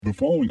The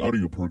following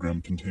audio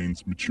program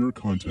contains mature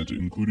content,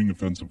 including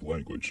offensive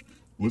language.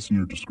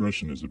 Listener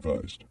discretion is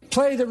advised.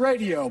 Play the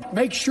radio.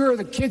 Make sure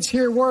the kids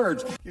hear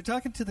words. You're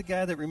talking to the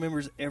guy that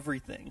remembers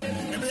everything.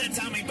 Remember that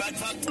Tommy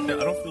Buttfuck? I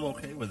don't feel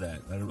okay with that.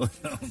 I really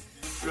don't.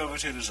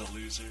 Robotuner's a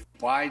loser.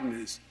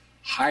 Biden is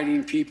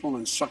hiding people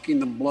and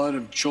sucking the blood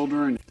of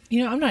children.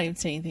 You know, I'm not even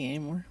saying anything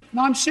anymore.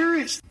 No, I'm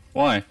serious.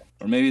 Why?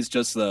 Or maybe it's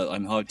just that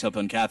I'm hooked up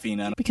on caffeine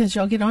and... Because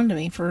y'all get on to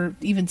me for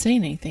even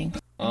saying anything.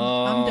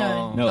 I'm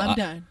done. No, I'm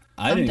done.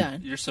 I I'm didn't-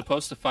 done. You're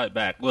supposed to fight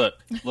back. Look.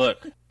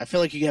 I feel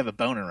like you have a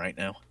boner right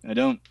now. I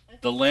don't...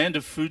 The land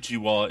of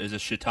Fujiwa is a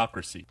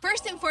shitocracy.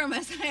 First and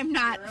foremost, I am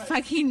not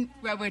fucking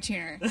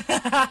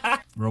Robotuner.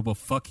 Robo,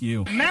 fuck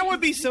you. That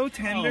would be so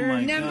tender. Oh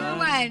my Number God.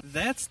 one.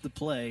 That's the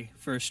play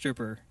for a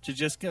stripper, to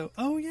just go,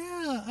 oh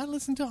yeah, I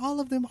listen to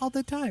all of them all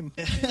the time.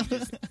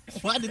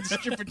 Why did the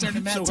stripper turn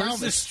to Matt So where's Thomas?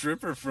 the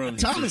stripper from?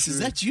 Thomas, is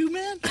that you,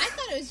 man? I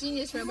thought it was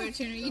genius,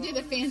 Robotuner. You did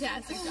a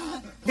fantastic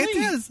job. It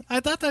is.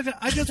 I thought that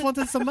I just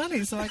wanted some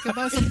money so I could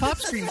buy some pop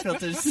screen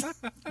filters.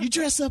 You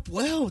dress up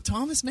well,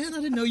 Thomas, man. I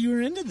didn't know you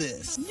were into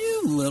this.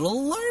 You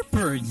little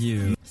LARPer,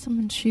 you.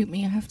 Someone shoot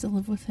me. I have to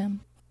live with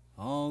him.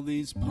 All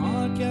these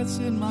podcasts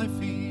in my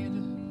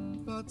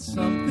feed, but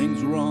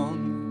something's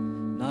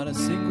wrong. Not a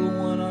single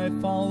one I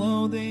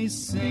follow, they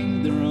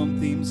sing their own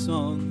theme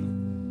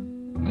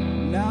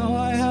song. Now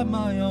I have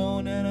my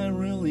own, and I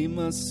really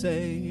must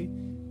say,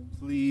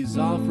 please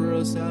offer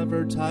us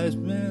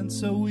advertisement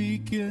so we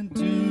can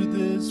do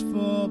this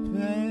for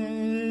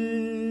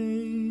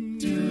pay.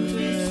 Do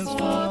this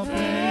for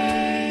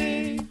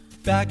pay.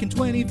 Back in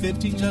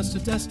 2015, just a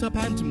desktop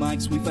and two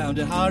mics. We found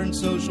it hard on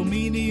social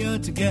media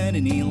to get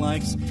any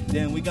likes.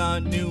 Then we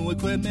got new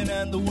equipment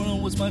and the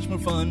world was much more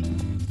fun.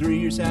 3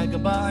 years had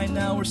gone by,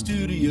 now our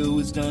studio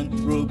is done.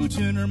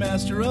 Robotuner,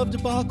 master of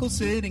debacle,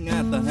 sitting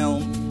at the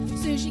helm.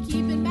 Sushi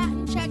keeping bat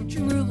in check,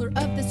 true ruler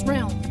of this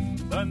realm.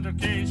 Thunder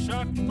K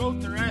shocked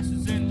both their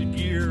asses into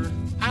gear.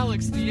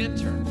 Alex the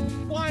intern.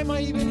 Why am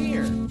I even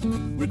here?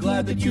 We're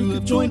glad that you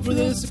have joined for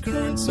this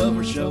occurrence of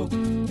our show.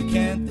 We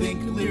can't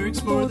think of lyrics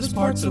for this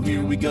part, so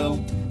here we go.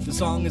 The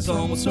song is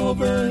almost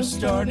over,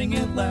 starting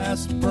at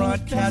last.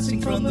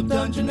 Broadcasting from the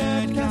dungeon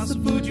at Castle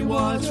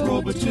Fujiwa's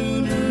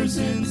Robotuner's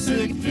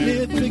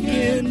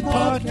Insignificant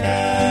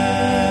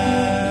Podcast.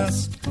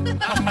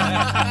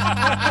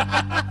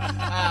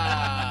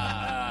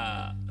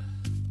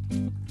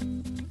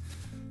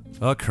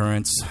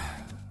 Occurrence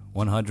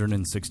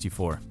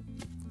 164.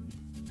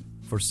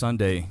 For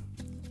Sunday.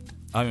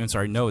 I'm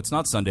sorry, no, it's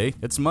not Sunday.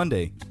 It's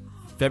Monday,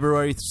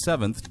 February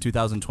 7th,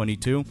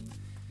 2022.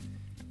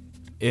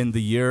 In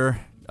the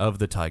year of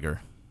the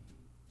tiger.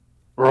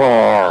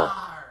 Roar.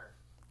 I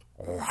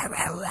have a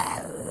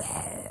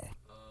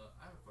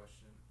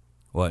question.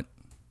 What?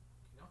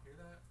 Can y'all hear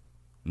that?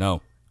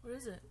 No. What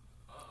is it?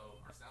 Uh-oh,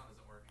 our sound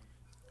isn't working.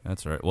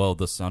 That's all right. Well,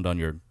 the sound on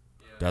your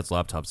dad's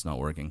laptop's not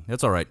working.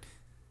 That's all right.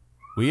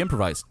 We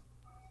improvised.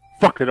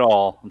 Fuck it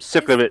all. I'm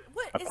sick of it.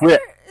 What, I is quit.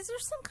 Is there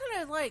some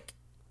kind of, like,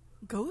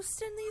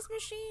 ghost in these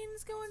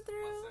machines going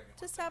through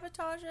to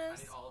sabotage I us?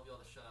 need all of y'all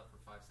to shut up for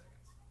 5 seconds.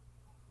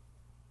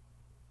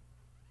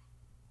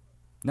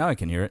 Now I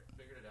can hear it.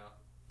 Figured it out.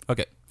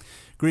 Okay.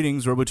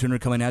 Greetings, Robotuner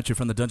coming at you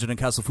from the Dungeon and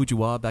Castle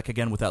Fujiwa, back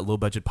again with that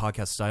low-budget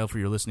podcast style for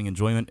your listening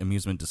enjoyment,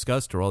 amusement,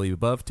 disgust, or all of the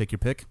above. Take your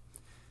pick.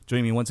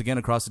 Joining me once again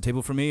across the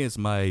table from me is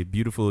my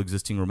beautiful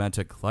existing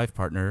romantic life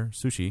partner,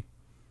 Sushi.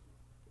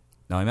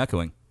 Now I'm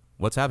echoing.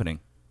 What's happening?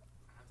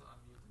 I have to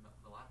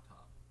unmute the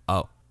laptop.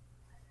 Oh.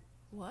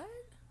 What?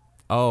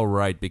 Oh,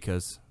 right,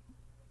 because.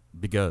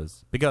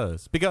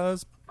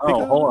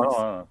 Oh, hold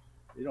on.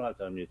 You don't have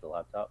to unmute the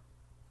laptop.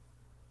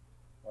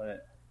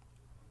 What?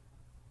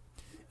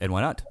 And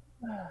why not?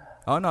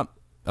 Oh, no.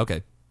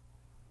 Okay.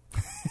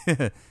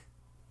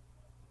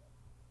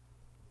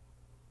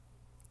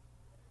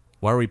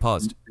 Why are we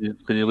paused?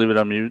 Can you leave it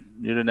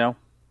unmuted now?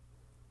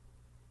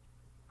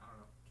 I don't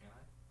know. Can I?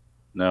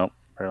 No,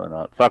 apparently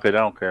not. Fuck it, I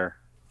don't care.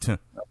 I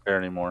don't care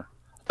anymore.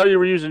 I thought you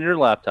were using your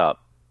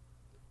laptop.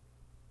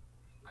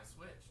 I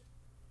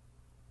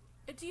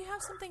switched. Do you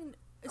have something...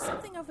 Is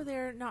something over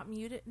there not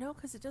muted? No,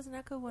 because it doesn't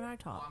echo when I Well,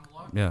 talk. I'm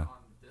logged Yeah. in on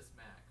this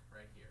Mac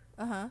right here.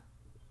 Uh-huh.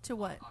 To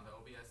what? On the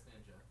OBS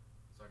Ninja.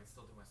 So I can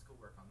still do my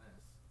schoolwork on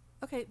this.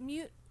 Okay,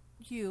 mute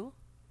you.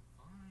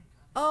 Fine.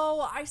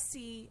 Oh, I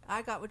see.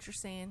 I got what you're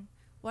saying.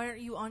 Why aren't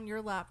you on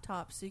your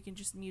laptop so you can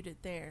just mute it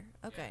there?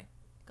 Okay,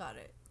 got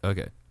it.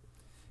 Okay.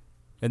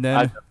 And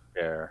I then, don't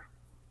care.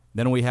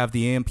 then we have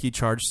the AMP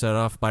charge set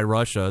off by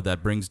Russia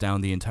that brings down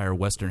the entire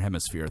Western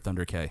Hemisphere,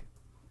 Thunder K.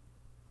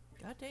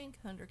 God dang,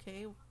 Thunder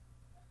K.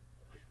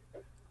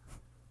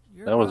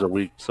 You're That was a rough.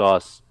 weak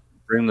sauce.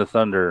 Bring the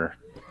thunder.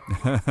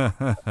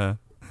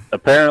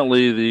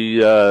 Apparently,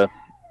 the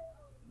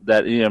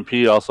that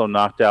EMP also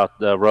knocked out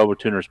the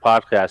Robotuners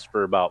podcast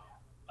for about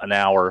an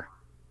hour.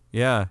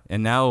 Yeah,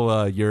 and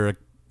now you're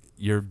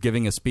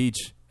giving a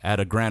speech at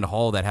a grand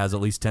hall that has at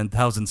least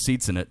 10,000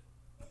 seats in it.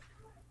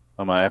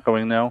 Am I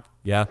echoing now?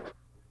 Yeah.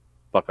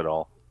 Fuck it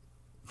all.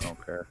 I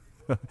don't care.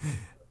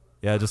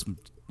 Yeah,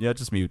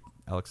 just mute,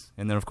 Alex.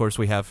 And then of course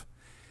we have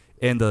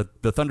And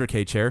the Thunder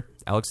K chair,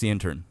 Alex the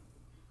intern.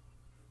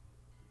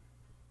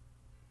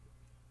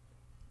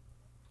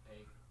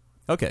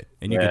 Okay,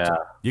 and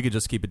you could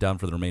just keep it down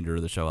for the remainder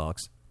of the show,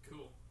 Alex.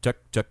 Cool.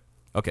 Check.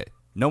 Okay,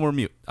 no more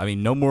mute. I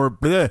mean, no more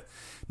bleh,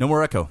 no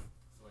more echo.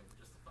 So wait,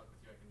 just to fuck with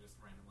you, I can just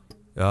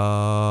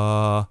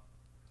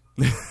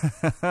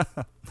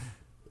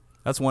randomly.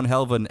 That's one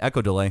hell of an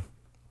echo delay.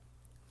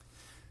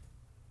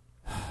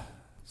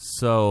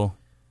 So,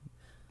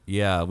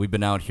 yeah, we've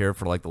been out here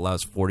for like the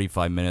last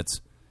 45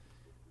 minutes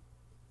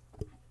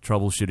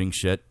troubleshooting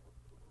shit.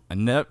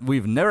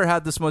 We've never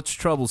had this much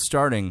trouble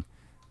starting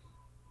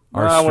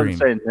our I stream. wouldn't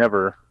say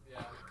never.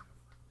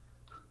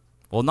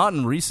 Well, not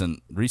in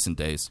recent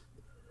days.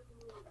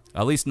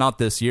 At least not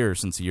this year,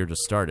 since the year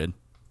just started.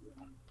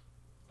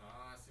 I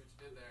see what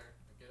you did there.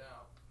 Get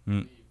out.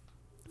 Mm.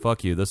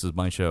 Fuck you. This is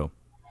my show.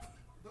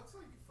 Looks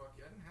like you, fuck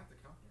you. I didn't have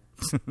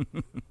to come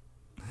here.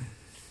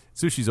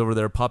 Sushi's over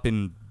there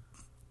popping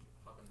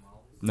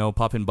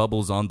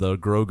bubbles on the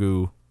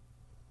Grogu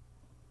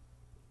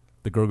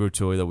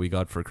toy that we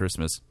got for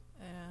Christmas.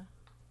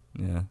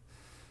 Yeah.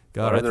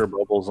 Why are there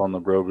bubbles on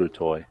the Grogu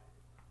toy?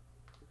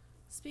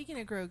 Speaking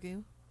of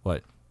Grogu.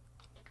 What?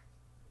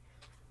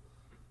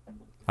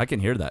 I can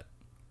hear that.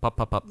 Pop,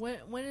 pop, pop.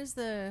 When is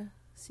the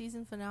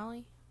season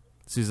finale?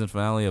 Season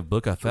finale of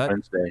Book of Fett?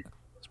 Wednesday.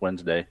 It's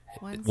Wednesday.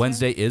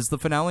 Wednesday is the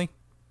finale?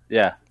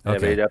 Yeah. They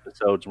have Okay. 8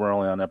 episodes. We're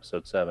only on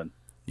episode 7.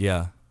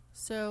 Yeah.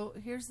 So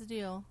here's the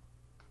deal.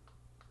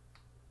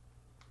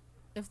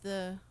 If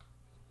the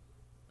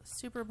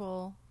Super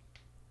Bowl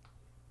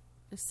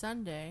is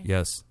Sunday,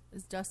 Yes.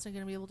 is Dustin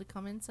going to be able to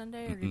come in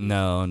Sunday? Or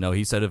No.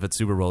 He said if it's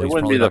Super Bowl, It he's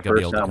wouldn't probably be the not going to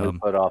be first able to time we come.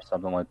 put off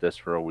something like this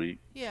for a week.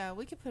 Yeah,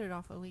 we could put it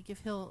off a week if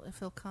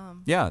he'll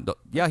come. Yeah,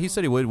 he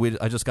said he would.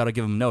 I just got to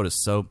give him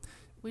notice. So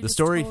We the just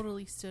story.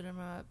 totally stood him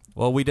up.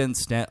 Well, we didn't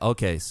stand.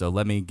 Okay, so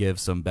let me give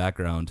some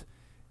background.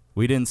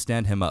 We didn't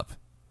stand him up.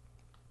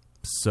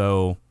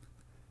 So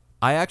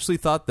I actually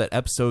thought that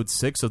episode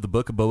 6 of the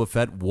Book of Boba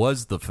Fett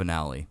was the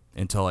finale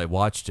until I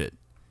watched it.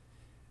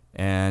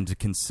 And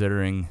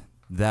considering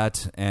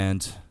that,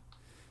 and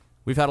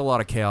we've had a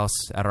lot of chaos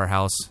at our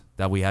house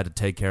that we had to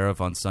take care of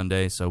on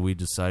Sunday, so we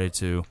decided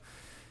to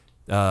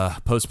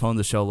postpone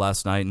the show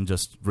last night and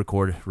just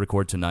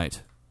record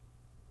tonight.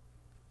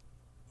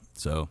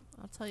 So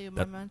I'll tell you,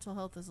 my mental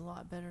health is a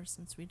lot better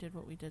since we did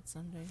what we did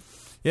Sunday.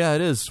 yeah,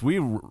 it is. We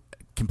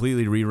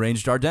completely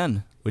rearranged our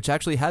den, which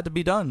actually had to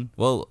be done.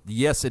 Well,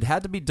 yes, it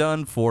had to be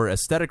done for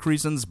aesthetic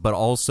reasons, but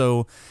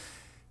also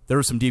there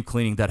was some deep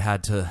cleaning that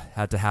had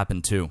to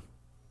happen too.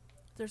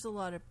 There's a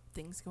lot of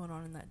things going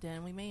on in that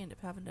den. We may end up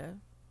having to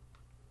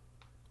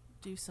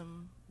do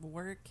some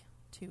work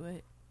to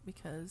it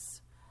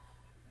because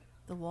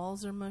the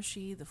walls are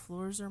mushy, the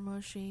floors are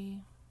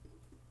mushy.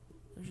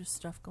 There's just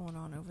stuff going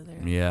on over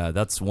there. Yeah,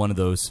 that's one of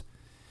those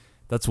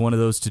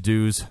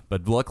to-dos,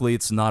 but luckily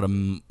it's not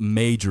a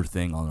major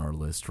thing on our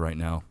list right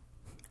now.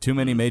 Too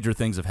many major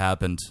things have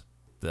happened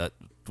that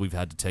we've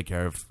had to take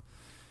care of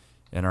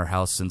in our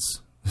house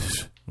since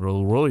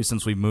really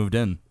since we moved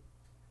in.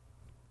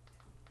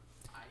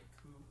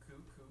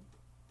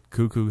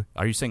 Cuckoo.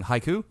 Are you saying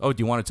haiku? Oh,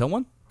 do you want to tell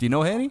one? Do you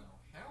know any?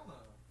 Hell no.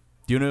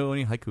 Do you know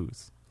any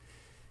haikus?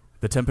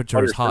 The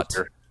temperature is hot.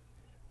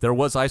 There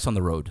was ice on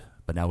the road,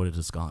 but now it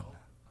is gone.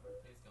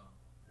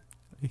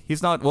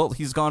 He's not. Well,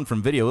 he's gone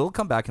from video. He'll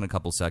come back in a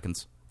couple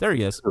seconds. There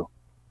he is.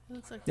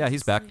 Yeah,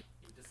 he's back.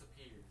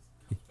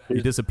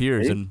 He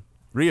disappears and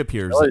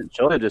reappears.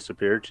 Shelley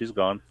disappeared. She's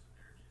gone.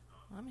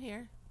 I'm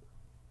here.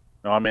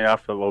 No, I mean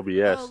after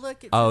OBS. Oh,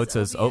 look. It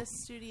says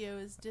OBS Studio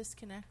is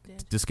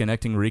disconnected.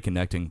 Disconnecting,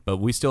 reconnecting. But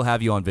we still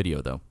have you on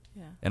video, though.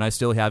 Yeah. And I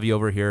still have you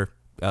over here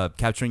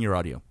capturing your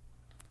audio.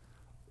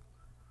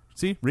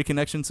 See?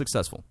 Reconnection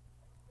successful.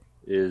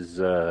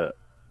 Are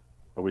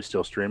we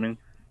still streaming?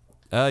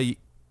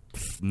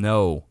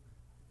 No.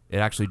 It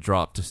actually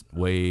dropped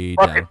way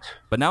Fuck down. it.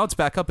 But now it's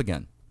back up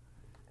again.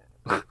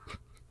 I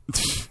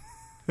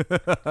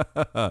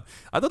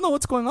don't know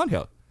what's going on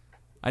here.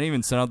 I didn't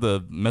even send out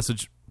the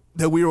message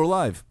that we were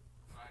live.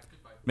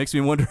 Makes me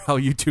wonder how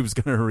YouTube's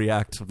going to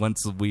react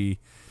once the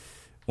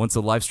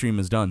live stream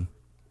is done.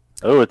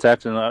 Oh, it's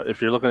acting.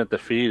 If you're looking at the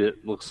feed,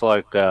 it looks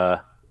like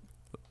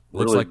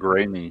really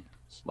grainy.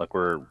 It's like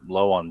we're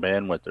low on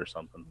bandwidth or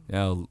something.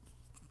 Yeah,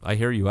 I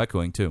hear you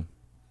echoing too.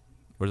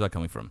 Where's that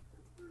coming from?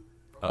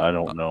 I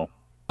don't know.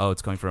 Oh,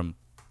 it's coming from.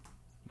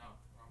 No,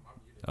 I'm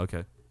muted. Okay.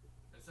 It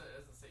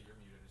doesn't say you're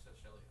muted. It says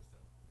Shelly is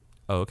still.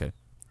 Oh, okay.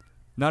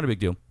 Not a big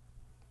deal.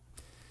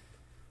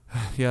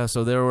 Yeah,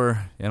 so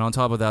and on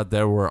top of that,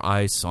 there were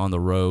ice on the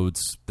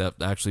roads that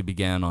actually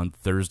began on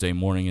Thursday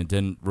morning and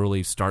didn't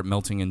really start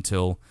melting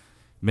until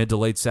mid to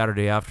late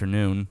Saturday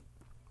afternoon.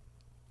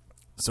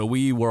 So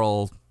we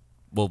were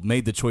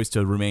made the choice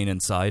to remain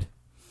inside.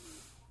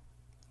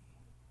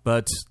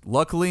 But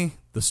luckily,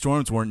 the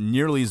storms weren't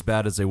nearly as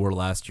bad as they were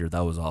last year.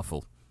 That was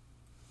awful.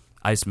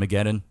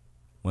 Ice-mageddon,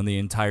 when the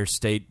entire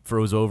state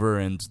froze over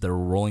and there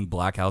were rolling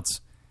blackouts.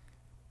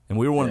 And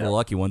we were one of the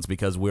lucky ones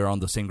because we were on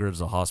the same grid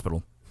as a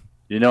hospital.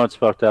 You know it's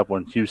fucked up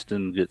when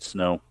Houston gets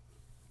snow.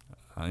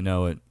 I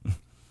know it.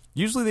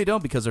 Usually they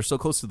don't because they're so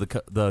close to the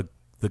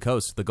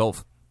coast, the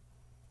Gulf.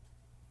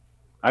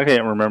 I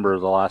can't remember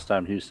the last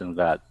time Houston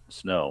got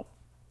snow.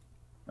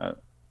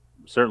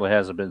 Certainly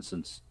hasn't been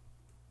since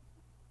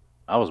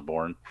I was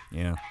born.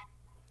 Yeah.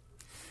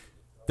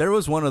 There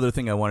was one other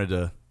thing I wanted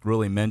to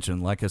really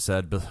mention. Like I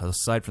said, but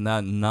aside from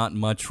that, not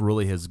much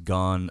really has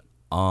gone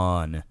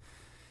on.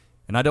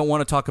 And I don't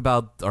want to talk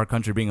about our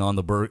country being on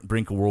the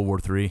brink of World War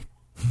III.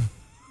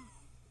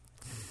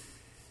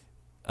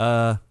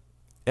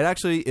 It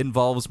actually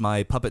involves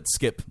my puppet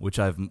Skip, which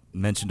I've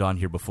mentioned on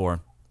here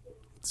before.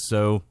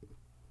 So,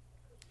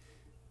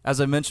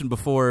 as I mentioned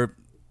before,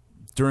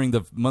 during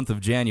the month of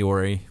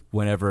January,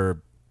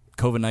 whenever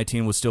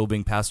COVID-19 was still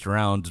being passed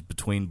around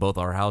between both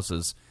our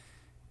houses,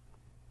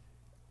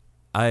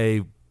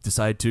 I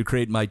decided to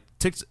create my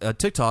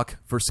TikTok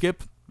for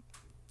Skip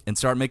and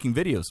start making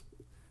videos.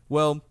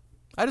 Well,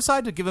 I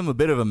decided to give him a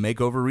bit of a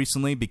makeover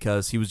recently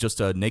because he was just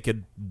a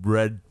naked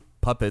red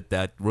puppet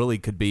that really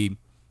could be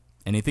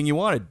anything you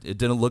wanted. It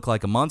didn't look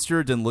like a monster.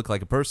 It didn't look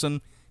like a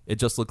person. It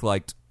just looked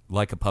like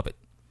a puppet.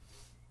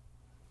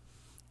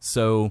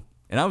 So,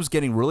 and I was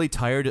getting really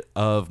tired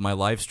of my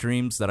live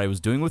streams that I was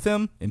doing with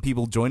him and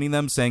people joining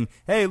them saying,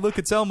 hey, look,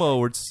 it's Elmo,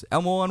 or it's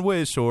Elmo on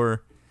Wish,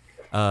 or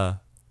do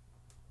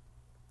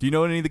you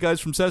know any of the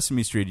guys from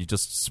Sesame Street? You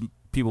just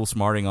people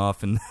smarting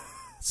off. And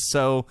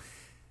so,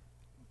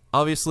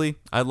 obviously,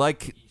 I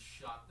like... He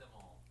shot them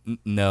all.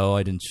 No,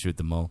 I didn't shoot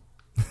them all.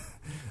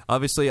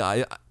 Obviously,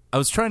 I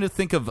was trying to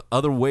think of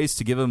other ways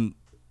to give him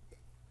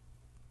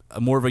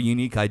more of a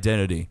unique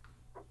identity,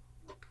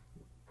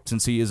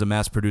 since he is a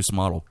mass-produced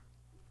model.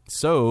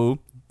 So,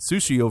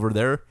 Sushi over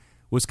there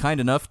was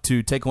kind enough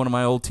to take one of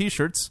my old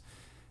T-shirts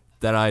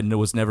that I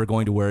was never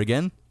going to wear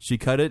again. She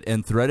cut it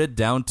and threaded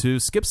down to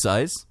Skip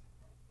size,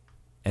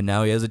 and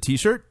now he has a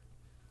T-shirt.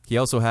 He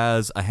also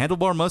has a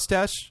handlebar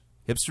mustache,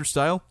 hipster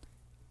style,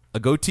 a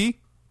goatee,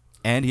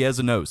 and he has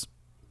a nose.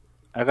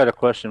 I got a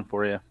question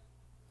for you.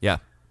 Yeah.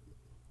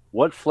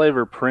 What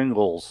flavor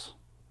Pringles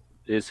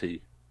is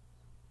he?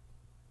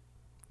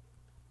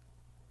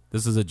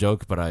 This is a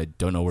joke, but I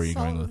don't know where you're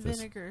going with this.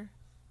 Vinegar.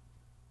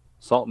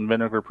 Salt and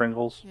vinegar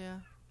Pringles? Yeah.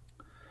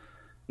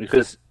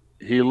 Because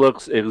he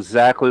looks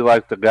exactly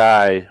like the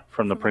guy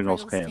from the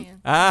Pringles can.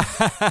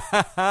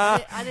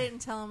 I didn't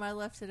tell him. I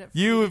left it at.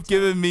 You have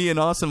given me an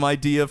awesome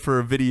idea for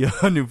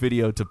a new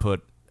video to to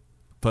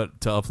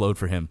upload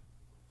for him.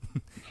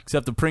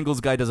 Except the Pringles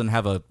guy doesn't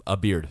have a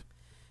beard.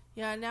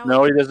 Yeah, now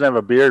no, he doesn't have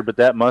a beard, but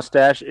that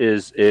mustache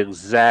is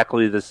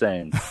exactly the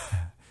same.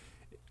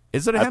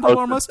 Is it a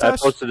handlebar mustache?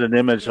 I posted an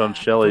image on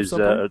Shelly's.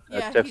 I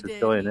yeah, texted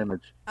Shelly an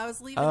image. I was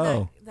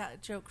leaving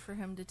that joke for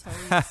him to tell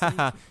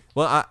you.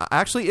 Well,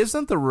 actually,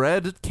 isn't the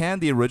red can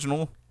the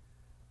original?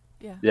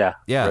 Yeah.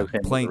 Yeah,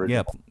 plain.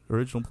 Original. Yeah,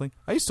 original plain.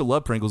 I used to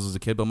love Pringles as a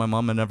kid, but my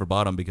mom never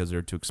bought them because they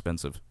were too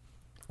expensive.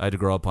 I had to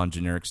grow up on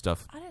generic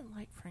stuff. I didn't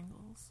like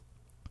Pringles.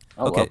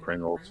 I love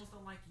Pringles.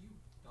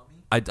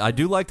 I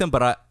do like them,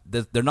 but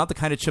they're not the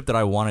kind of chip that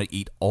I want to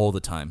eat all the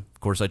time.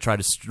 Of course, I try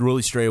to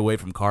really stray away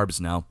from carbs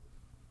now.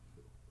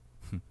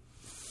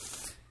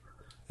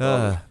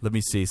 Let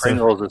me see.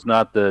 Pringles is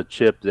not the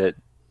chip that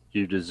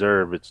you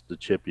deserve. It's the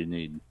chip you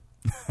need.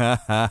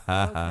 Okay.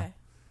 Yeah,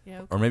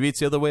 okay. Or maybe it's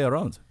the other way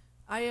around.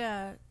 We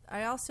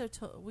also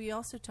tell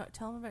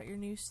them about your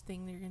new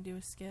thing that you're going to do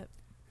with Skip.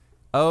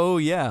 Oh,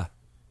 yeah.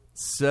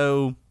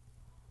 So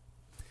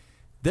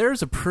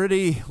there's a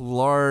pretty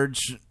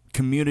large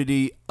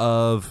community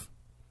of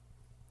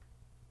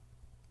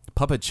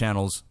puppet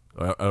channels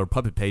or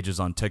puppet pages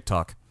on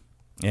TikTok.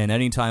 And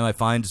anytime I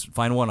find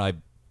one, I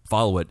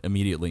follow it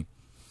immediately.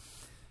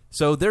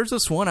 So there's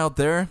this one out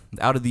there,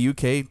 out of the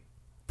UK,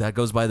 that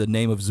goes by the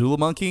name of Zula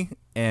Monkey,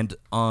 and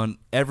on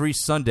every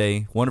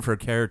Sunday, one of her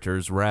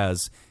characters,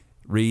 Raz,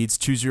 reads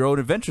Choose Your Own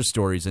Adventure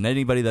stories, and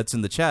anybody that's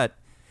in the chat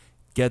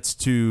gets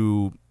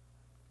to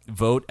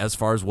vote as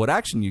far as what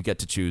action you get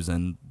to choose,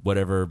 and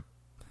whatever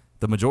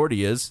the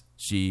majority is,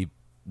 she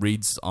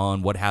reads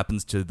on what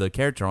happens to the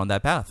character on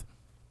that path.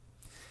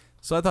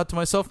 So I thought to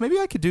myself, maybe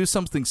I could do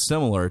something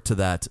similar to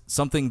that,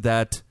 something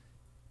that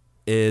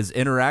is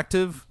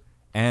interactive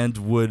and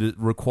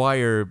would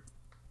require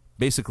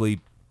basically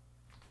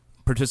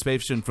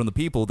participation from the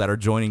people that are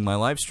joining my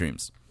live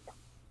streams.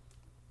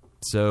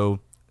 So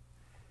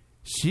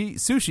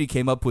Sushi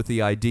came up with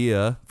the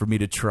idea for me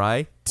to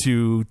try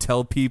to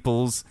tell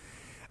people's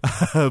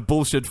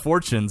bullshit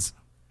fortunes.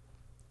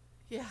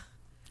 Yeah.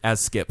 As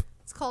Skip.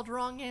 It's called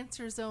Wrong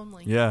Answers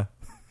Only. Yeah.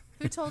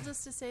 Who told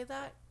us to say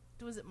that?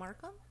 Was it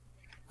Markham?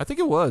 I think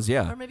it was,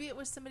 yeah. Or maybe it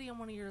was somebody on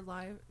one of your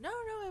live... No,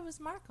 it was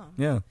Markham.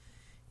 Yeah.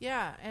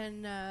 Yeah,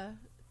 and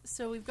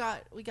so we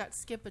got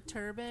Skip a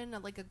turban,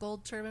 like a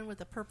gold turban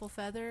with a purple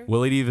feather.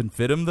 Will it even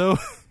fit him, though?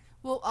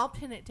 Well, I'll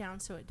pin it down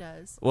so it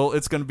does. Well,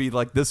 it's going to be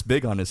like this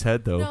big on his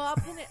head, though. No,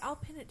 I'll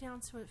pin it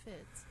down so it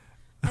fits.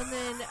 And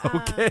then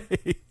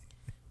okay.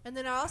 And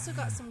then I also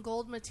got some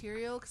gold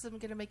material because I'm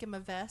going to make him a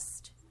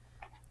vest.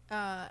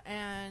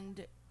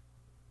 And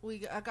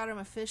I got him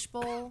a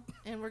fishbowl,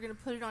 and we're going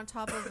to put it on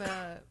top of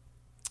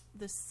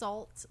this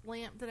salt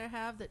lamp that I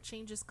have that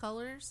changes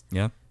colors.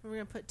 Yeah. And we're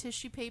gonna put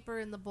tissue paper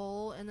in the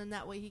bowl, and then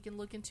that way he can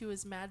look into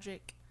his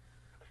magic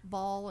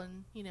ball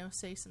and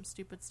say some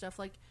stupid stuff.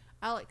 Like,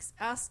 Alex,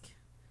 ask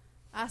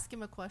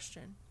him a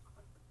question,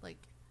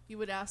 like you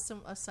would ask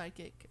a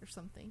psychic or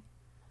something.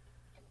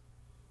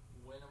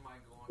 When am I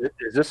going?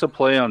 Is this a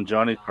play on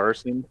Johnny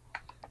Carson?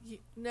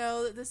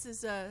 No, this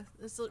is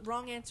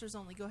wrong answers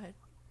only. Go ahead.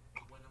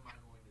 When am I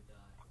going to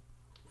die?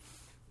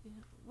 Yeah.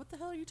 What the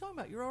hell are you talking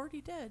about? You're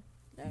already dead.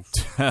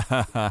 Next.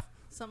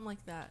 Something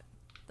like that.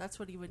 That's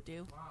what he would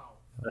do. Wow.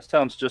 That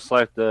sounds just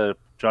like the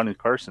Johnny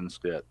Carson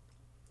skit.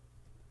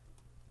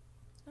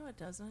 No, it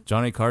doesn't.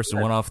 Johnny Carson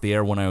went off the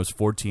air when I was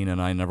 14,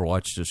 and I never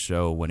watched his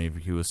show when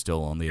he was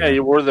still on the air. Yeah, he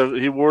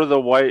wore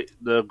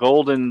the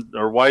golden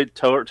or white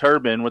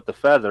turban with the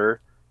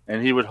feather,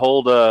 and he would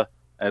hold a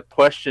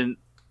question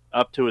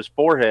up to his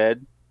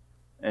forehead,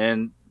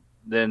 and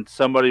then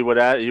he would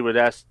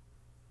ask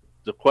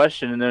the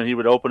question, and then he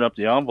would open up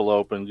the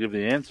envelope and give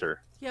the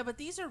answer. Yeah, but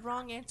these are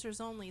wrong answers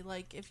only.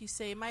 Like, if you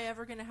say, am I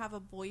ever going to have a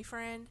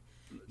boyfriend?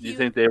 Do you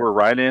think they were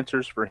right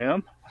answers for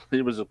him?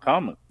 It was a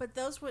comic. But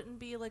those wouldn't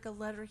be like a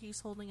letter he's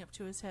holding up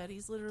to his head.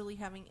 He's literally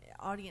having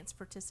audience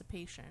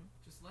participation.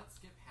 Just let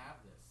Skip have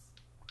this.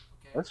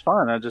 Okay? That's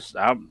fine.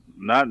 I'm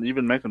not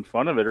even making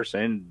fun of it or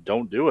saying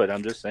don't do it.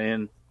 I'm just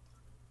saying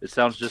it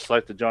sounds just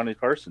like the Johnny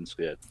Carson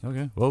skit.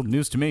 Okay. Well,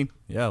 news to me.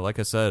 Yeah, like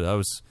I said, I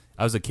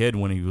was a kid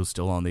when he was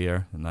still on the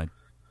air, and I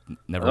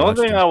never The only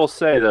watched thing him. I will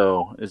say,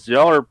 though, is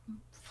y'all are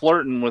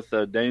flirting with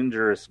a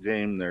dangerous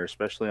game there,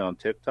 especially on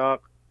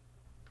TikTok,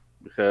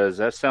 because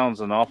that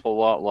sounds an awful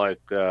lot like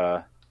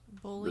the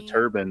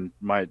turban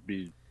might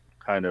be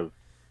kind of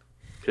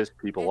piss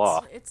people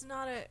off. It's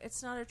not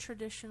a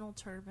traditional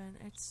turban.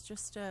 It's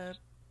just a.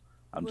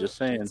 I'm just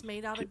saying. It's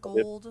made out of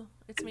gold.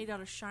 It's made out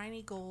of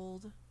shiny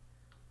gold.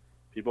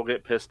 People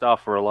get pissed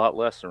off for a lot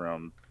less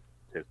around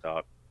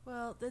TikTok.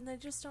 Well, then they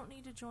just don't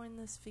need to join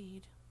this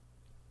feed.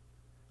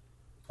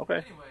 Okay.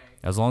 Anyway,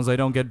 As long as I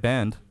don't get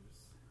banned.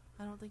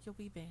 I don't think you'll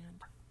be banned.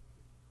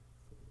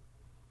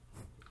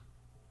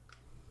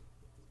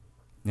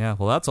 Yeah,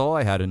 well, that's all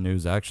I had in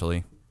news,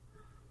 actually.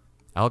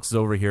 Alex is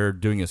over here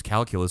doing his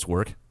calculus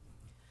work.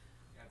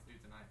 I got to do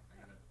it tonight.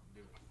 I gotta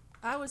do it.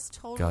 I was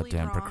totally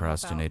Goddamn wrong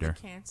procrastinator.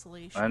 about the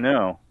cancellation. I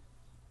know.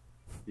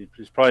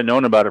 He's probably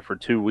known about it for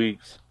 2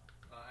 weeks.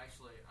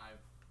 Actually, I've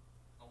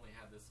only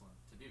had this one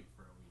to do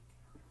for a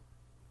week.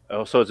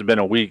 Oh, so it's been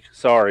a week.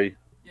 Sorry.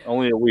 Yeah.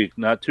 Only a week,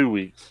 not 2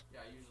 weeks. Yeah,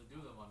 I usually do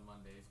them on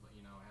Mondays, but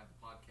I had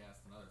the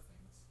podcast and other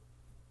things.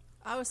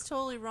 I was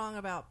totally wrong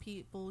about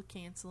people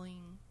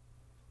canceling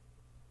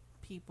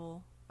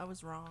people. I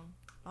was wrong.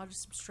 I'll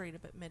just straight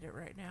up admit it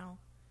right now.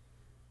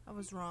 I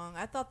was wrong.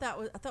 I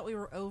thought we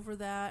were over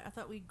that. I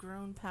thought we'd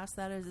grown past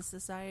that as a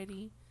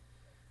society.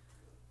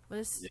 But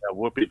it's, Yeah,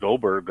 Whoopi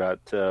Goldberg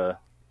got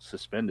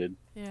suspended.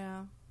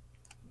 yeah.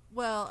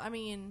 Well, I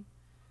mean,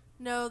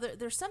 no,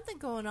 there's something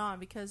going on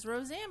because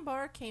Roseanne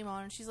Barr came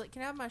on and she's like,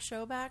 "Can I have my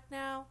show back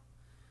now?" No,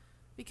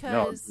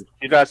 Because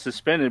she got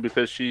suspended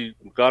because she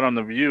got on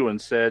The View and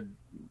said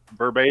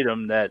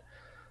verbatim that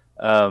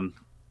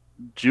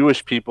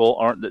Jewish people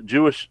aren't, that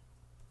Jewish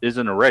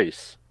isn't a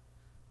race.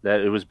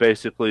 That it was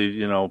basically,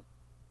 that a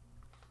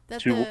the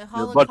bunch of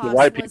Holocaust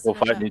white people wasn't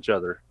fighting about- each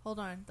other. Hold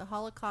on, the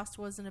Holocaust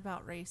wasn't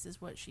about race,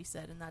 is what she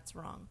said, and that's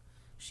wrong.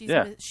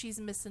 She's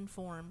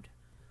misinformed.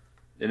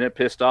 And it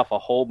pissed off a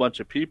whole bunch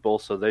of people,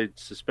 so they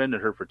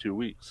suspended her for 2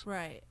 weeks.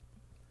 Right.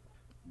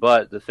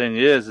 But the thing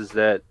is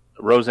that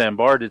Roseanne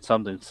Barr did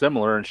something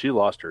similar, and she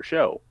lost her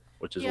show,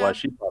 which is Yeah. why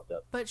she popped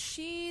up. But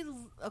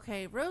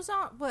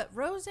what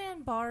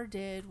Roseanne Barr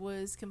did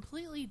was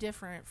completely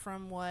different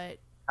from what.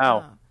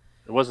 How?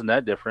 It wasn't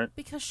that different.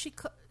 Because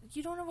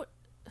you don't know what.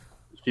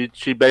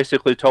 She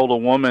basically told a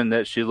woman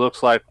that she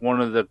looks like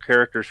one of the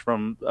characters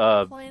from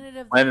Planet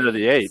of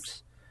the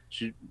Apes.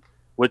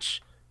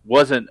 Which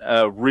wasn't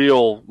a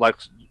real,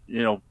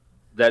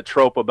 that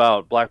trope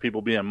about black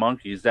people being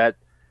monkeys. That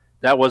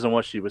wasn't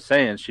what she was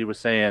saying. She was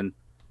saying,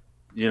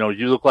 you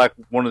look like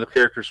one of the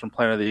characters from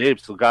Planet of the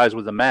Apes, the guys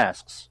with the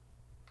masks.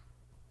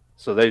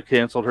 So they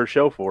canceled her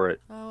show for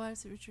it. Oh, I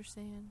see what you're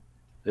saying.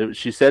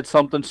 She said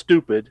something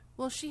stupid.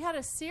 Well, she had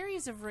a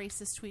series of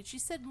racist tweets. She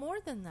said more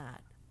than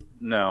that.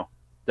 No,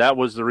 that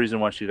was the reason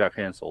why she got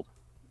canceled.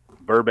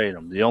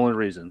 Verbatim. The only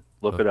reason.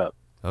 Look it up.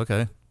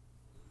 Okay.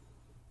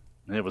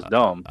 And it was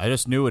dumb. I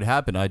just knew it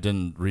happened. I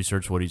didn't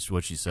research what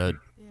she said.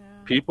 Yeah.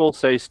 People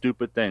say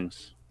stupid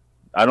things.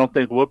 I don't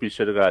think Whoopi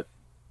should have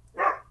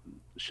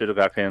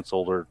got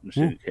canceled or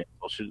she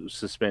was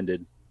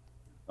suspended.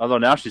 Although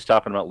now she's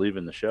talking about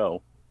leaving the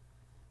show.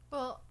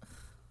 Well,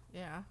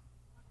 yeah.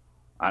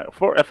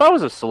 If I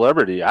was a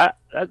celebrity, I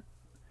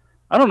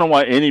don't know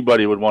why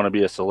anybody would want to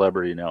be a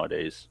celebrity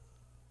nowadays.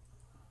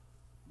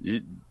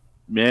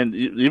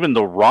 Even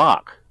The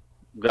Rock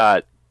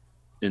got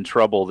in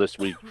trouble this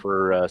week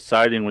for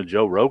siding with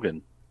Joe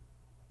Rogan.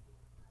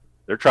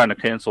 They're trying to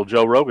cancel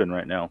Joe Rogan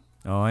right now.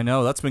 Oh, I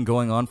know. That's been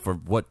going on for,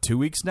 2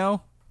 weeks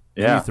now?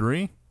 Yeah. Maybe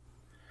 3?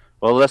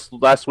 Well,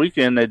 last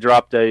weekend they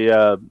dropped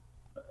a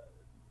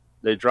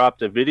they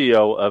dropped a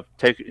video of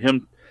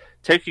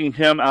taking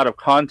him out of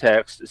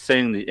context,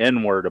 saying the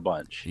N-word a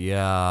bunch.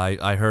 Yeah,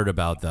 I heard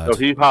about that. So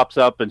he hops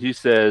up and he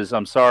says,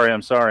 "I'm sorry,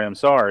 I'm sorry, I'm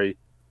sorry,"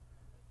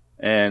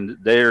 and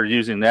they're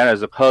using that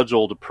as a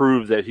cudgel to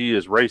prove that he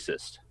is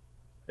racist.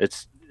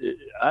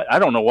 I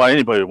don't know why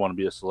anybody would want to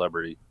be a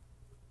celebrity,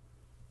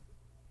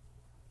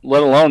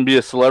 let alone be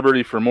a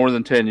celebrity for more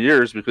than 10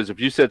 years, because if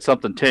you said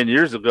something 10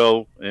 years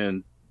ago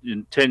and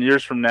in 10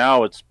 years from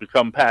now it's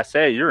become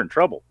passé, you're in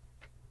trouble.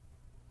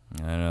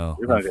 I know.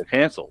 You're going to get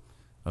canceled.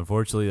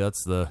 Unfortunately, that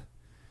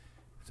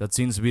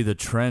seems to be the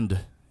trend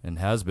and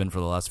has been for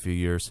the last few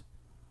years.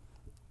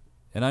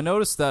 And I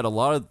noticed that a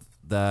lot of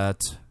that...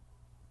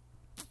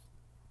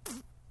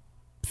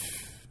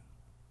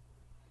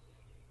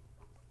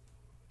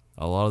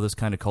 A lot of this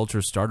kind of culture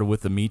started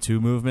with the Me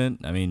Too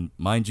movement. I mean,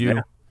 mind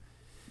you...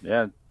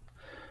 Yeah.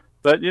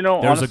 But, you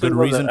know, there's honestly, a good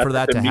reason for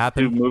that to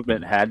happen. The Me Too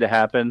movement had to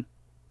happen,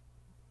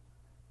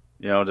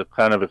 you know, to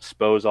kind of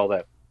expose all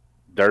that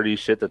dirty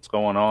shit that's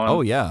going on.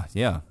 Oh, yeah,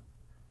 yeah.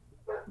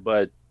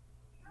 But,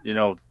 you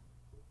know,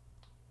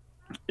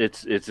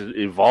 it's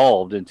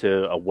evolved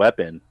into a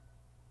weapon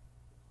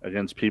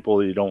against people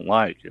that you don't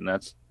like, and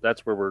that's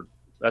where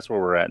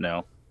we're at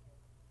now.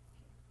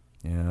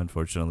 Yeah,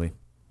 unfortunately.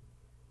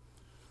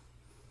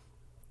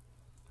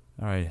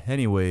 All right.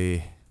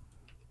 Anyway,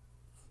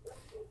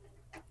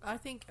 I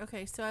think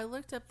so I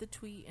looked up the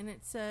tweet and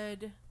it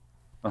said.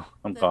 Oh,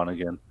 I'm gone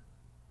again.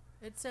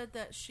 It said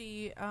that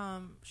she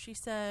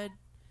said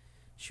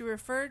she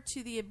referred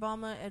to the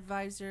Obama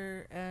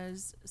advisor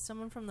as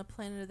someone from the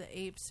Planet of the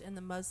Apes and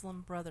the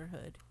Muslim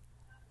Brotherhood.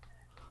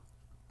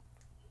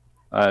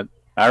 I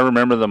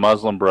remember the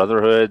Muslim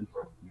Brotherhood,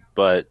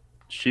 but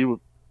she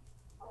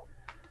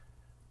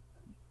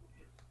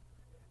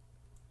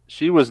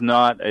was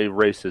not a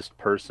racist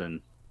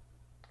person,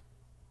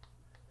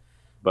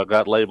 but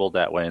got labeled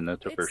that way, and they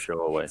took her show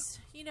away.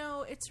 You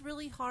know, it's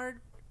really hard.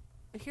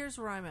 Here's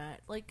where I'm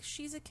at. Like,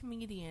 she's a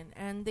comedian,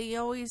 and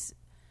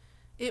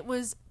it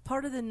was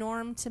part of the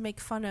norm to make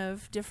fun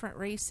of different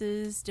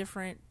races,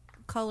 different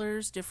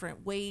colors,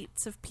 different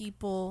weights of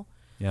people.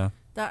 Yeah.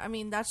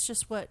 That's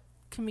just what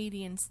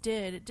comedians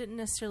did. It didn't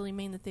necessarily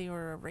mean that they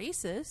were a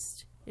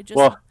racist. It just,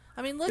 look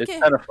it's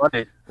kind of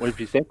funny. If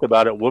you think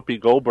about it, Whoopi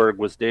Goldberg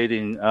was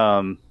dating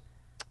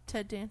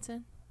Ted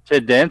Danson.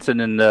 Ted Danson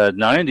in the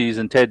 90s,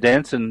 and Ted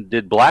Danson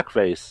did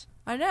blackface.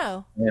 I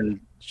know.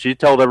 And she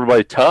told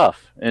everybody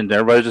tough, and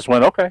everybody just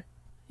went, okay.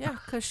 Yeah,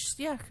 because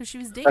she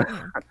was dating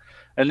him.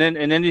 And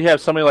then you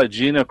have somebody like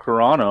Gina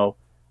Carano.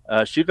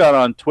 She got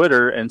on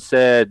Twitter and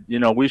said, you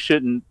know, we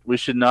should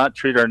not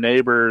treat our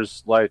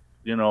neighbors like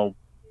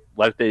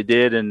they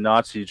did in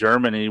Nazi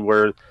Germany,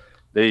 where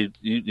they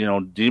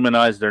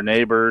demonized their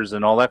neighbors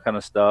and all that kind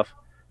of stuff.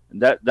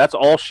 And that's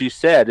all she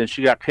said, and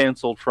she got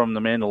canceled from The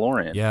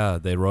Mandalorian. Yeah,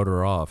 they wrote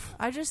her off.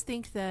 I just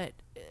think that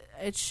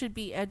it should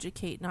be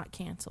educate, not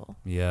cancel.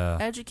 Yeah.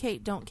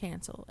 Educate, don't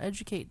cancel.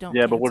 Educate, don't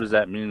Yeah, cancel. but what does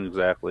that mean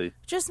exactly? It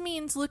just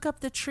means look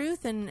up the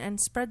truth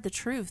and spread the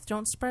truth.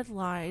 Don't spread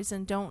lies,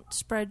 and don't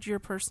spread your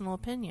personal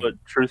opinion.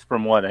 But truth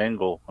from what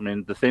angle? I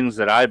mean, the things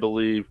that I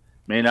believe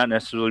may not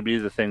necessarily be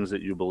the things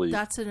that you believe.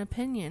 That's an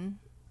opinion.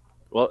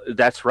 Well,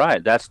 that's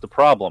right. That's the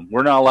problem.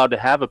 We're not allowed to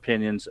have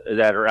opinions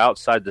that are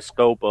outside the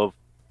scope of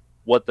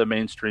what the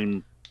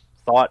mainstream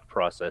thought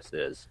process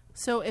is.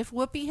 So if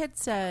Whoopi had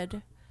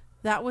said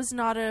that was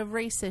not a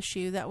race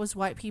issue, that was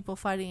white people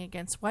fighting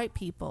against white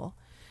people,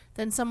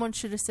 then someone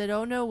should have said,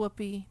 oh no,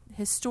 Whoopi,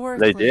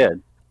 historically. They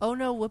did. Oh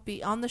no,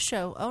 Whoopi, on the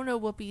show. Oh no,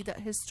 Whoopi, that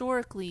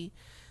historically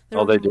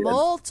there they were did.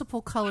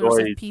 multiple colors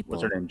of people.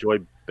 What's her name? Joy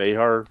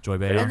Behar? Joy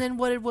Behar. And then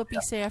what did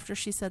Whoopi say after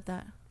she said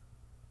that?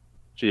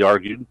 She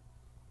argued.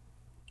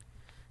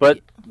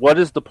 But what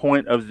is the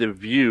point of The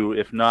View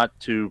if not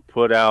to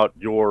put out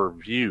your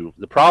view?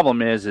 The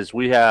problem is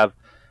we have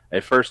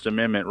a First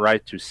Amendment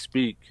right to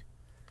speak,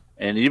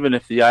 and even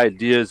if the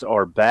ideas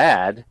are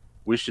bad,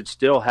 we should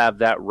still have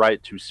that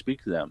right to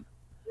speak them.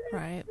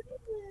 Right.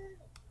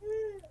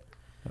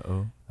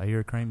 Uh-oh. I hear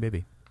a crying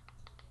baby.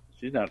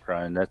 She's not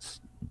crying.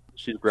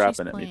 She's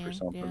grabbing at me for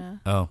something. Yeah.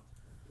 Oh.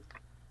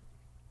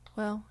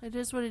 Well, it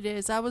is what it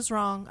is. I was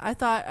wrong. I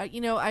thought,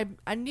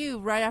 I knew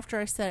right after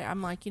I said it, I'm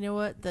like, you know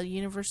what? The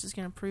universe is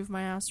going to prove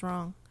my ass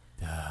wrong.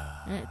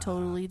 And it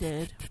totally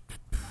did.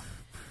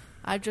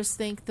 I just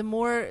think the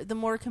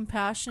more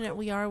compassionate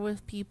we are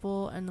with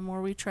people, and the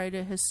more we try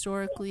to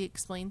historically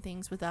explain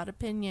things without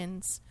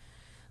opinions,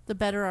 the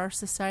better our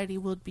society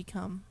will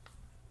become.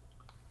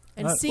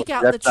 And seek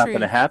out the truth. That's not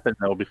going to happen,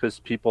 though, because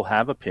people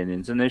have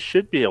opinions, and they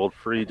should be able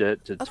free to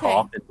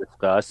talk and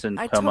discuss and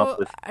come up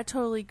with... I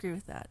totally agree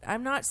with that.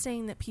 I'm not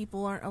saying that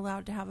people aren't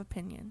allowed to have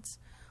opinions.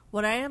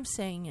 What I am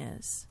saying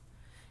is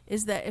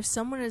that if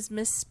someone is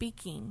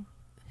misspeaking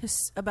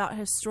about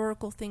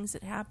historical things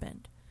that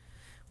happened,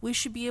 we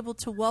should be able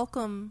to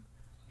welcome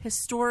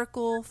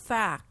historical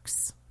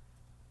facts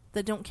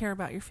that don't care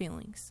about your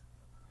feelings.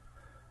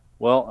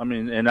 Well, I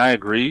mean, and I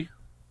agree,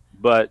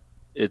 but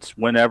it's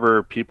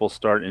whenever people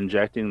start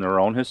injecting their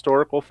own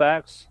historical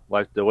facts,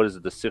 like the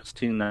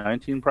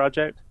 1619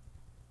 Project.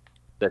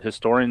 that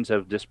historians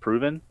have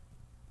disproven,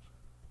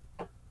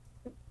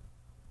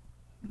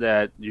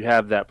 that you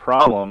have that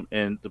problem,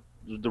 and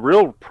the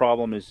real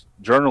problem is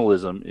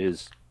journalism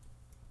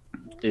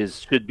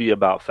should be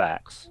about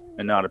facts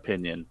and not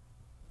opinion.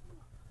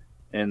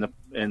 And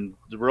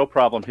the real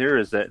problem here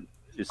is that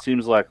it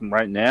seems like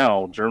right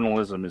now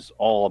journalism is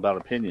all about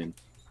opinion.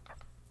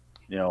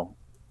 You know.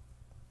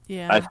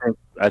 Yeah.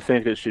 I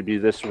think it should be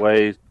this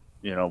way,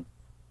 you know.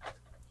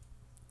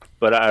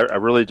 But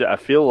I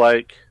feel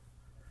like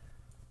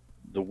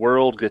the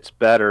world gets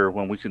better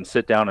when we can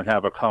sit down and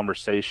have a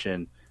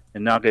conversation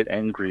and not get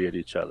angry at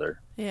each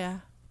other. Yeah.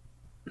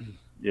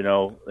 You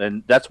know,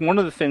 and that's one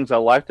of the things I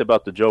liked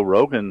about the Joe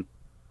Rogan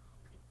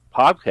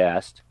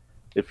podcast.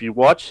 If you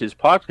watch his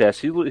podcast,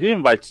 he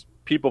invites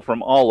people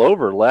from all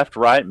over, left,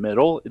 right,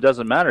 middle. It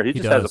doesn't matter. He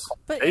just has a conversation.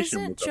 But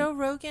isn't Joe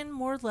Rogan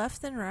more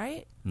left than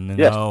right? No.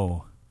 Yes.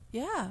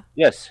 Yeah.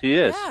 Yes, he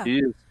is. Yeah. He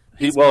is.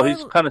 He's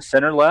He's kind of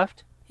center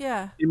left.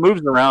 Yeah. He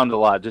moves around a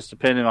lot, just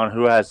depending on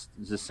who has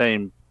the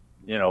same,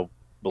 you know,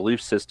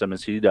 belief system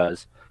as he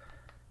does.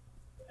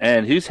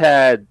 And he's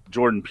had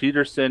Jordan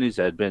Peterson, he's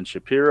had Ben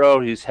Shapiro,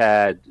 he's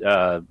had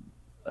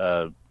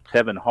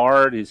Kevin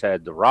Hart, he's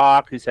had The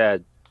Rock, he's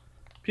had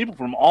people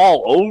from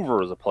all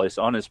over the place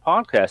on his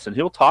podcast, and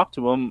he'll talk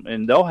to them,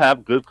 and they'll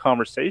have good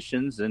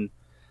conversations, and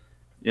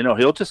you know,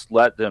 he'll just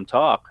let them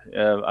talk.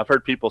 I've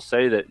heard people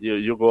say that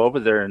you'll go over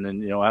there, and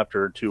then, you know,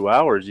 after 2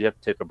 hours, you have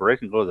to take a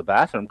break and go to the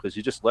bathroom because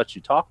he just lets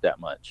you talk that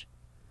much.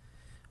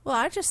 Well,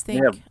 I just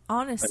think,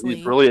 honestly,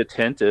 he's really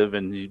attentive,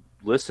 and he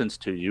listens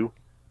to you.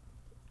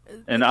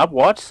 And I've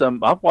watched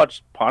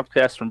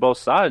podcasts from both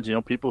sides. You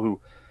know, people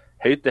who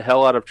hate the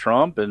hell out of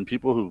Trump, and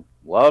people who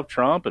love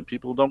Trump, and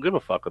people who don't give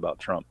a fuck about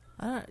Trump.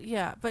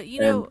 Yeah, but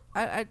you know,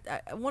 I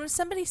when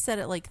somebody said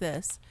it like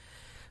this.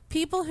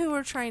 People who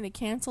are trying to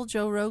cancel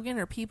Joe Rogan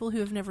are people who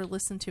have never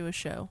listened to a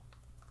show.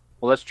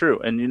 Well, that's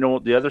true. And you know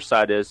what the other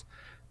side is?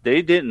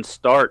 They didn't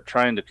start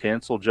trying to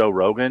cancel Joe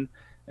Rogan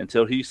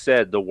until he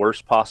said the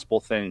worst possible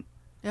thing.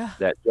 Yeah.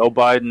 That Joe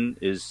Biden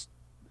is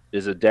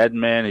a dead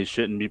man. He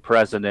shouldn't be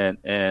president.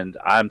 And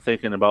I'm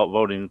thinking about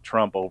voting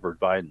Trump over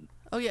Biden.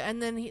 Oh, yeah.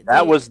 And then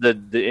that was the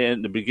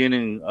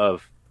beginning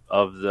of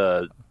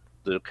the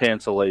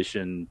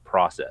cancellation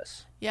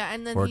process. Yeah.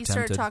 And then he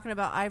started talking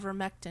about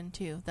ivermectin,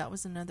 too. That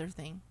was another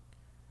thing.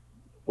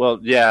 Well,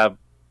 yeah,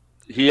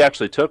 he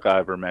actually took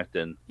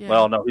ivermectin. Yeah.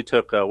 Well, no, he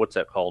took, what's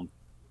that called?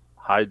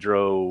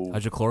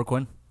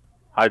 Hydrochloroquine?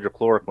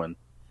 Hydrochloroquine.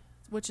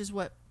 Which is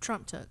what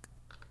Trump took.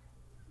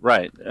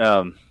 Right.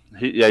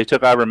 He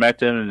took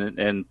ivermectin,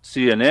 and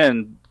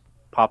CNN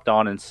popped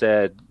on and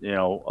said, you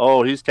know,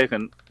 oh, he's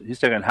taking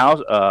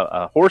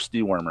horse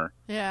dewormer.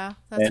 Yeah.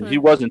 And he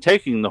wasn't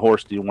taking the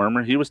horse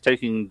dewormer. He was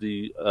taking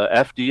the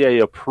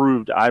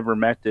FDA-approved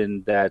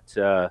ivermectin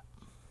that...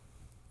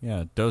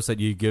 dose that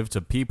you give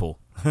to people.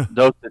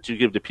 Those that you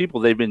give to people,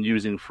 they've been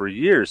using for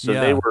years. So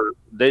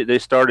they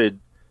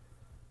started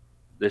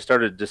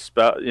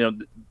dispel. You know,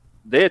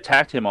 they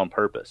attacked him on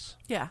purpose.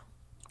 Yeah,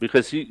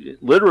 because he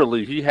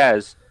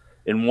has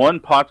in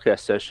one podcast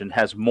session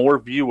has more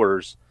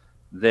viewers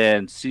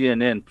than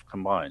CNN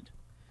combined.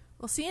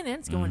 Well,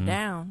 CNN's going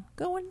down.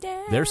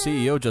 Their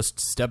CEO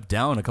just stepped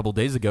down a couple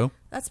days ago.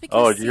 That's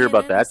because did you hear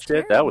about that shit?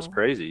 Terrible. That was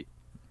crazy.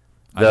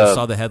 I just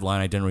saw the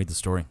headline. I didn't read the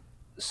story.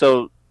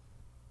 So,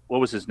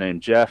 what was his name?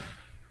 Jeff.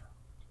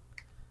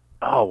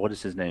 Oh, what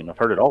is his name? I've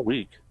heard it all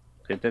week.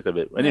 Can't think of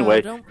it.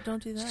 Anyway,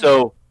 don't do that.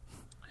 So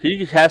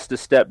he has to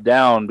step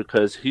down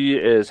because he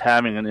is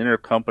having an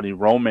intercompany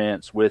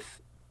romance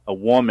with a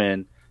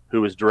woman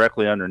who is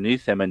directly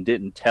underneath him and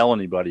didn't tell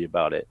anybody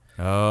about it.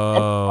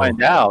 Oh. And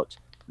find out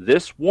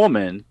this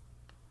woman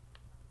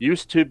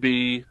used to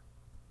be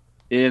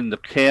in the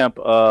camp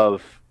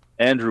of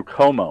Andrew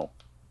Cuomo,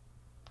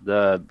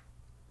 the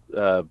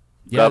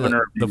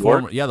governor of New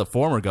York. The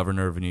former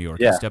governor of New York.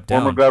 Yeah, he stepped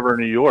down. former governor of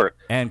New York.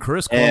 And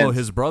Chris Cuomo,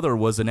 his brother,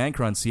 was an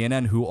anchor on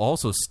CNN who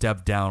also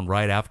stepped down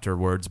right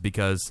afterwards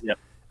because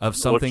of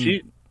something. Well,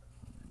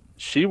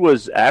 she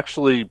was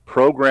actually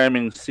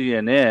programming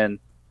CNN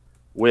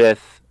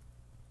with.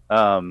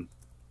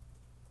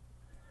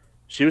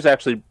 She was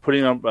actually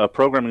putting on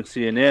programming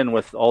CNN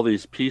with all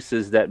these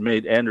pieces that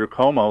made Andrew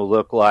Cuomo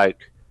look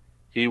like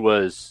he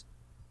was,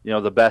 you know,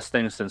 the best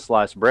thing since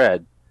sliced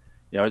bread.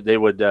 You know, they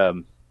would.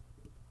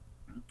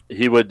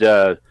 He would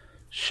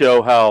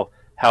show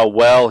how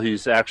well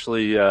he's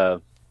actually.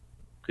 Can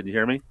you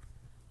hear me?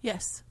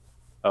 Yes.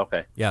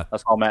 Okay. Yeah.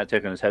 That's all Matt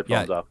taking his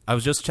headphones off. I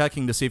was just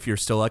checking to see if you're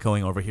still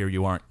echoing over here.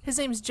 You aren't. His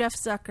name's Jeff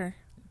Zucker.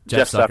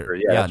 Jeff Zucker.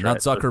 Yeah, not right.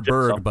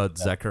 Zuckerberg, but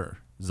Zucker.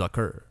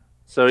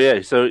 So yeah,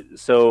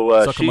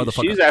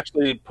 she's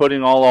actually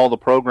putting all the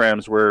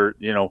programs where,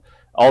 you know,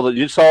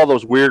 you saw all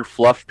those weird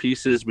fluff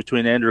pieces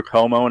between Andrew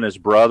Cuomo and his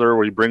brother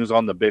where he brings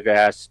on the big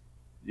ass,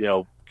 you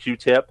know,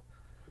 Q-tip.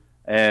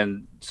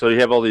 And so you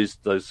have all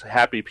those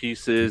happy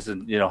pieces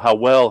and, you know, how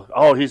well,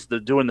 he's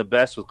doing the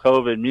best with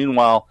COVID.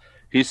 Meanwhile,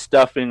 he's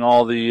stuffing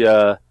all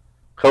the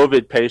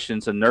COVID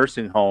patients in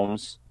nursing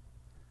homes,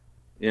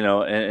 you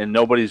know, and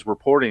nobody's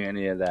reporting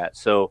any of that.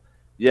 So,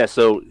 yeah,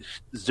 so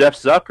Jeff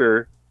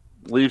Zucker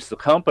leaves the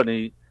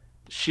company,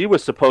 she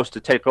was supposed to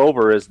take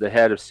over as the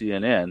head of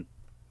CNN.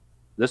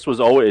 This was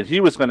always, he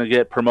was going to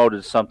get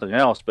promoted to something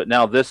else, but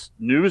now this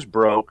news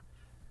broke,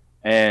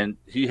 and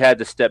he had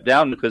to step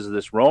down because of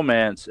this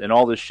romance, and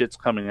all this shit's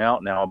coming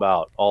out now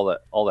about all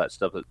that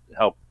stuff,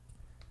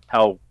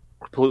 how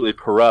completely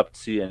corrupt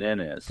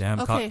CNN is.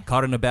 Damn, Okay.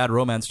 caught in a bad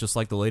romance, just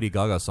like the Lady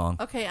Gaga song.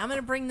 Okay, I'm going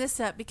to bring this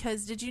up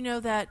because did you know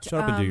that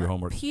Shut up and do your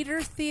homework.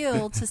 Peter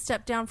Thiel to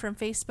step down from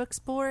Facebook's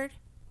board?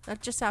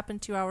 That just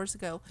happened 2 hours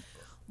ago.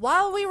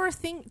 While we were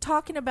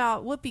talking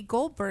about Whoopi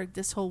Goldberg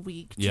this whole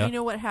week, do Yeah. you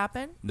know what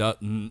happened?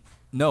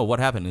 No, what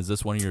happened? Is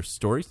this one of your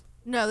stories?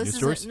 No, this News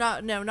isn't.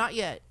 stories? Not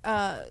yet.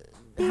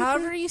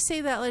 However you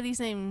say that lady's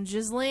name,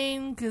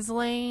 Ghislaine.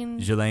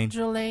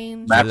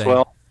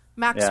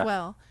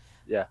 Maxwell.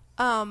 Yeah.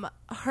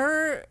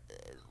 Her,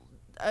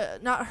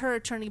 not her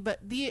attorney, but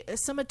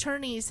some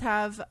attorneys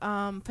have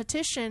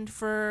petitioned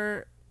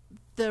for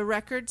the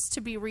records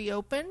to be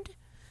reopened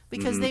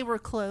because they were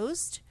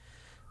closed,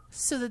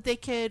 so that they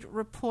could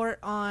report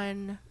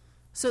on,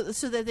 so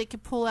that they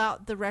could pull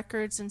out the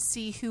records and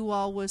see who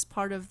all was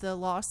part of the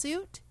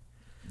lawsuit.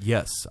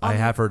 Yes, I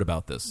have heard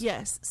about this.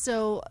 Yes.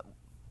 So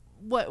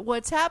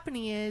what's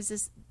happening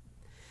is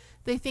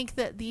they think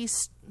that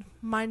these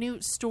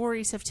minute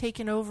stories have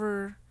taken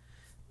over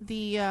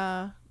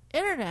the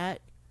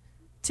internet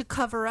to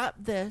cover up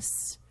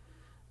this,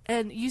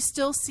 and you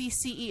still see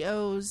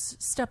CEOs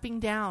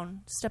stepping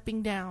down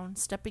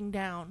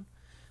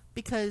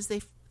because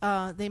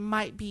they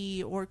might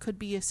be or could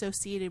be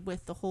associated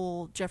with the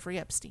whole Jeffrey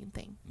Epstein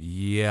thing.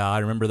 Yeah, I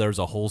remember there was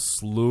a whole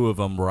slew of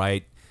them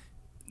right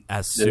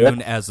as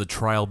soon as the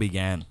trial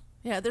began.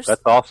 Yeah, that's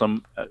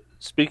awesome.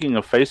 Speaking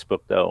of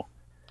Facebook, though,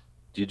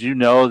 did you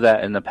know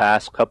that in the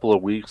past couple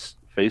of weeks,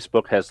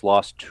 Facebook has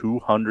lost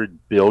 $200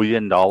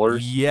 billion?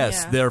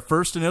 Yes, their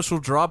first initial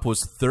drop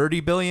was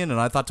 $30 billion, and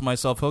I thought to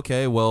myself,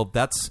 okay, well,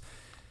 that's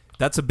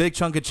a big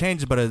chunk of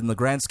change, but in the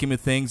grand scheme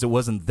of things, it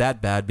wasn't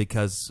that bad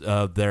because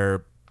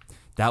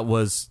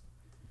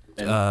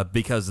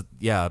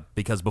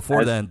because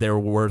before then they were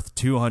worth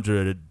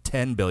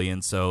 $210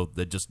 billion, so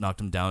they just knocked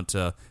them down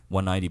to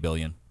 $190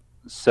 billion.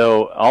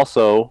 So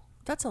also,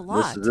 that's a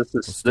lot.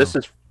 This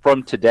is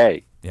from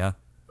today. Yeah.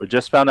 We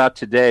just found out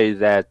today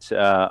that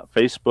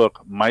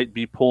Facebook might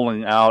be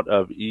pulling out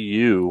of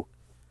EU,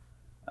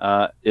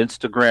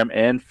 Instagram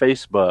and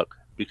Facebook,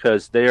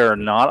 because they are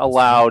not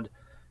allowed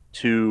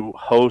to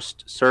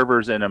host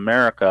servers in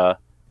America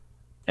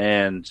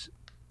and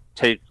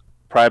take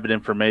private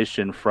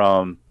information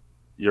from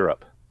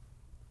Europe.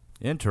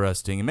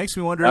 Interesting. It makes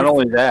me wonder Not if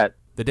only that,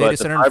 the data but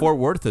center in Fort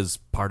Worth is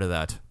part of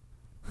that.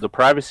 The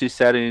privacy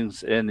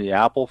settings in the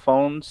Apple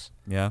phones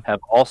have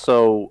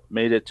also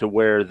made it to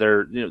where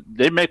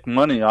they make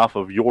money off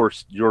of your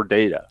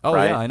data. Oh,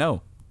 right? yeah, I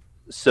know.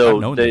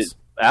 So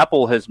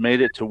Apple has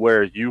made it to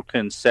where you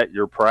can set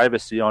your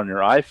privacy on your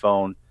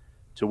iPhone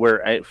to where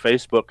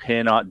Facebook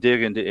cannot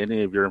dig into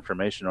any of your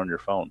information on your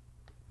phone.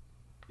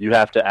 You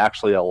have to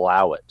actually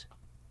allow it.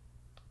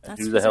 That's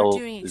who the because hell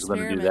they're doing is going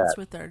to do experiments that?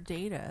 with our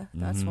data.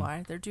 That's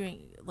why they're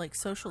doing like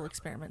social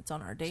experiments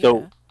on our data.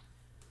 So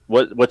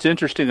what's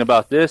interesting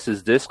about this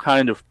is this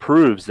kind of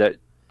proves that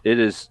it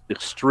is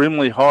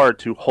extremely hard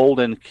to hold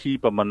and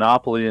keep a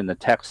monopoly in the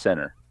tech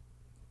center,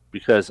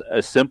 because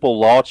a simple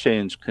law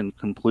change can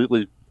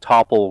completely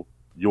topple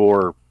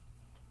your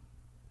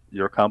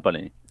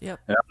company. Yep.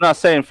 And I'm not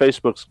saying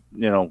Facebook's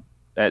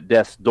at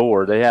death's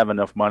door. They have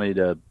enough money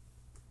to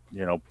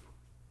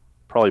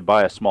probably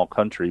buy a small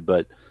country,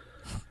 but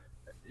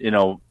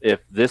if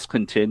this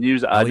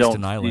continues, I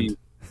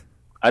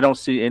don't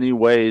see any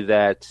way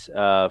that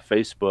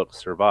Facebook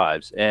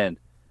survives. And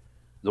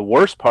the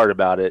worst part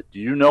about it, do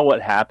you know what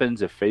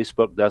happens if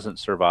Facebook doesn't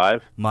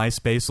survive?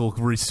 MySpace will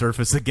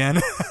resurface again.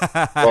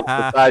 Well,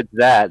 besides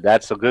that,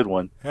 that's a good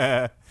one.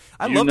 I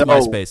love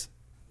MySpace.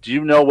 Do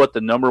you know what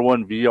the number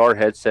one VR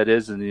headset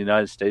is in the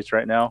United States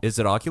right now? Is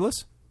it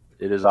Oculus?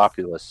 It is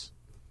Oculus.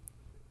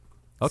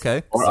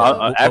 Okay.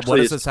 Actually, what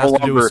does this have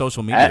to do with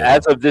social media?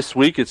 As of this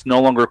week, it's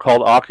no longer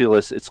called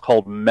Oculus. It's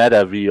called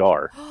Meta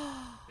VR.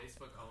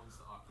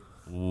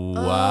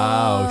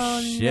 Wow,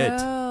 shit.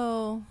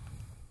 No.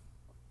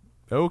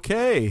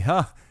 Okay,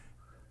 huh.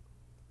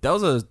 That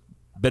was a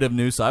bit of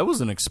news I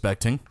wasn't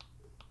expecting.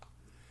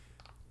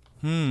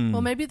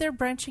 Well, maybe they're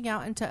branching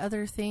out into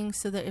other things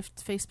so that if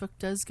Facebook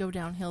does go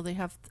downhill, they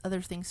have other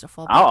things to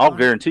fall back I'll on.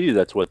 guarantee you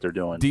that's what they're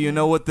doing. Do you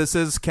know what this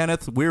is,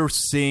 Kenneth? We're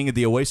seeing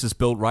the Oasis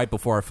built right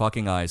before our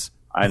fucking eyes.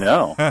 I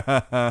know.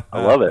 I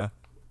love it.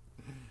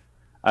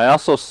 I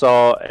also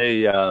saw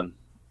a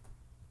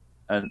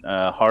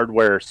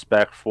hardware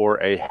spec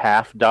for a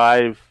half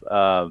dive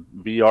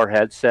VR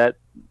headset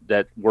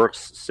that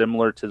works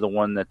similar to the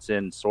one that's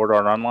in Sword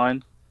Art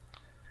Online.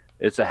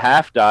 It's a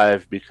half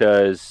dive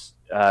because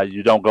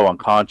you don't go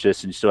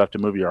unconscious and you still have to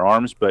move your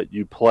arms, but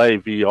you play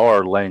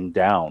VR laying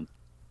down.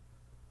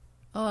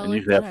 Oh, and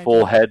you can have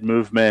full head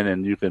movement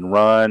and you can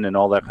run and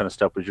all that kind of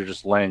stuff, but you're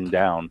just laying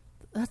down.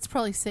 That's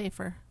probably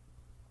safer.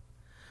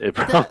 It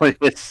probably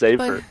is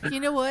safer. But you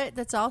know what?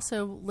 That's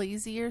also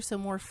lazier, so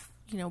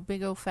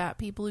big old fat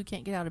people who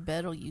can't get out of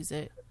bed will use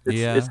it.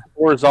 It's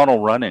horizontal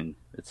running.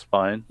 It's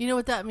fine. You know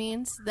what that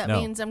means? That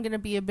means I'm going to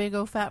be a big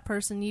old fat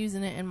person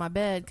using it in my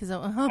bed because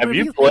have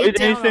you played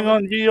anything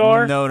on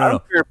VR? No. I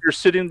don't care if you're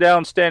sitting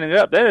down, standing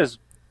up.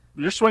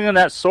 You're swinging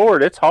that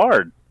sword. It's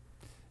hard.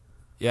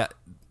 Yeah.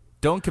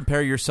 Don't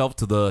compare yourself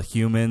to the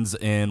humans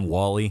in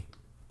WALL-E.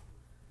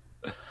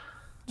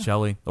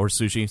 Shelly or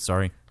Sushi.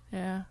 Sorry.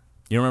 Yeah.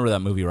 You remember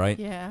that movie, right?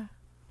 Yeah.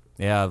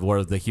 Yeah,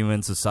 where the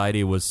human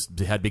society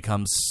had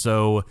become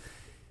so.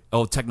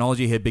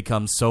 Technology had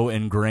become so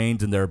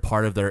ingrained in their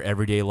part of their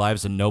everyday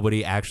lives, and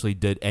nobody actually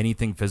did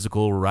anything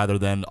physical rather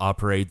than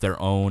operate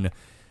their own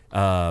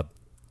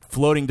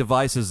floating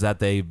devices that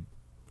they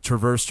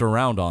traversed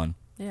around on.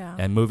 Yeah.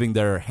 And moving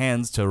their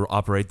hands to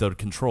operate the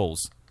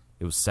controls.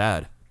 It was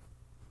sad.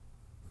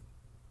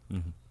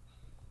 Mm-hmm.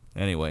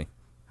 Anyway.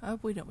 I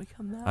hope we don't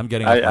become that. I'm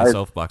getting off my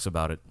soapbox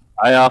about it.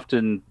 I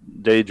often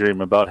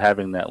daydream about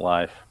having that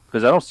life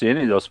because I don't see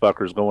any of those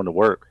fuckers going to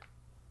work.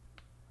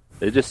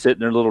 They just sit in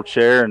their little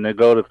chair and they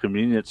go to a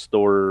convenience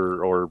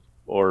store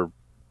or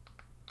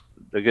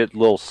they get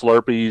little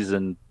Slurpees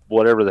and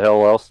whatever the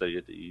hell else they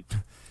get to eat.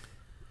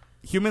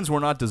 Humans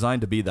were not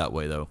designed to be that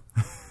way, though.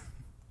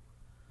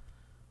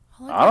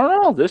 I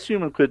don't know. This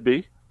human could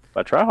be. If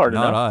I try hard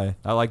enough. Not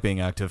I like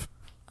being active.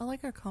 I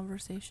like our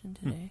conversation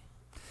today.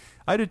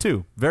 I do,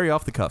 too. Very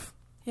off the cuff.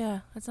 Yeah,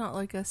 it's not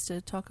like us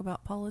to talk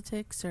about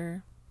politics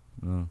or...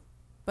 Mm.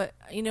 But,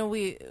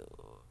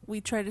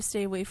 we try to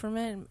stay away from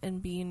it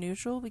and be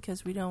neutral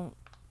because we don't,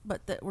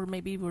 but that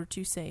we're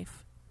too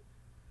safe.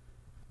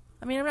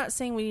 I mean, I'm not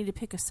saying we need to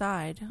pick a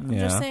side. I'm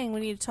just saying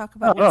we need to talk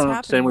about what's happening right now. I'm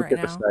not saying we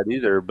pick a side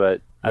either,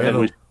 but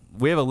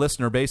we have a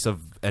listener base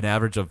of an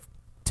average of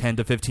 10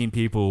 to 15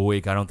 people a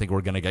week. I don't think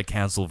we're going to get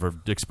canceled for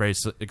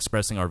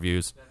expressing our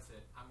views. That's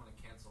it. I'm going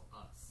to cancel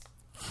us.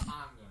 I'm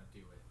going to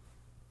do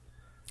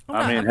it.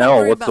 I mean,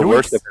 hell, what's the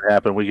worst that could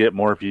happen? We get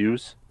more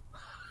views?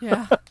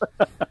 Yeah.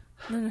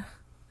 No.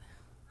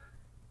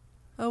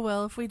 Oh,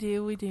 well, if we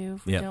do, we do.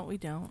 If we don't, we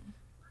don't.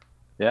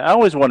 Yeah, I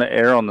always want to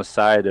err on the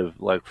side of,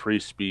 free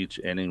speech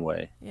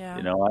anyway. Yeah.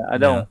 I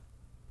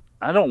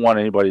don't want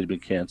anybody to be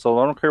canceled.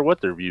 I don't care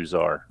what their views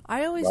are.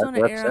 I always want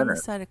to err on the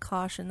side of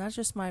caution. That's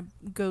just my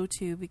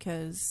go-to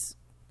because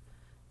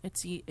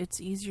it's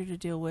easier to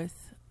deal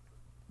with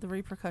the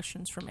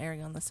repercussions from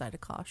erring on the side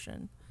of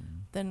caution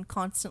than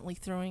constantly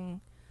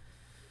throwing...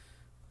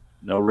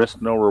 No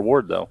risk, no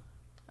reward, though.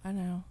 I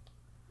know.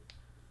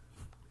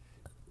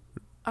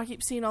 I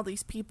keep seeing all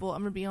these people.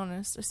 I'm going to be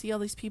honest. I see all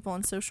these people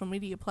on social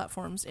media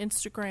platforms,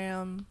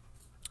 Instagram,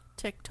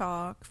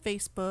 TikTok,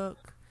 Facebook,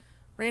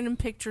 random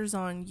pictures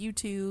on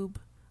YouTube.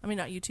 I mean,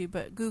 not YouTube,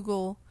 but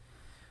Google,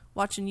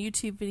 watching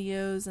YouTube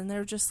videos, and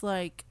they're just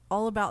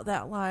all about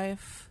that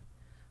life,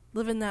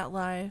 living that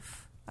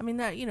life. I mean,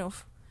 that,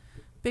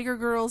 bigger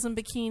girls in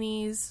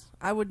bikinis.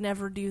 I would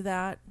never do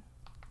that.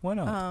 Why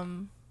not?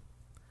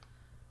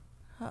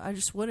 I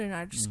just wouldn't.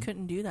 I just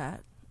couldn't do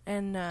that.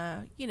 And,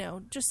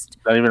 just...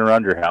 Not even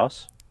around your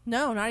house?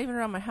 No, not even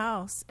around my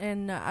house.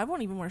 And I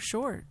won't even wear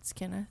shorts,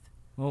 Kenneth.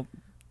 Well,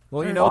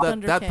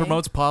 that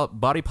promotes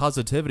body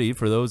positivity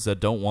for those that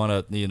don't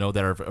want to,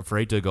 that are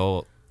afraid to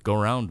go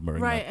around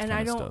wearing that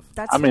kind of stuff.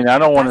 That's I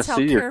don't want to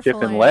see your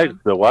chicken legs,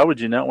 but why would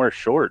you not wear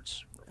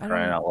shorts?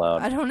 Crying out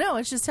loud. I don't know.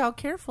 It's just how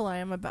careful I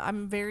am.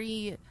 I'm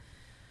very...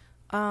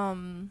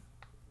 You're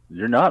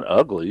not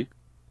ugly.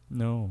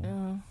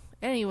 No.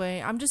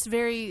 Anyway, I'm just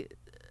very...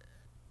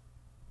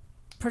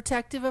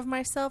 protective of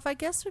myself, I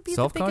guess, would be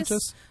the biggest...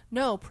 Self-conscious?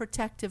 No,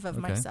 protective of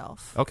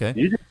myself. Okay.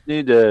 You just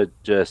need to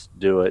just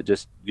do it.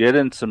 Just get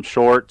in some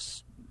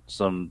shorts,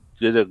 put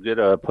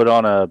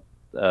on a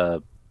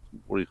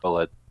what do you call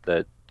it?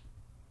 That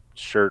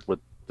shirt with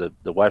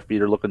the wife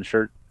beater looking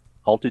shirt,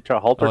 halter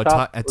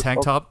top, a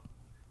tank top.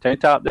 Tank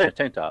top,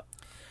 tank top.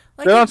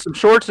 Put on some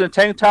shorts and a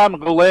tank top and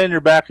go lay in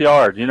your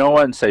backyard. You know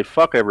what? And say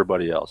fuck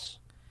everybody else.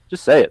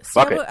 Just say it.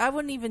 Fuck it. I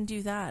wouldn't even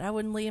do that. I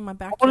wouldn't lay in my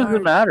backyard. What does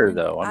it matter,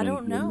 though? I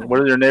don't know. What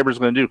are your neighbors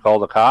going to do? Call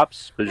the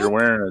cops because you're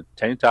wearing a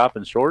tank top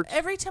and shorts?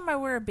 Every time I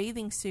wear a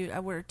bathing suit, I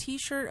wear a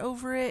T-shirt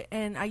over it,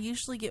 and I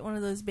usually get one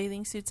of those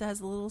bathing suits that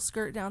has a little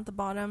skirt down at the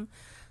bottom,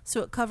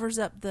 so it covers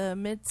up the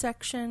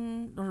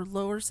midsection or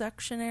lower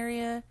section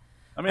area.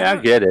 I mean, I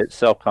get it,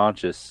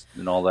 self-conscious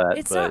and all that.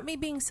 It's not me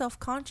being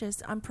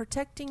self-conscious. I'm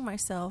protecting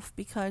myself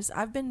because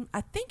I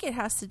think it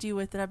has to do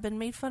with that I've been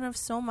made fun of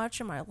so much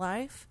in my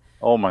life.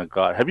 Oh, my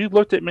God. Have you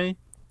looked at me?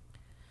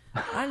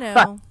 I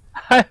know.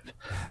 I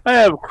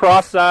have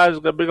cross eyes,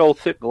 got big old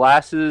thick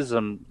glasses.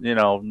 I'm,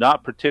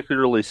 not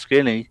particularly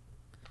skinny.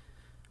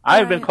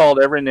 I've been called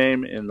every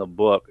name in the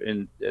book.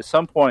 And at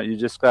some point, you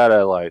just got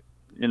to,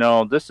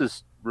 this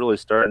is really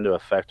starting to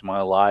affect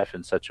my life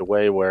in such a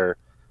way where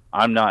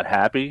I'm not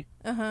happy.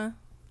 Uh-huh.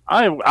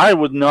 I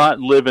would not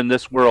live in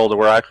this world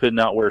where I could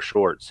not wear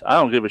shorts. I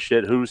don't give a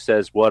shit who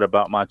says what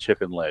about my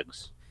chicken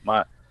legs.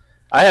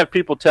 I have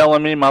people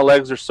telling me my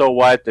legs are so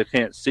white they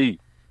can't see.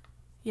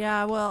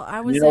 Yeah, well,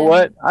 I was. You know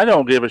what? I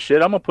don't give a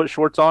shit. I'm gonna put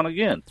shorts on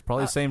again. It's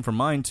probably the same for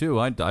mine too.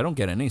 I don't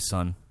get any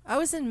sun. I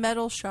was in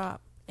metal shop,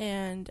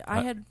 and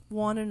I had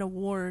won an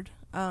award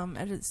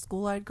at a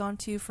school I'd gone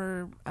to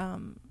for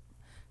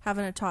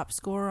having a top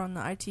score on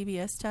the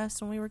ITBS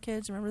test when we were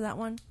kids. Remember that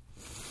one?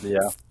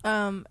 Yeah.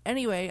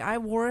 Anyway, I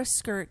wore a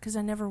skirt because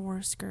I never wore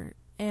a skirt.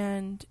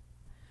 And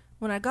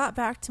when I got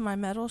back to my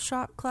metal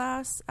shop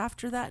class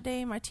after that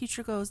day, my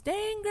teacher goes,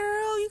 "Dang,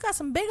 girl, you got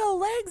some big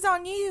old legs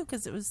on you."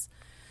 Because it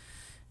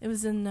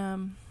was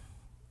in,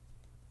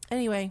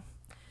 anyway.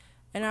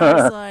 And I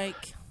was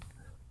like,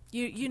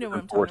 you know what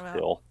I'm talking about.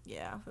 Hill.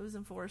 Yeah, it was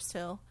in Forest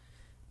Hill.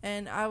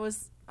 And I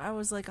was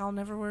like, I'll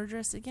never wear a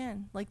dress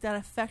again. Like, that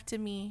affected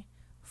me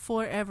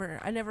forever.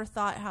 I never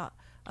thought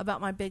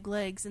about my big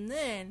legs. And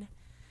then,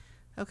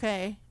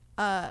 okay,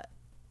 I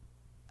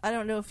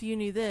don't know if you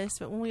knew this,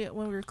 but when we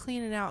were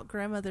cleaning out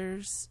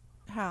grandmother's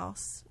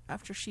house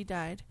after she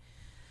died,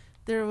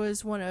 there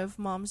was one of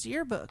Mom's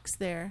yearbooks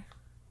there.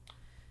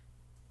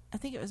 I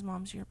think it was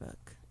Mom's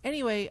yearbook.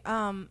 Anyway,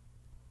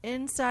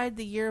 inside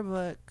the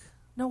yearbook,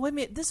 no, wait a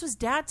minute, this was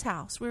Dad's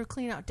house. We were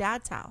cleaning out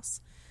Dad's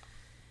house.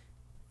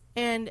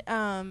 And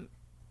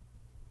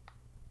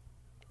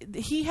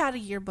he had a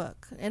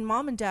yearbook, and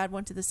Mom and Dad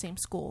went to the same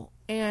school.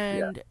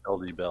 And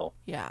LD Bell.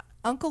 Yeah,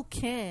 Uncle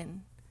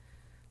Ken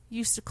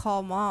used to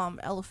call Mom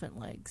elephant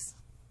legs.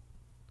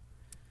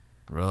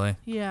 Really?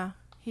 Yeah,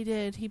 he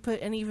did. He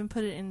even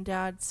put it in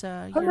Dad's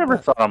yearbook. I never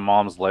thought of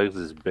Mom's legs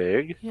as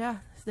big. Yeah,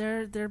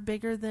 they're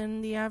bigger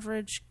than the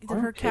average. I don't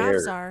Her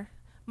calves care. are.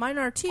 Mine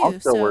are too. I'll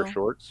still so wear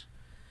shorts.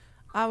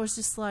 I was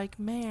just like,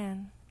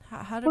 man,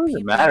 how do What does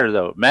people? it matter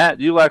though? Matt,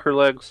 do you like her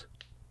legs?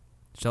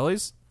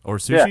 Shelly's or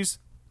Sushi's?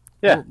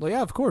 Yeah. Well,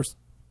 yeah, of course.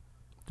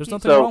 There's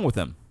nothing So- wrong with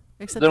them.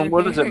 Except Then they're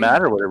what does it hairy.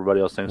 matter what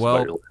everybody else thinks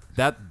about your Well,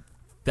 legs?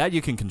 that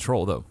you can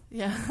control though.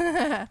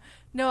 Yeah.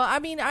 No, I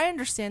mean, I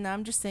understand that.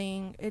 I'm just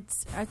saying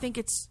I think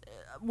it's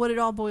what it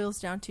all boils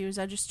down to is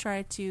I just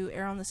try to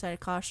err on the side of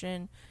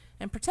caution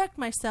and protect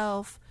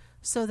myself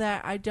so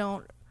that I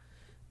don't,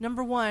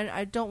 number one,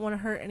 I don't want to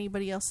hurt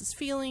anybody else's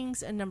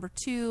feelings, and number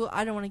two,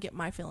 I don't want to get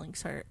my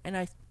feelings hurt. And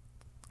I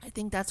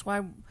think that's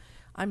why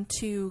I'm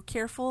too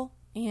careful,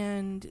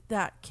 and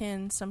that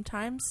can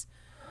sometimes.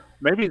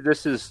 Maybe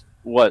this is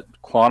what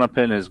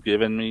Klonopin has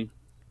given me,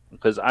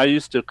 because I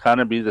used to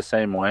kind of be the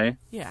same way.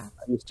 Yeah.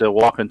 I used to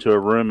walk into a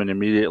room and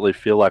immediately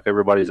feel like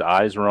everybody's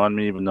eyes were on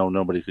me, even though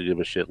nobody could give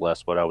a shit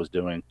less what I was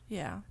doing.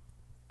 Yeah.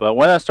 But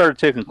when I started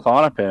taking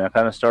Klonopin, I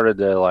kind of started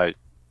to like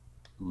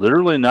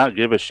literally not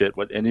give a shit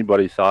what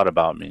anybody thought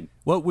about me.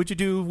 What would you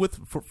do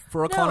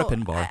for a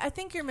Klonopin bar? I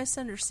think you're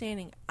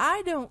misunderstanding.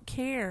 I don't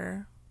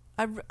care.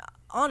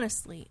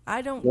 Honestly,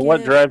 I don't. Well,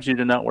 what drives you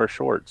to not wear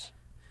shorts?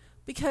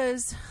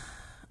 Because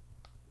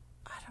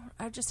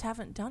I just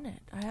haven't done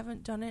it. I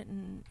haven't done it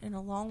in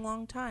a long,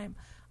 long time.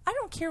 I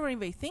don't care what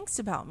anybody thinks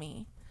about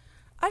me.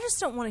 I just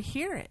don't want to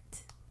hear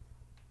it.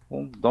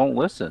 Well, don't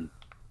listen.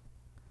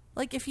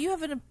 Like if you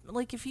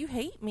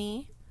hate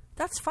me,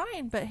 that's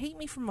fine. But hate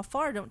me from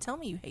afar. Don't tell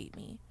me you hate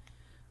me.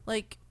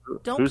 Like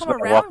don't Who's come gonna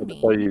walk around up me.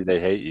 and tell you they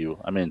hate you?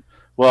 I mean,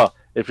 well,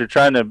 if you're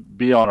trying to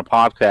be on a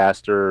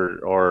podcast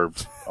or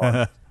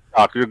on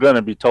talk, you're going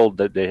to be told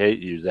that they hate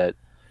you. That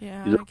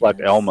Yeah, you look like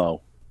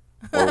Elmo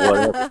or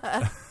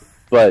whatever.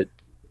 But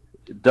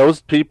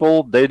those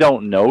people, they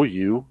don't know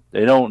you.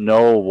 They don't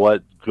know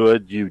what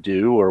good you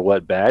do or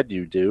what bad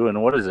you do.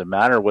 And what does it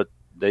matter what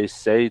they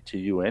say to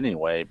you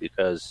anyway?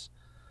 Because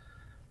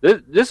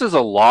this is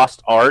a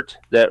lost art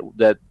that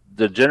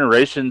the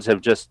generations have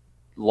just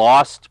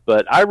lost.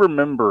 But I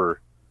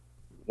remember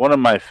one of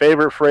my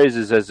favorite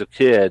phrases as a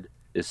kid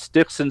is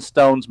 "Sticks and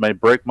stones may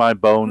break my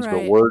bones, but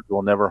Right. words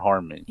will never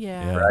harm me."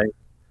 Yeah. Right.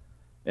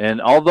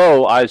 And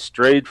although I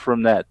strayed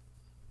from that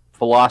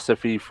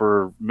philosophy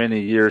for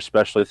many years,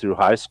 especially through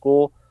high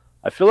school,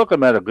 I feel like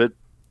I'm at a good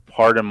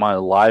part in my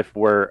life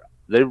where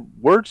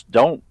words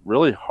don't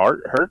really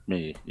hurt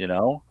me, you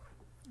know?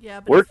 Yeah,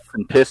 but words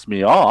can piss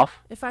me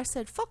off. if I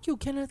said "fuck you,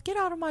 Kenneth, get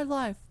out of my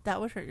life," that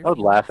would hurt your. I would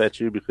feelings. laugh at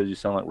you because you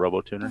sound like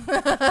RoboTuner.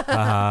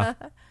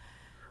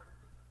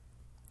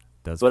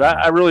 But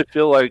I really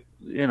feel like,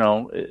 you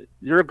know,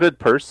 you're a good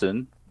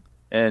person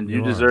and you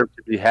You are. deserve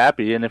to be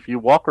happy. And if you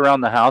walk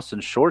around the house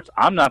in shorts,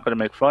 I'm not going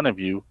to make fun of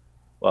you.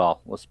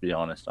 Well, let's be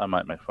honest. I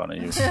might make fun of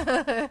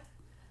you.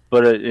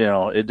 But, you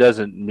know, it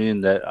doesn't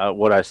mean that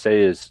what I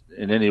say is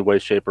in any way,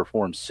 shape, or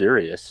form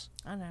serious.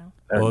 I know.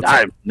 Well, And it's-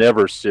 I'm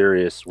never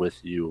serious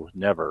with you.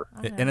 Never.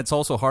 And it's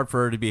also hard for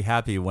her to be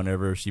happy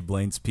whenever she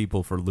blames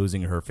people for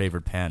losing her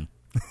favorite pen.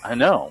 I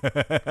know.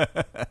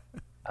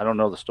 I don't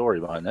know the story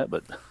behind that,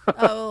 but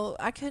Oh,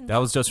 I couldn't. That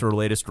was just her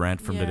latest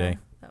rant from Yeah, today.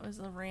 That was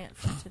a rant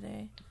from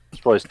today. it's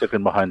probably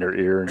sticking behind her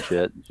ear and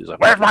shit. She's like,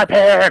 "Where's my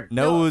pen?"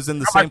 No, it was in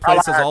the Where's my same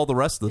place as pen?" all the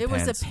rest of the It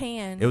was pans. a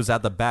pan. It was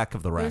at the back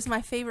of the It rack. was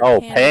my favorite. Oh,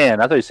 pan.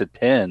 pan. I thought you said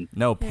pen.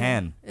 No, Yeah.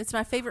 pan. It's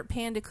my favorite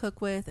pan to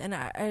cook with, and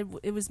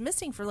it was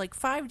missing for like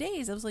 5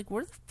 days. I was like,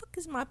 "Where the fuck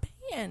is my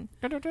pan?"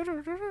 I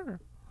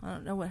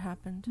don't know what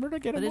happened, Where'd I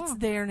get but it it's off?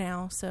 there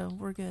now, so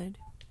we're good.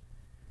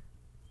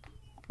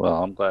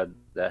 Well, I'm glad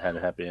that had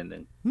a happy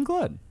ending. I'm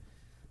glad.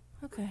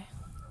 Okay,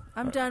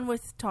 I'm done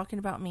with talking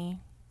about me.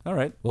 All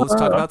right. Well, let's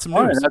talk about some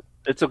Fine. news.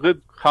 It's a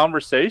good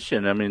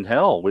conversation. I mean,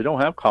 hell, we don't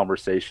have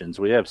conversations.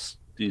 We have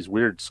these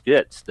weird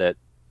skits that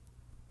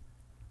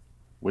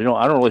I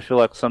don't really feel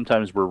like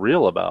sometimes we're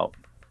real about.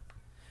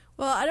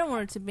 Well, I don't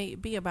want it to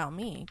be about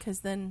me, because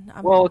then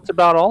Well, it's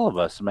about all of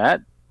us.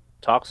 Matt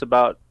talks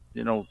about,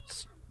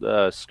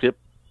 Skip,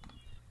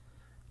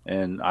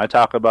 and I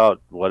talk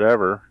about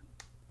whatever.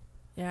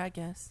 Yeah, I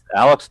guess.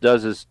 Alex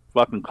does his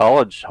fucking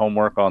college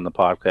homework on the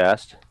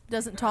podcast.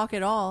 Doesn't talk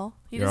at all.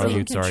 He You're doesn't on even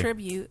mute, sorry.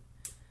 contribute.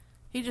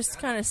 He just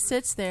kind of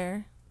sits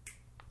there.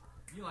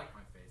 You like my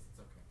face. It's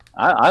okay.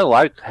 I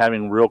like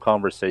having real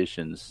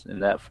conversations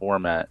in that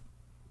format.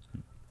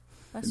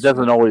 That's It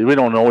doesn't true. always. We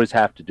don't always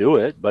have to do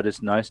it, but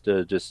it's nice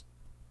to just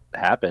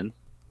happen,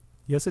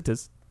 Yes, it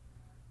is.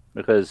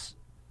 because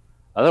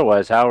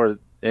otherwise, how are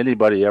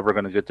anybody ever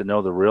going to get to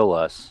know the real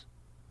us?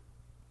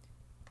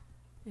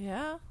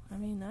 Yeah, I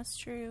mean, that's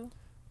true.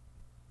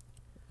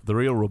 The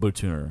real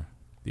RoboTuner.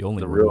 The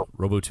only The real-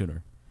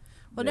 RoboTuner.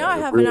 Well, Yeah, now I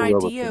the have an real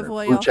idea of RoboTuner.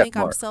 why Blue y'all check think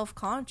I'm mark.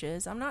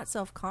 self-conscious. I'm not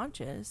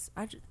self-conscious.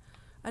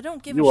 I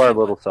don't give You a are shit. a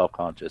little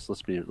self-conscious.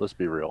 Let's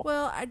be real.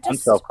 Well, I'm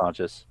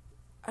self-conscious.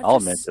 I I'll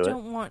just admit to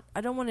it. I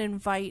don't want to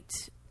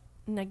invite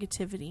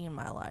negativity in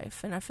my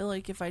life, and I feel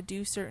like if I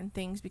do certain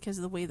things because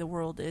of the way the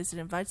world is, it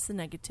invites the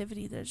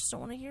negativity that I just don't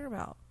want to hear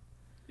about.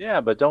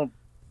 Yeah, but don't.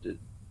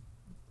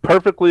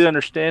 Perfectly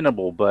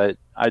understandable, but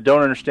I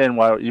don't understand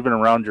why even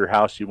around your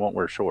house you won't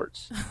wear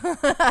shorts.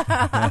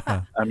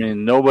 I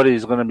mean,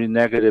 nobody's going to be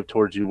negative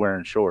towards you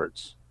wearing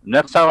shorts.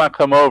 Next time I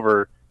come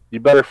over, you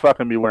better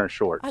fucking be wearing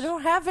shorts. I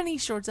don't have any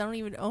shorts. I don't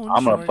even own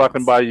I'm shorts. going to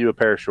fucking buy you a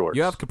pair of shorts.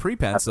 You have capri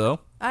pants,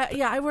 though.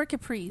 I wear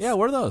capris. Yeah,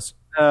 wear those.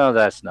 No,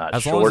 that's not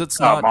As shorts. long as it's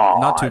Come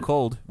not too on.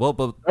 cold. Well,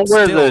 but Don't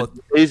wear still,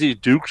 the Daisy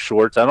Duke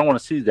shorts. I don't want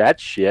to see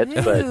that shit.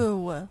 But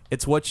Ew.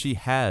 it's what she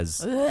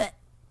has. Ugh.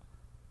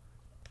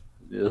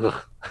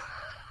 ugh.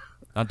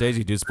 Not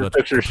Daisy Dukes, but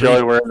Picture capri-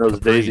 Shelly wearing those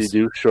capris. Daisy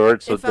Duke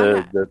shorts with If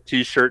I the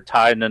t-shirt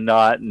tied in a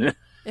knot. And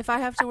If I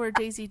have to wear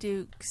Daisy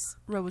Dukes,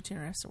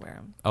 RoboTuner has to wear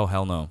them, Oh,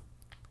 hell no.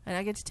 and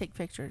I get to take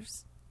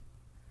pictures.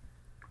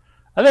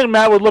 I think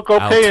Matt would look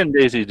okay Out. in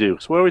Daisy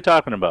Dukes. What are we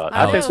talking about?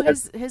 I think know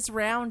his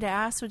round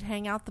ass would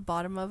hang out the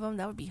bottom of him.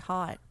 That would be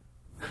hot.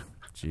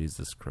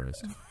 Jesus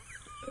Christ.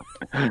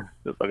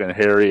 the fucking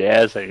hairy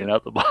ass hanging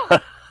out the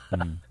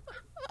bottom.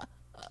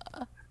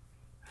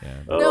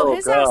 Yeah. No,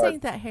 his ass God.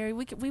 ain't that hairy.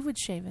 We would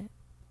shave it.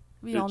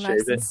 Be You'd all shave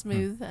nice and it?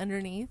 smooth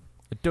underneath.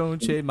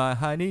 Don't shave my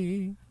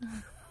honey.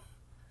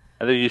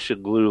 I think you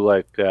should glue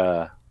like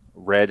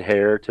red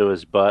hair to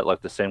his butt,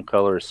 like the same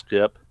color as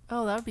Skip.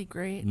 Oh, that would be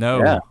great.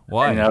 No. Yeah,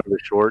 Why? hang out of the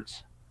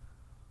shorts.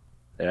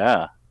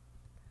 Yeah.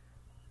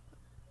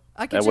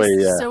 I could That just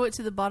way, sew it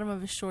to the bottom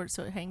of his shorts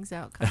so it hangs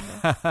out, kind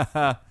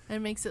of,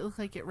 and makes it look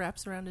like it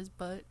wraps around his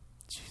butt.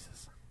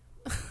 Jesus.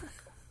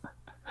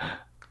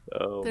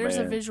 Oh, There's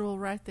man. a visual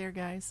right there,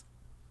 guys.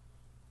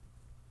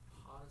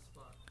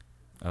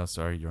 Oh,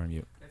 sorry, you're on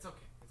mute. It's okay.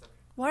 It's okay.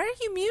 Why are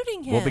you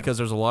muting him? Well, because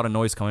there's a lot of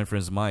noise coming from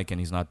his mic, and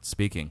he's not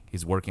speaking.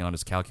 He's working on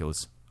his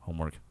calculus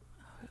homework.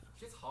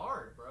 Shit's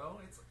hard, bro.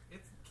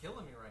 It's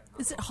killing me right now.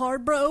 Is it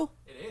hard, bro?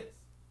 It is.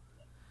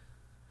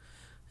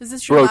 Is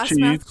this your Bro, last cheese.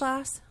 math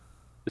class?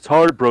 It's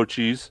hard, bro,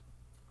 cheese.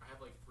 I have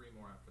like 3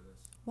 more after this.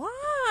 Why?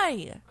 I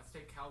have to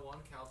take Cal 1,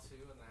 Cal 2,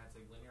 and then I have to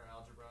take linear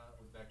algebra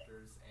with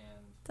vectors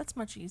and That's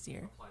much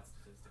easier. applied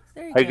statistics.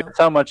 There you Hey, go. guess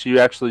how much you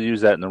actually use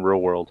that in the real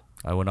world?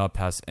 I will not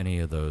pass any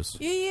of those.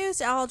 You use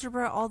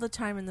algebra all the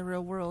time in the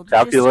real world. You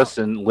just Calculus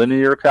and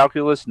linear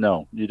calculus?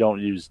 No, you don't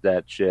use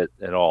that shit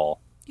at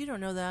all. You don't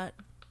know that.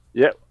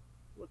 Yep.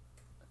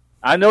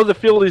 I know the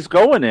field he's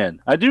going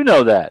in. I do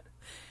know that.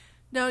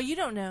 No, you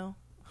don't know.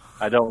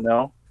 I don't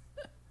know.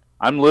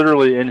 I'm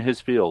literally in his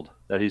field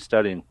that he's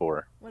studying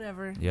for.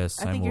 Whatever. Yes,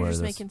 I I'm think you're aware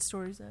just of this. making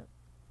stories up.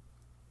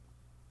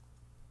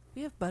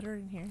 We have butter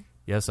in here.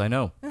 Yes, I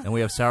know. And we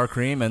have sour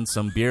cream and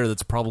some beer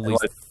that's probably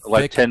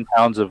Like thick, 10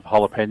 pounds of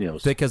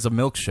jalapenos. thick as a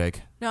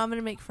milkshake. No, I'm going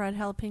to make fried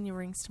jalapeno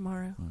rings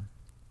tomorrow.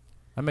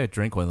 I may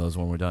drink one of those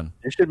when we're done.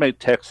 You should make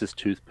Texas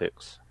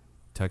toothpicks.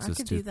 Texas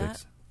I could do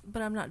toothpicks. that,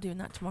 but I'm not doing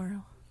that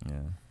tomorrow. Yeah.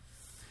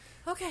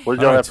 Okay. What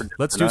did All y'all right, have for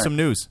let's do tonight? some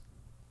news.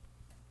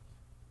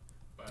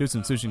 Do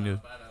some sushi news.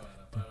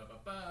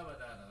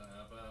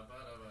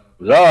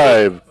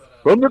 Live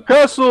from the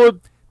castle.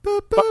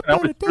 Fucking, I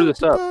always screw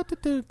this up.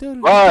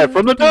 Live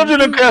from the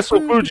dungeon and castle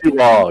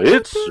Fujiwara,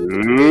 it's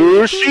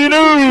Sushi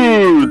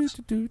News.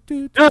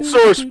 Good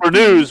source for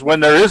news when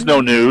there is no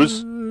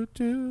news.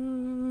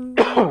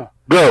 Go.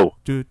 Go.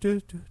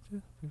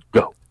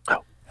 Go.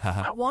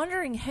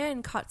 Wandering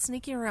hen caught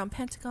sneaking around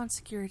Pentagon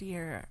security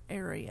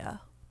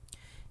area.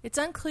 It's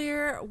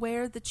unclear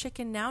where the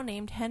chicken now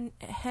named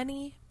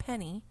Henny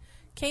Penny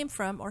came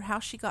from or how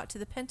she got to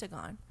the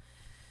Pentagon.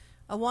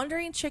 A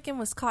wandering chicken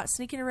was caught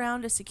sneaking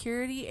around a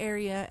security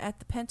area at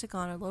the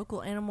Pentagon, a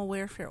local animal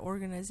welfare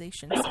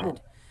organization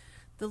said.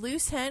 The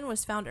loose hen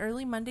was found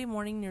early Monday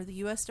morning near the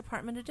U.S.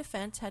 Department of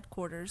Defense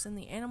headquarters, and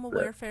the Animal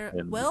Welfare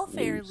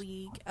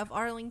League of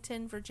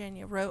Arlington,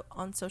 Virginia, wrote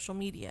on social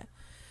media.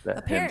 That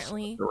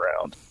Apparently, hen's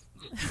around.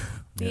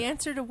 The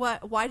answer to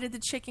why did the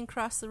chicken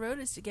cross the road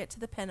is to get to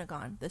the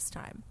Pentagon this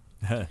time.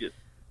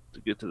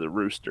 to get to the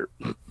rooster.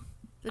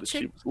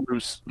 She was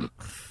loose.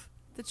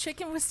 The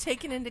chicken was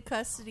taken into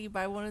custody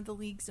by one of the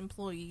league's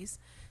employees,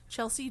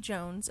 Chelsea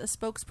Jones. A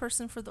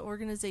spokesperson for the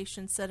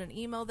organization said in an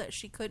email that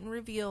she couldn't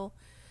reveal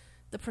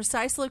the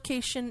precise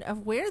location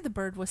of where the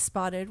bird was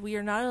spotted. We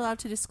are not allowed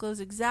to disclose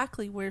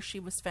exactly where she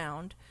was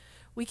found.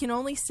 We can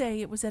only say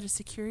it was at a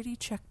security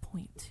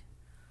checkpoint.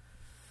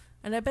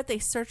 And I bet they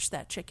searched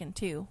that chicken,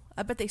 too.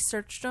 I bet they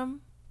searched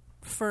them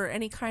for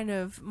any kind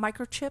of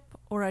microchip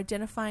or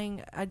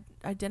identification.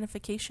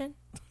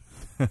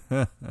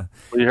 Well,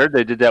 you heard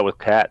they did that with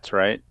cats,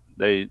 right?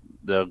 The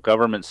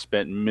government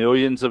spent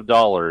millions of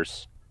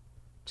dollars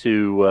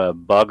to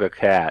bug a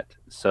cat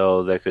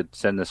so they could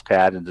send this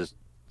cat into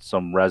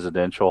some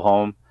residential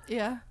home.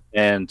 Yeah.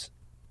 And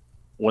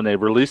when they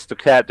released the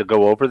cat to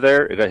go over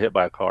there, it got hit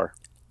by a car.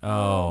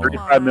 Oh.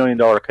 $35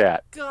 million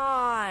cat.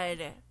 God.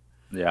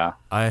 Yeah.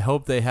 I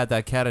hope they had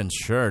that cat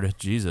insured.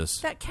 Jesus.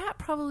 That cat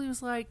probably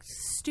was like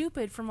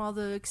stupid from all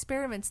the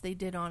experiments they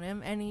did on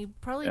him, and he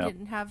probably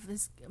didn't have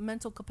his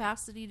mental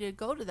capacity to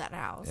go to that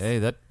house. Hey,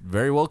 that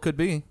very well could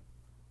be.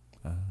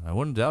 I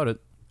wouldn't doubt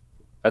it.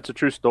 That's a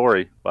true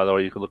story, by the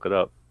way. You can look it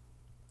up.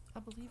 I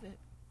believe it.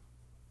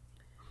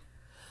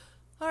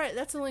 All right,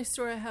 that's the only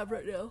story I have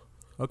right now.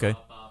 Okay.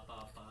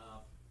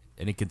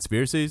 Any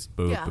conspiracies?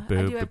 Yeah, I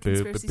do have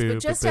conspiracies. But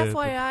just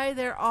FYI,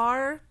 there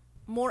are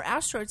more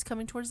asteroids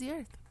coming towards the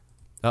Earth.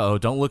 Uh-oh,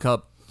 don't look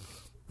up.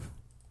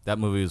 That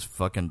movie was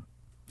fucking...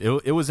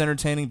 It was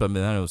entertaining, but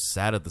then it was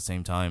sad at the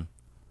same time.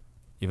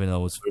 Even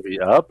though it was... Movie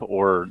Up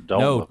or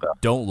Don't Look Up? No,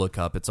 Don't Look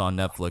Up. It's on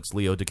Netflix.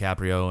 Leo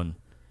DiCaprio and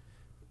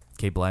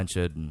Kate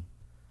Blanchett. And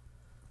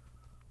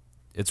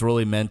it's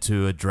really meant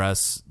to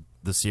address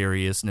the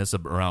seriousness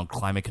around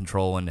climate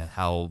control and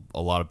how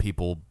a lot of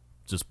people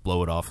just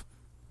blow it off.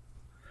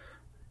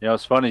 You know,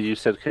 it's funny. You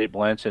said Kate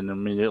Blanchett, and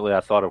immediately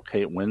I thought of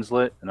Kate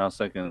Winslet, and I was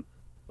thinking,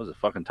 was it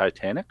fucking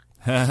Titanic?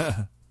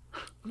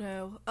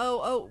 No.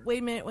 Oh, wait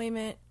a minute. Wait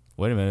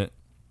a minute.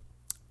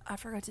 I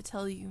forgot to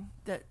tell you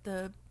that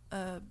the,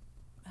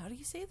 how do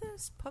you say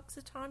this?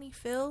 Punxsutawney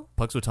Phil?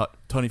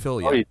 Punxsutawney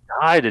Phil, yeah. Oh, he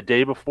died a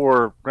day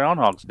before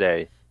Groundhog's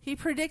Day. He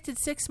predicted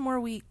 6 more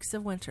weeks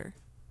of winter.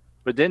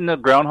 But didn't the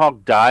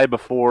groundhog die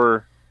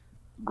before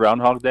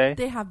Groundhog Day?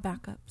 They have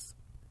backups.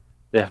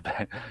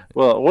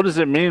 Well, what does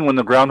it mean when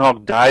the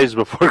groundhog dies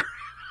before?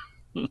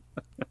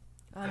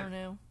 I don't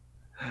know.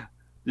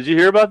 Did you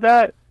hear about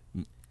that?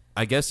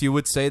 I guess you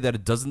would say that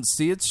it doesn't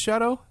see its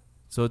shadow,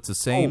 so it's the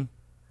same.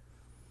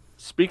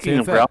 Speaking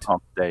of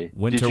Groundhog Day,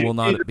 winter will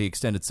not be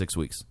extended 6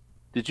 weeks.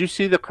 Did you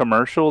see the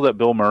commercial that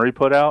Bill Murray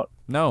put out?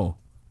 No.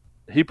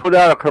 He put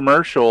out a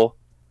commercial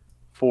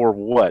for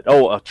what?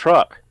 Oh, a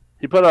truck.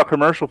 He put out a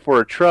commercial for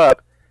a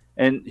truck,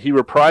 and he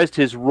reprised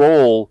his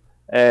role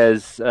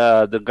as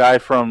the guy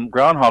from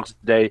Groundhog's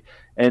Day,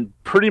 and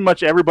pretty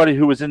much everybody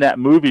who was in that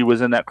movie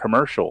was in that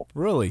commercial.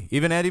 Really?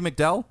 Even Andy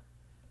McDowell?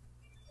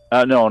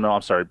 No,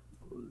 I'm sorry.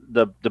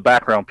 The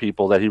background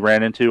people that he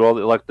ran into,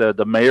 like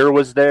the mayor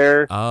was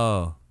there.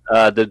 Oh.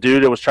 The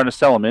dude that was trying to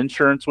sell him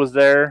insurance was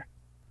there.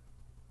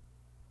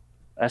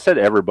 I said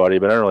everybody,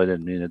 but I really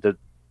didn't mean it.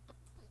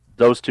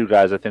 Those two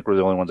guys, I think, were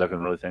the only ones I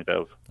can really think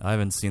of. I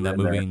haven't seen that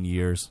movie in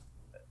years.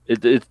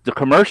 The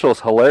commercial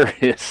is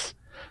hilarious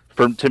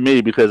to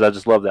me because I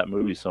just love that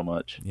movie so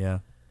much. Yeah.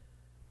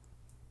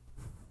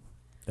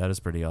 That is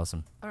pretty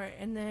awesome. All right,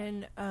 and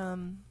then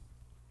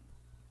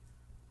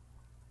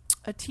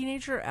a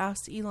teenager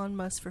asked Elon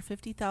Musk for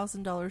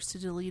 $50,000 to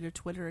delete a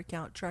Twitter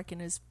account tracking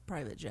his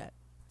private jet.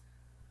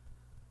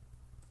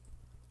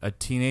 A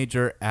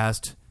teenager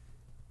asked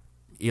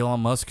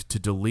Elon Musk to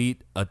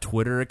delete a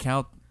Twitter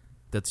account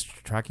that's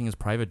tracking his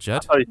private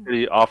jet? I thought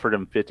he offered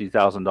him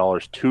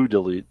 $50,000 to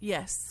delete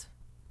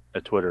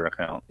a Twitter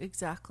account.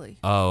 Exactly.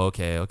 Oh,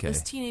 okay.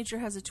 This teenager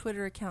has a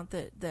Twitter account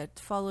that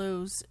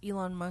follows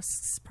Elon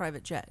Musk's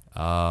private jet.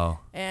 Oh.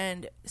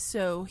 And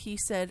so he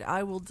said,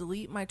 I will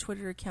delete my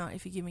Twitter account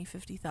if you give me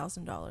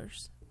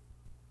 $50,000.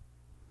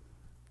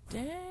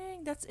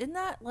 Dang, isn't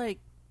that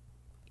like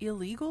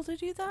illegal to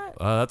do that?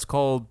 That's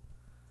called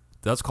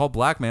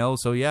blackmail,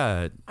 so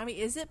yeah. I mean,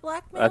 is it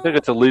blackmail? I think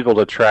it's illegal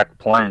to track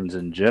planes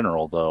in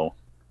general, though,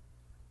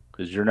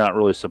 because you're not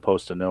really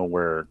supposed to know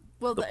where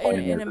the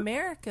plane in is.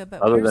 America,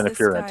 but other where's than this if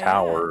you're in a guy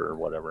tower at? or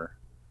whatever.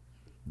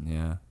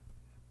 Yeah.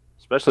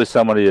 Especially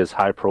somebody as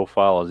high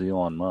profile as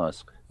Elon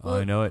Musk.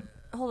 I know it.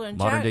 Hold on.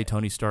 Modern day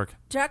Tony Stark.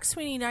 Jack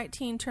Sweeney,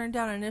 19, turned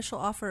down an initial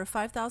offer of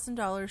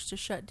 $5,000 to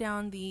shut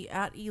down the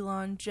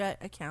 @ElonJet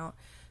account,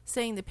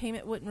 saying the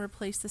payment wouldn't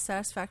replace the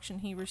satisfaction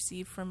he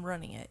received from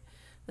running it.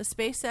 The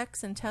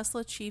SpaceX and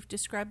Tesla chief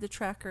described the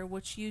tracker,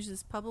 which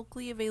uses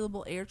publicly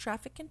available air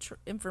traffic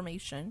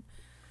information,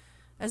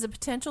 as a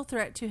potential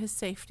threat to his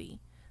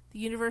safety. The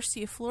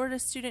University of Florida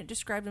student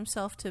described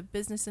himself to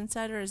Business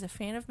Insider as a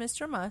fan of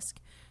Mr. Musk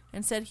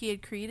and said he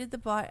had created the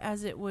bot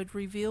as it would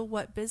reveal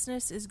what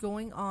business is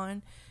going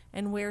on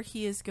and where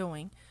he is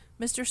going.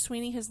 Mr.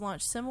 Sweeney has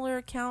launched similar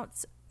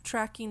accounts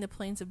tracking the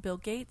planes of Bill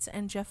Gates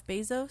and Jeff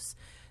Bezos.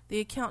 The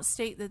accounts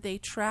state that they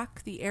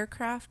track the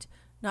aircraft,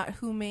 not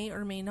who may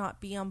or may not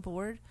be on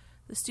board.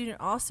 The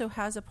student also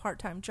has a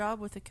part-time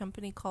job with a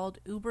company called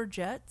Uber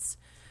Jets,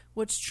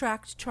 which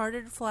tracks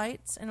chartered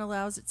flights and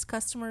allows its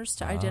customers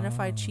to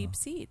identify cheap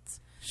seats.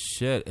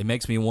 Shit, it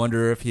makes me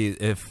wonder if he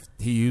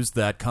used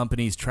that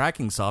company's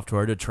tracking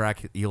software to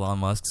track Elon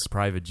Musk's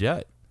private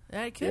jet. It He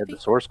had could be. the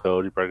source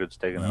code. He probably could have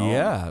taken it home.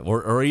 Yeah,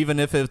 or even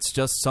if it's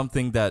just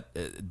something that,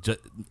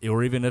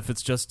 or even if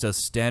it's just a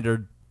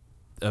standard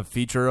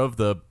feature of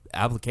the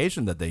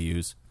application that they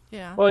use.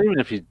 Yeah. Well, even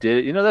if he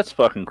did, that's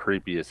fucking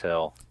creepy as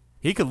hell.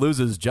 He could lose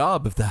his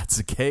job if that's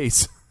the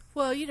case.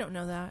 Well, you don't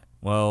know that.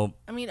 Well,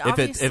 I mean, if they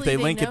obviously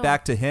link they it know.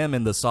 back to him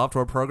in the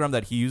software program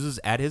that he uses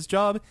at his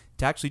job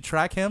to actually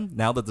track him,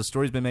 now that the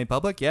story's been made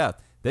public, yeah,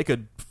 they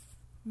could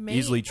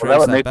easily trace that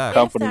would that make back. the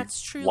company If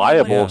that's truly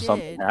liable what if he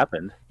something did,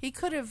 happened. He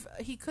could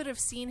have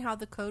seen how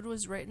the code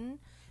was written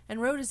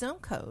and wrote his own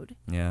code.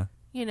 Yeah.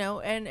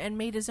 And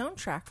made his own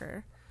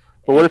tracker.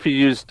 But what if he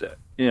used,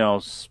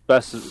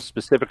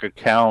 specific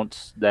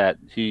accounts that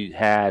he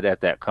had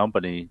at that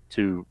company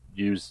to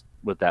use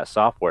with that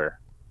software?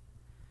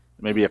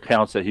 Maybe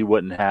accounts that he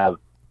wouldn't have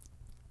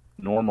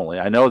normally.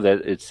 I know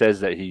that it says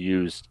that he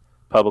used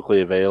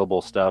publicly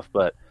available stuff,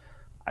 but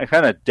I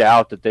kind of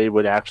doubt that they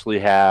would actually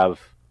have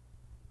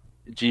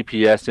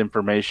GPS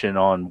information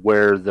on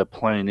where the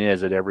plane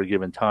is at every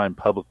given time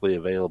publicly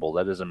available.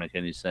 That doesn't make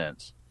any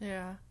sense.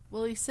 Yeah.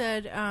 Well, he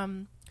said,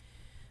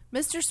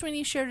 Mr.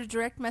 Sweeney shared a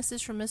direct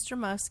message from Mr.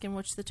 Musk in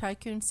which the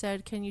tycoon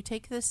said, "Can you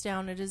take this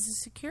down? It is a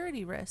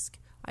security risk.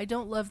 I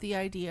don't love the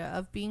idea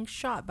of being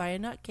shot by a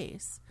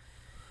nutcase."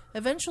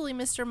 Eventually,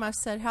 Mr.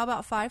 Musk said, "How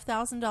about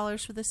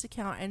 $5,000 for this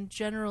account and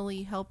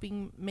generally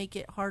helping make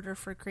it harder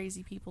for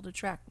crazy people to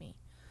track me?"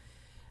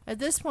 At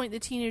this point, the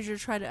teenager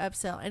tried to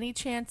upsell. "Any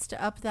chance to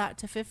up that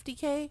to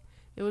 $50K?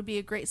 It would be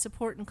a great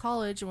support in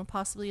college and would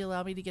possibly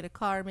allow me to get a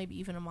car, maybe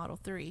even a Model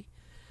 3.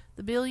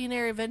 The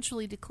billionaire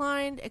eventually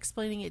declined,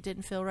 explaining it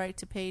didn't feel right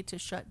to pay to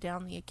shut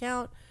down the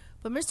account.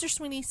 But Mr.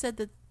 Sweeney said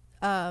that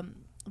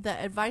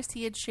the advice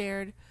he had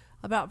shared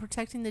about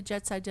protecting the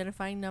jet's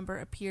identifying number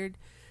appeared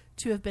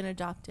to have been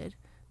adopted.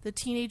 The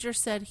teenager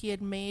said he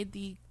had made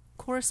the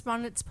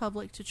correspondence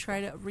public to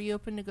try to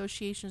reopen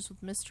negotiations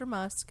with Mr.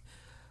 Musk,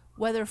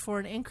 whether for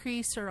an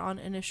increase or on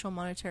initial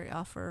monetary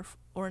offer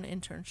or an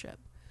internship.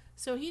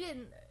 So he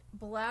didn't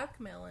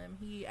blackmail him.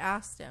 He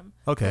asked him.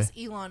 Okay. Because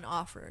Elon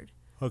offered.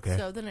 Okay.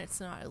 So then it's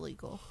not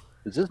illegal.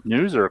 Is this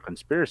news or a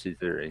conspiracy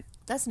theory?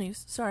 That's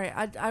news. Sorry,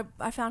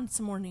 I found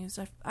some more news.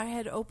 I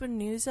had opened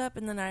news up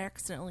and then I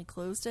accidentally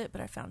closed it,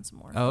 but I found some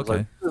more. Oh, okay.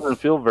 It doesn't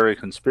feel very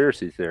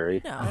conspiracy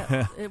theory. No,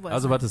 it wasn't. I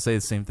was about to say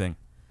the same thing.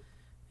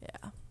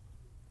 Yeah.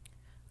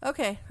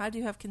 Okay, I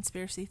do have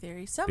conspiracy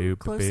theories. Some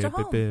close to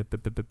home.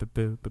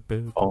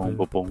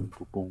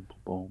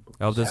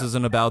 Oh, this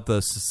isn't about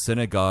the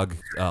synagogue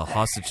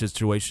hostage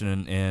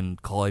situation in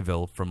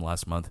Colleyville from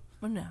last month.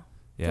 Oh, no.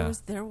 Yeah.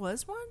 There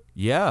was one?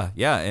 Yeah.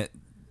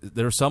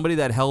 There was somebody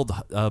that held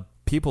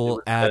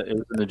people at... It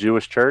was in the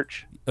Jewish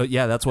church?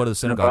 Yeah, that's what a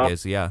synagogue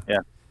is, yeah. Yeah.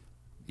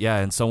 Yeah,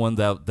 and someone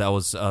that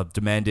was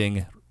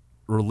demanding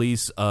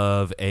release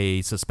of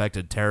a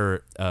suspected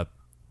terrorist,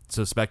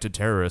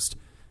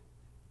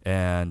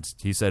 and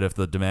he said if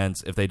they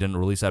didn't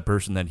release that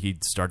person, then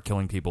he'd start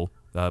killing people.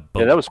 Yeah,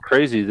 that was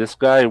crazy. This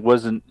guy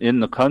wasn't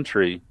in the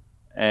country,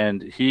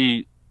 and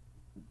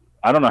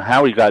I don't know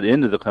how he got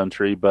into the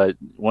country, but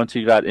once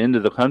he got into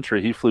the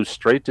country, he flew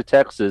straight to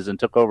Texas and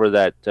took over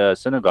that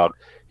synagogue.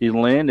 He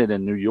landed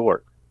in New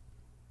York.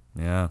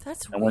 Yeah.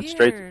 That's and went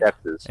straight to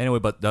Texas. Anyway,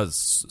 but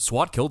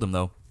SWAT killed him,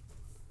 though.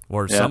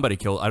 Or somebody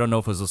killed. I don't know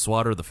if it was the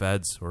SWAT or the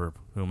feds or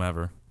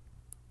whomever.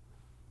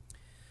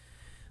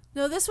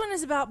 No, this one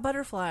is about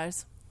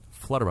butterflies.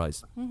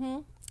 Flutterized. Mm-hmm.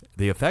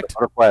 The effect? The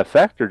butterfly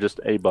effect or just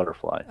a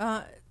butterfly?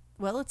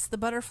 Well, it's the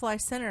Butterfly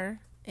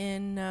Center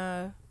in...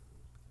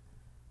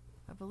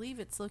 I believe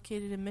it's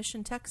located in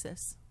Mission,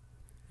 Texas.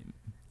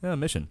 Yeah,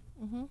 Mission.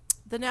 Mm-hmm.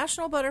 The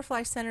National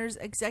Butterfly Center's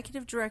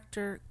executive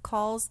director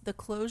calls the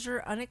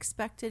closure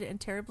unexpected and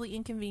terribly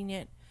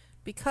inconvenient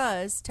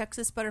because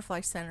Texas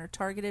Butterfly Center,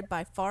 targeted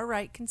by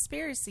far-right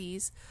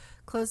conspiracies,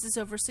 closes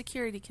over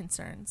security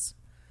concerns.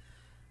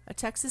 A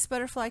Texas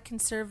Butterfly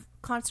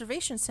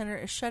Conservation Center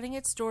is shutting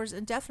its doors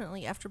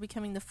indefinitely after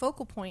becoming the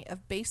focal point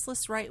of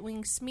baseless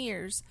right-wing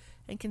smears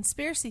and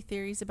conspiracy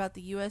theories about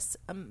the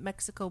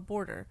U.S.-Mexico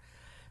border.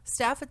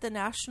 Staff at the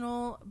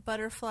National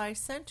Butterfly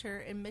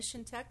Center in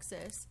Mission,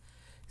 Texas,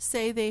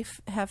 say they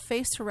have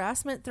faced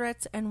harassment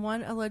threats and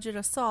one alleged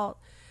assault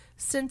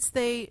since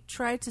they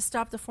tried to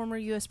stop the former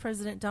U.S.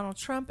 President Donald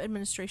Trump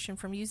administration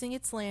from using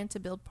its land to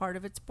build part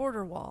of its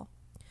border wall.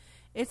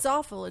 "It's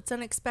awful, it's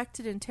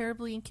unexpected and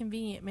terribly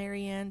inconvenient,"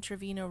 Marianne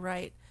Trevino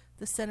Wright,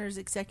 the center's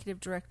executive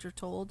director,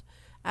 told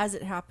As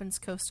It Happens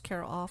Coast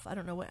Carol Off. I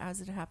don't know what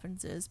As It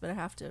Happens is, but I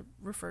have to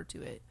refer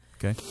to it.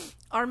 Okay.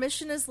 "Our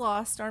mission is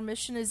lost. Our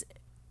mission is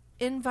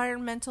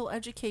environmental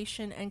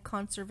education and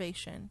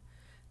conservation.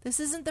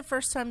 This isn't the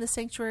first time the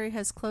sanctuary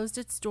has closed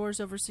its doors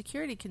over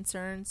security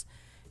concerns.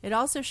 It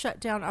also shut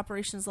down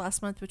operations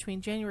last month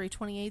between January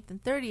 28th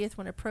and 30th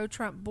when a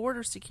pro-Trump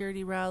border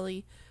security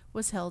rally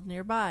was held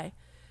nearby.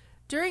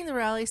 During the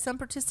rally, some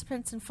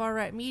participants and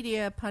far-right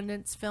media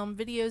pundits filmed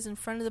videos in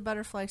front of the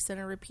Butterfly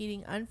Center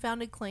repeating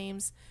unfounded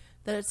claims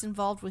that it's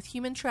involved with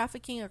human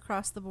trafficking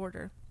across the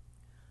border.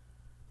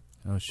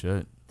 Oh,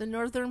 shit. The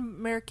Northern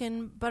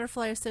American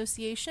Butterfly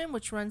Association,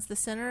 which runs the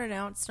center,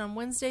 announced on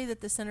Wednesday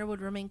that the center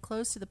would remain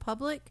closed to the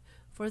public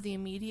for the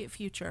immediate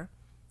future.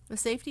 The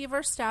safety of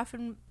our staff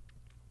and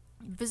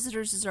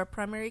visitors is our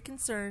primary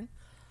concern.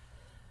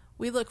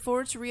 We look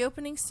forward to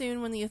reopening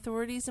soon when the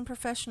authorities and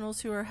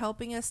professionals who are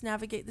helping us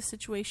navigate the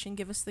situation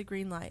give us the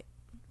green light.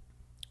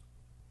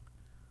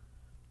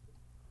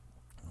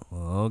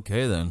 Well,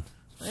 okay, then.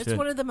 It's Shit.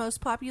 one of the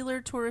most popular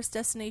tourist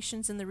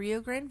destinations in the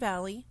Rio Grande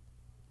Valley.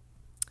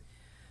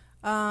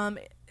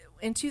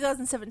 In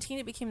 2017,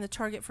 it became the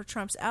target for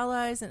Trump's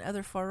allies and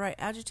other far-right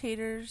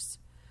agitators.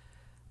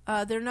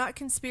 They're not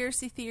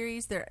conspiracy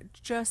theories. They're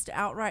just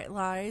outright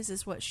lies,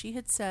 is what she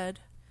had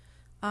said.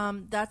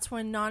 That's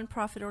when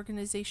nonprofit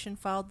organization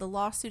filed the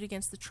lawsuit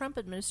against the Trump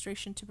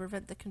administration to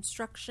prevent the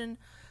construction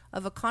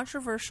of a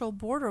controversial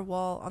border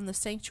wall on the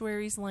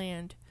sanctuary's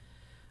land.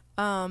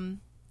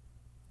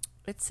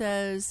 It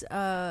says,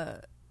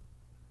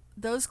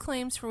 those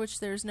claims for which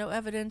there is no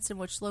evidence and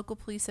which local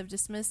police have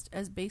dismissed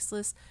as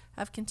baseless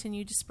have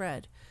continued to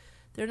spread.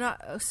 They're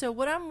not. So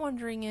what I'm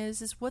wondering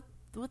is what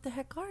the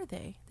heck are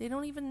they? They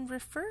don't even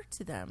refer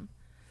to them.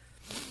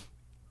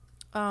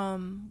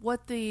 Other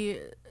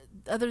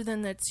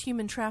than that's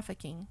human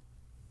trafficking.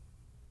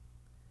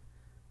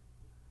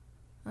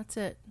 That's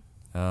it.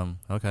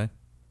 Okay.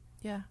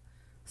 Yeah.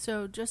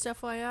 So just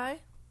FYI,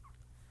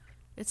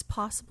 it's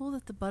possible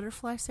that the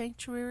Butterfly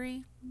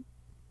Sanctuary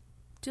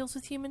deals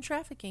with human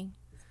trafficking.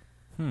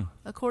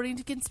 According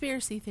to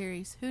conspiracy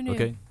theories. Who knew?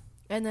 Okay.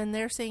 And then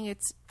they're saying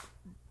it's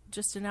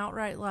just an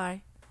outright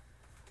lie.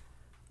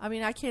 I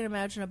mean, I can't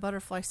imagine a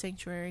butterfly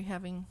sanctuary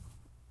having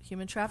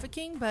human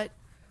trafficking, but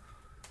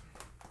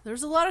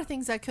there's a lot of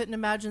things I couldn't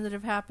imagine that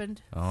have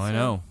happened. Oh, I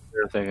know.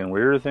 They're thinking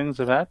weirder things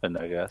have happened,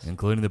 I guess.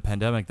 Including the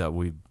pandemic that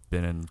we've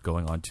been in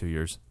going on 2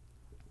 years.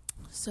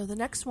 So the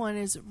next one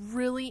is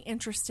really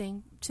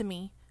interesting to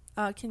me.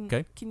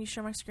 Can you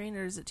share my screen,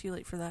 or is it too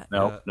late for that?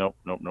 Nope.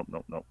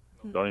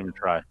 Don't even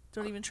try.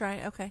 Don't even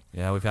try? Okay.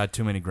 Yeah, we've had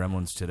too many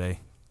gremlins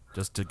today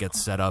just to get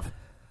set up.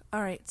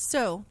 All right.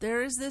 So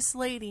there is this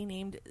lady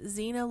named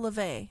Zena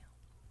LeVay.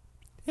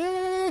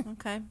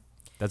 Okay.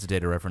 That's a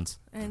data reference.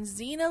 And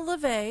Zena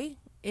LeVay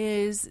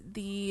is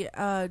the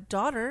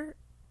daughter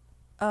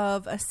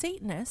of a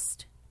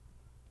Satanist.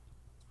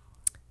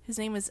 His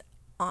name is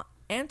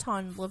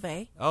Anton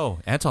LaVey. Oh,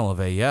 Anton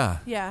LaVey, yeah.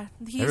 Yeah.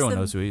 Everyone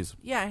knows who he is.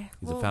 Yeah.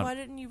 He's Why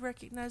didn't you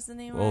recognize the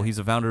name? Well, he's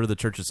a founder of the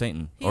Church of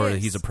Satan.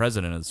 He's a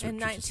president of the Church of Satan.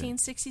 In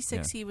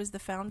 1966, he was the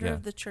founder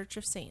of the Church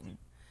of Satan.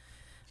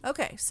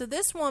 Okay, so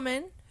this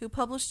woman who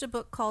published a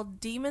book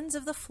called Demons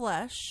of the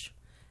Flesh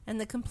and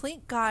the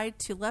Complete Guide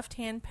to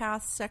Left-Hand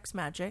Path Sex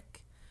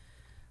Magic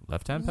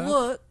Left-Hand Path?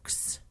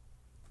 looks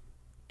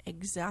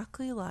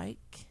exactly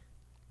like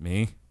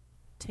me,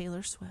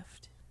 Taylor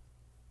Swift.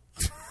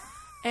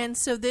 And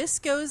so this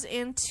goes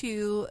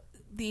into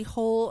the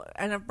whole,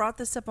 and I've brought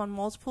this up on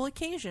multiple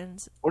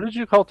occasions. What did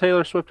you call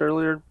Taylor Swift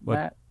earlier,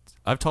 Matt?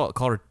 I've called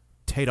her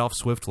Tadoff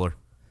Swiftler.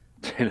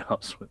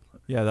 Tadoff Swiftler.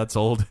 Yeah, that's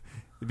old.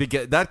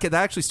 That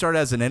actually started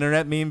as an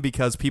internet meme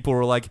because people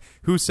were like,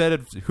 "Who said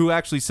it? Who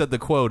actually said the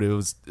quote?" It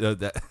was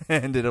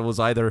and it was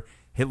either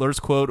Hitler's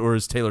quote or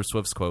his Taylor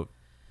Swift's quote.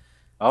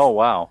 Oh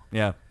wow!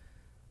 Yeah.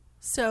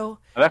 So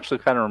I actually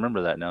kind of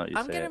remember that now that you say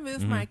it. I'm going to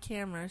move my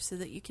camera so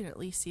that you can at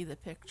least see the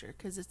picture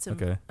because it's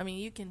okay. I mean,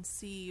 you can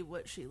see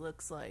what she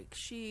looks like.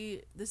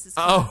 This is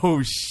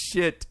oh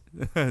shit,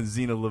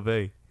 Zena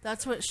LeVay.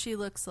 That's what she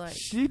looks like.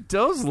 She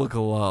does look a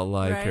lot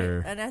like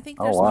her. And I think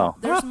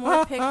there's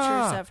more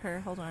pictures of her.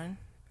 Hold on.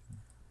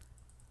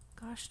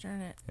 Gosh darn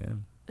it. Yeah.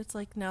 It's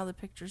like now the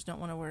pictures don't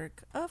want to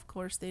work. Of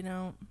course they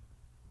don't.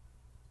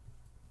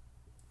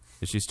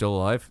 Is she still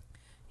alive?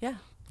 Yeah.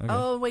 Okay.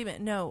 Oh, wait a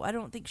minute. No, I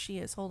don't think she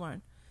is. Hold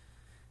on.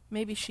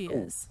 Maybe she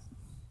is.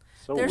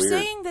 So they're weird.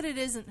 saying that it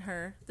isn't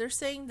her. They're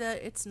saying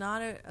that it's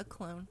not a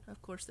clone. Of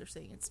course they're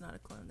saying it's not a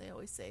clone. They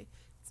always say,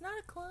 it's not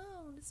a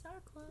clone. It's not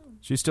a clone.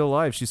 She's still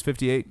alive. She's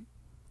 58.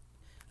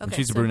 And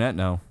she's a brunette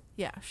now.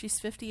 Yeah, she's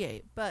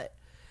 58. But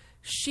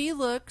she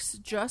looks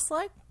just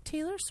like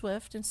Taylor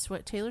Swift, and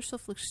Taylor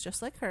Swift looks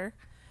just like her.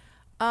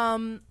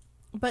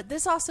 But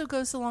this also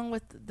goes along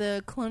with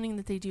the cloning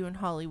that they do in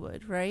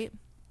Hollywood, right?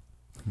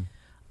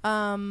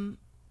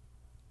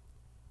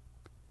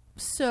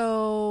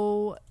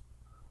 So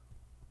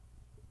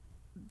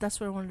that's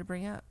what I wanted to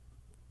bring up.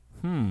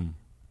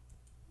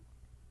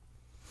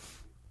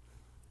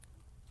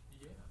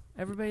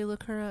 Everybody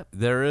look her up.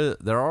 There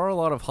are a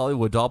lot of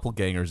Hollywood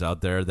doppelgangers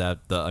out there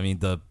that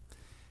the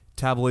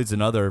tabloids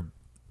and other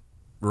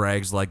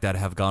rags like that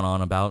have gone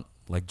on about,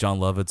 like John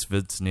Lovitz,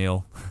 Vince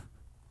Neil.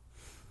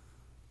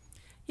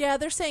 Yeah,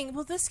 they're saying,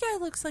 well, this guy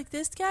looks like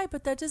this guy,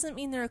 but that doesn't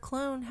mean they're a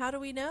clone. How do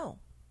we know?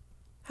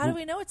 How do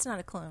we know it's not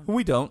a clone?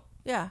 We don't.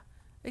 Yeah.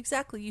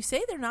 exactly. You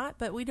say they're not,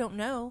 but we don't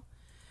know.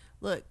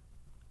 Look,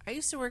 I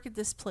used to work at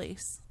this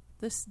place,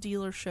 this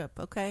dealership,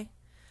 okay?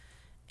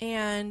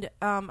 And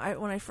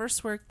when I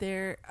first worked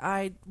there,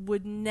 I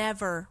would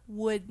never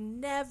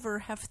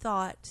have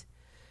thought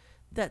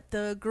that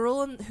the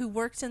girl who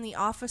worked in the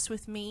office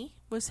with me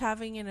was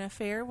having an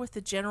affair with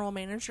the general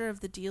manager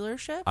of the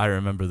dealership. I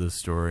remember this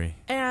story.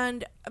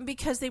 And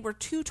because they were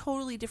two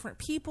totally different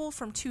people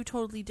from two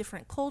totally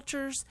different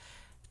cultures,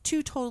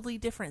 two totally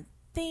different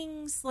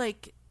things.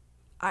 Like,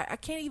 I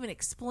can't even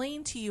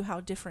explain to you how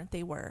different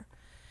they were.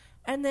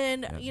 And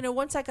then,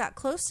 once I got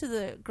close to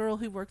the girl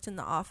who worked in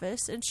the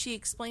office, and she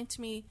explained to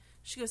me,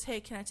 she goes,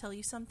 "Hey, can I tell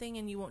you something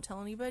and you won't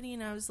tell anybody?"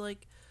 And I was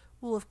like,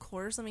 well, of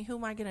course. I mean, who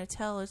am I going to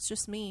tell? It's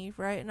just me,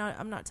 right? And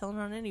I'm not telling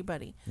on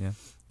anybody. Yeah.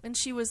 And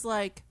she was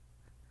like,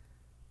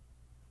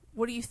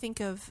 what do you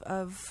think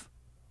of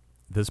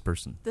this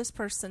person? This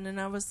person. And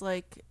I was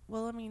like,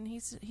 well, I mean,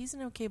 he's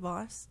an okay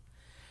boss.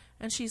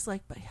 And she's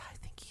like, but I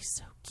think he's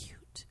so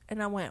cute.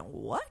 And I went,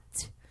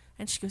 what?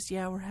 And she goes,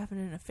 yeah, we're having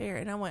an affair.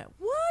 And I went,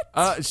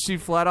 what? She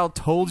flat out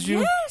told you?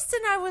 Yes.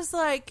 And I was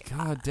like,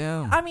 God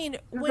damn. I mean,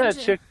 Isn't that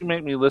chick you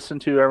make me listen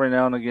to every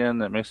now and again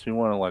that makes me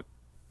want to, like,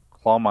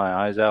 claw my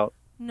eyes out?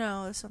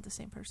 No, it's not the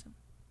same person.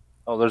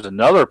 Oh, there's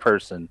another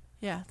person.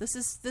 Yeah, this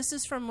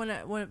is from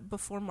when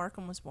before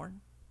Markham was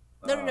born.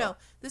 No.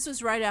 This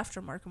was right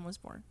after Markham was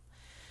born.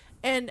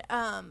 And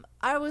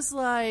I was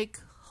like,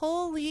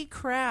 holy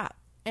crap.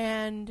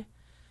 And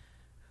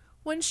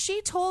when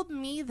she told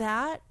me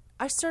that,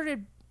 I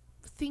started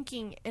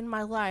thinking in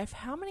my life,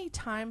 how many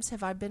times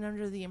have I been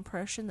under the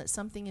impression that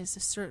something is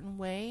a certain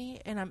way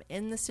and I'm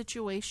in the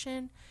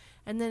situation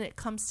and then it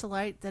comes to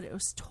light that it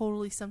was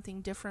totally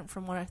something different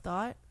from what I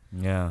thought?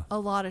 Yeah. A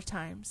lot of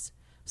times.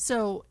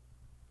 So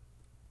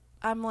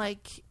I'm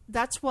like,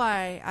 that's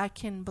why I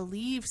can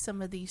believe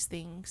some of these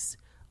things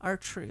are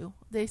true.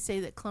 They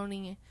say that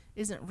cloning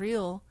isn't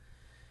real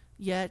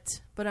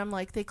yet, but I'm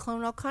like, they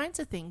clone all kinds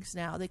of things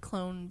now. They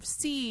clone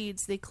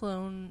seeds, they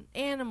clone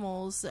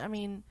animals. I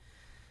mean,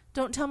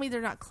 don't tell me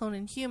they're not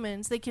cloning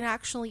humans. They can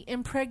actually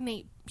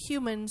impregnate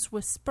humans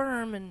with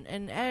sperm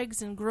and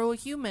eggs and grow a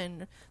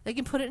human. They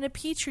can put it in a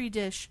petri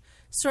dish,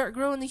 start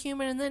growing the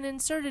human, and then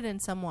insert it in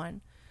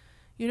someone.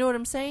 You know what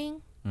I'm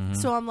saying? Mm-hmm.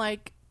 So I'm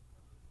like,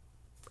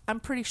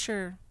 I'm pretty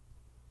sure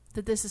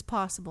that this is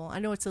possible. I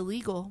know it's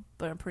illegal,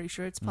 but I'm pretty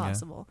sure it's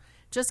possible. Yeah.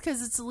 Just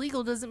because it's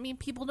illegal doesn't mean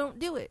people don't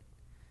do it.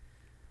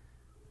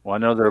 Well, I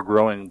know they're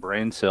growing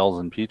brain cells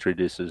in petri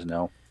dishes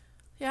now.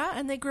 Yeah,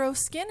 and they grow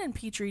skin in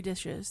petri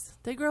dishes.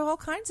 They grow all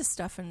kinds of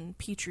stuff in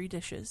petri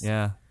dishes.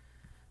 Yeah.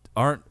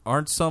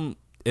 Aren't some...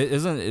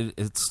 Isn't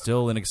it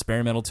still an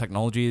experimental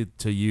technology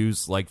to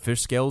use, like,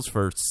 fish scales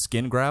for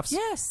skin grafts?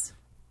 Yes.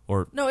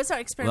 Or no, it's not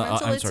experimental.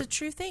 It's sorry. A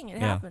true thing. It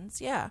happens.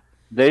 Yeah.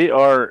 They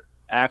are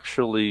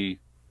actually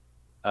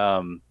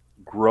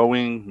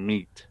growing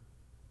meat.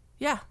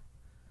 Yeah.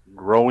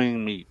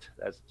 Growing meat.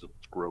 That's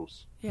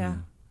gross. Yeah.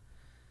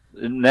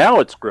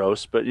 Now it's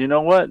gross, but you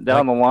know what?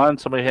 Down the line,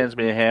 somebody hands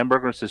me a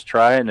hamburger and says,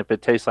 try it, and if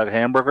it tastes like a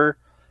hamburger,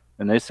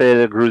 and they say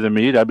they grew the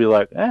meat, I'd be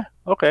like,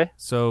 okay.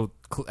 So,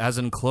 as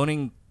in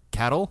cloning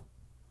cattle?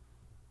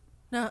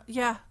 No,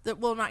 yeah.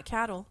 Well, not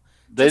cattle.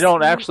 They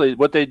don't actually.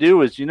 What they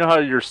do is, you know how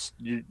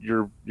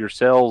your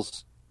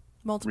cells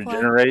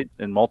regenerate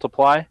and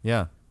multiply?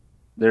 Yeah.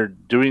 They're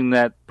doing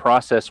that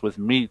process with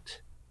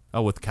meat.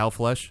 Oh, with cow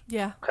flesh?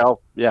 Yeah. Cow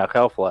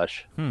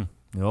flesh.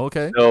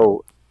 Okay.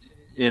 So,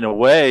 in a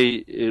way,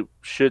 it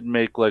should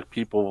make like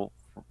people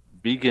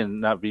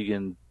not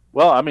vegan.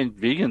 Well, I mean,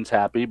 vegans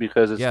happy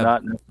because it's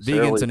not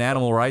necessarily vegans and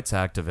animal rights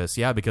activists.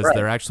 Yeah, because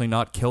they're actually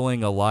not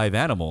killing a live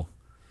animal.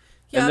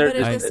 Yeah, but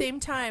at the same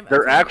time,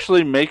 they're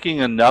actually making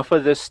enough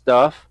of this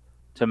stuff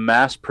to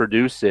mass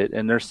produce it,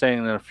 and they're saying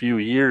in a few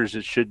years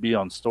it should be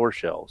on store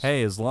shelves.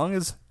 Hey, as long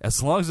as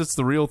it's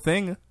the real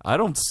thing, I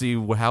don't see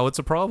how it's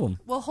a problem.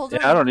 Well, hold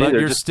on. I don't either.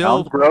 You're It still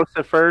sounds gross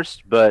at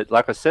first, but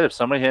like I said, if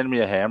somebody handed me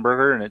a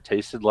hamburger and it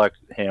tasted like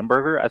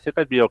hamburger, I think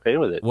I'd be okay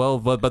with it. Well,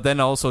 but then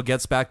also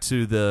gets back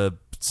to the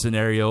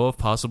scenario of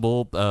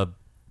possible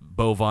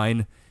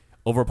bovine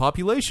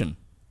overpopulation.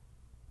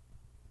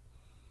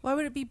 Why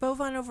would it be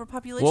bovine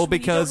overpopulation? Well,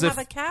 because when you don't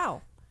have a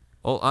cow.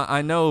 Well,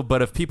 I know,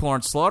 but if people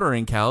aren't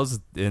slaughtering cows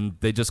and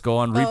they just go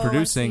on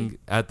reproducing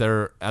at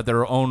their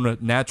own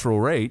natural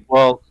rate.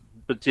 Well,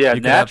 but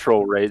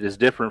natural rate is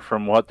different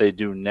from what they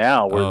do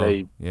now,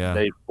 where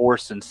they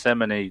force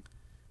inseminate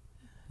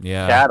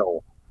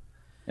cattle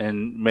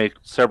and make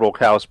several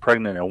cows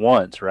pregnant at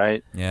once,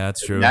 right? Yeah,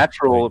 that's true.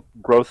 Natural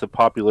growth of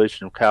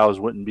population of cows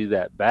wouldn't be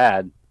that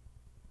bad,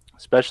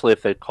 especially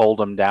if they culled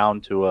them down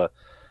to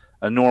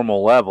a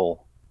normal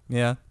level.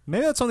 Yeah,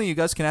 maybe that's something you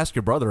guys can ask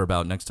your brother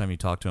about next time you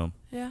talk to him.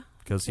 Yeah,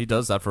 because he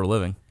does that for a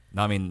living.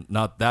 I mean,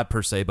 not that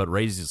per se, but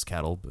raises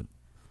cattle. But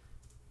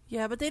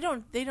yeah, but they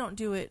don't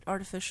do it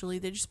artificially.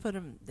 They just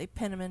they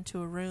pen them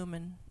into a room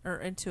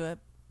into a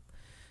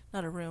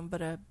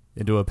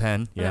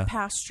pen, a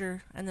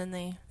pasture, and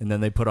then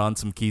they put on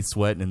some Keith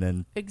Sweat and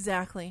then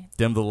exactly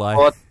dim the light.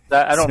 Well,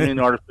 I don't mean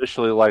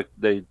artificially like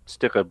they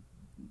stick a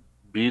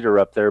beater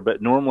up there,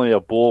 but normally a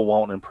bull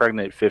won't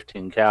impregnate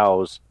 15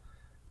 cows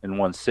in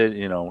one sit.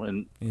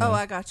 And Oh,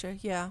 I gotcha.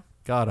 Yeah.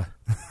 Gotta.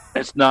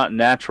 it's not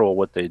natural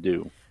what they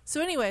do.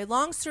 So anyway,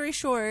 long story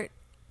short,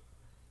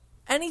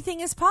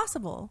 anything is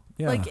possible.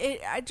 Yeah. Like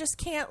I just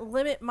can't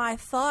limit my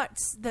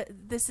thoughts that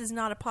this is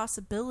not a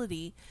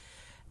possibility.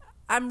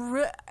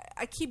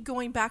 I keep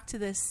going back to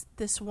this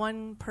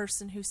one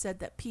person who said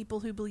that people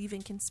who believe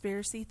in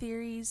conspiracy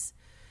theories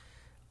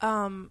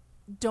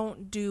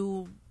don't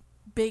do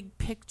big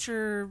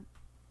picture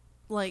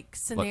like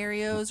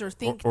scenarios or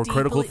think or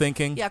critical deeply.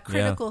 thinking. Yeah,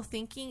 critical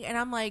thinking. And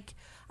I'm like,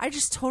 I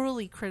just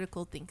totally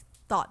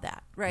thought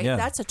that, right? Yeah.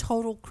 That's a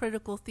total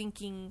critical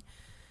thinking,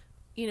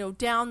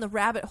 down the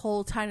rabbit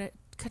hole type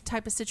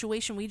of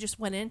situation we just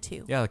went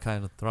into. Yeah, the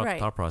kind of Right.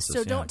 thought process. So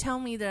yeah. don't tell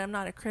me that I'm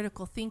not a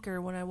critical thinker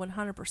when I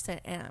 100%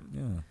 am.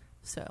 Yeah.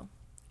 So,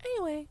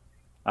 anyway.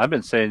 I've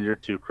been saying you're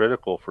too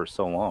critical for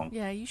so long.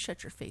 Yeah, you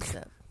shut your face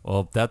up.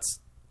 Well, that's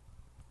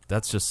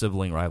just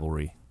sibling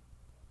rivalry.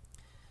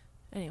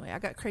 Anyway, I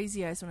got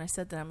crazy eyes when I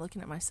said that. I'm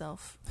looking at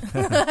myself.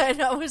 And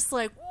I was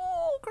like,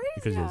 whoa,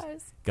 crazy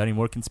eyes. Got any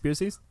more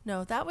conspiracies?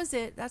 No, that was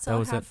it. That's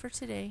all I have for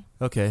today.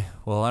 Okay.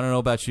 Well, I don't know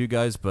about you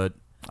guys, but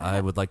I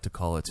would like to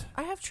call it.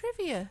 I have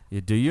trivia.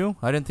 Do you?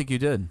 I didn't think you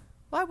did.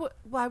 Why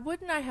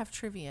wouldn't I have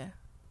trivia?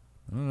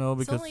 I don't know,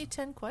 because... It's only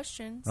 10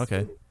 questions.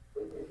 Okay.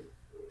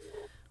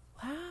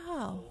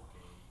 Wow.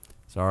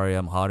 Sorry,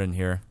 I'm hot in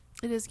here.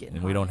 It is getting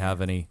and hot we don't here.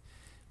 have any...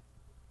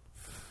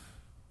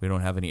 We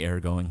don't have any air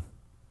going.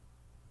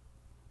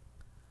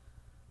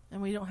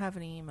 And we don't have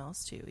any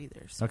emails too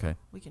either. So Okay.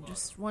 We can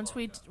just once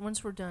we're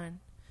done.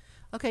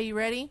 Okay, you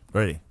ready?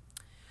 Ready.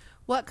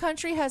 What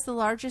country has the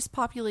largest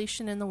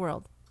population in the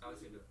world?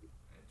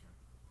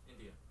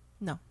 India.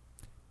 No.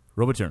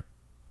 Roboturn.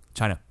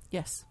 China.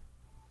 Yes.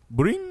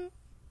 Bring.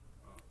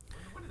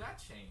 When did that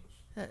change?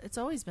 It's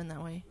always been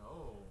that way.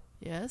 No.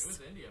 Yes. It was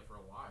India for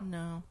a while.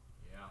 No.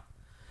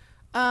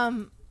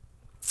 Yeah.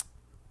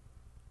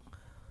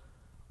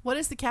 What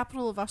is the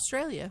capital of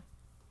Australia?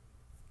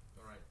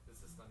 All right. This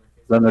is Thunder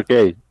Case. Thunder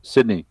K,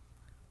 Sydney.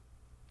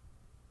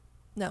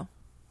 No.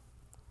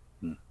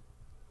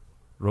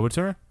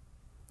 Roboturn.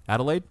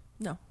 Adelaide.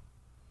 No.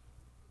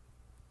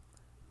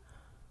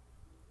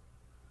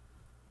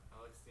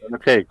 Thunder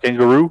K,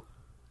 Kangaroo.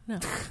 No. Wait.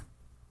 Is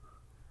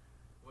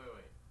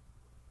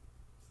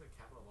the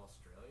capital of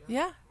Australia?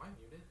 Yeah. Am I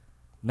muted?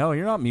 No,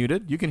 you're not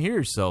muted. You can hear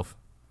yourself.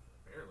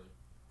 Barely.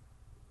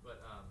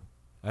 But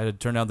I had to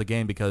turn down the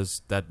game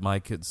because that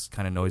mic is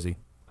kind of noisy.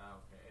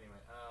 okay. Anyway,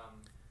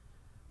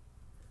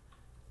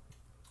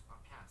 I'll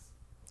pass.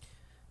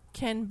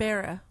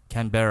 Canberra.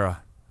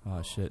 Canberra.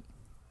 Oh, shit.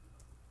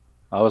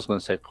 I was going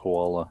to say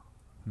koala.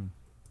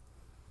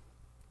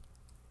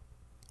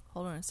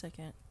 Hold on a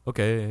second.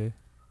 Okay.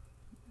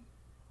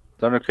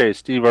 Thunder K,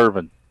 Steve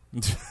Irwin.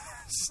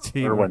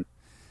 Steve Irwin.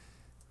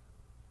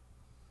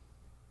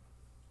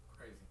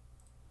 Crazy.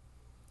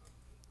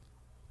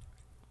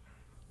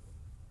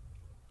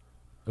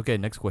 Okay,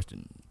 next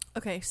question.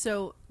 Okay,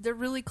 so they're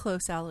really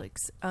close,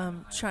 Alex.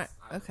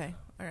 Okay,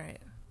 all right.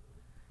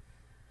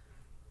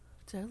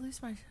 Did I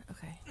lose my...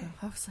 Okay. No,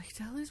 I was like,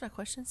 did I lose my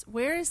questions?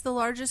 Where is the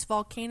largest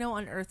volcano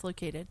on Earth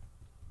located?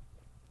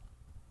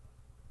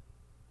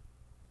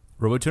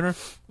 Robotuner?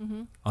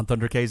 Mm-hmm. On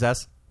Thunder K's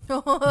ass?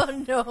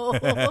 Oh, no.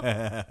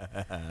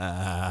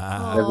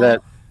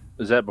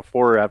 Is that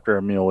before or after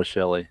a meal with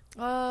Shelley?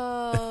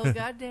 Oh,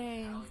 god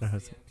dang.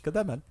 Got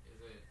that, man.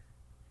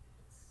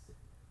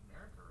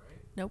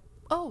 Nope.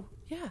 Oh,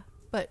 yeah,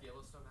 but...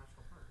 Yellowstone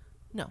National Park.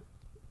 No.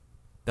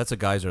 That's a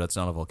geyser. That's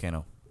not a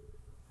volcano.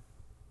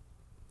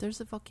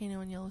 There's a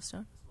volcano in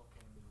Yellowstone.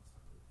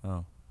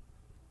 Oh.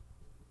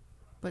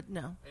 But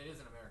no. It is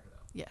in America,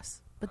 though.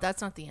 Yes, but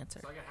that's not the answer.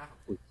 So I got half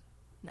a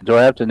No. Do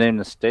I have to name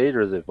the state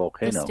or the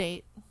volcano? The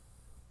state.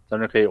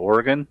 Thunder K,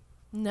 Oregon?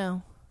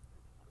 No.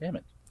 Damn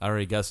it. I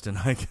already guessed and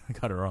I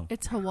got it wrong.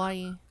 It's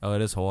Hawaii. Oh,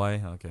 it is Hawaii?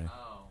 Okay.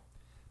 Oh.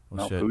 Well,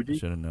 Mount shit. Fuji?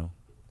 Should have known.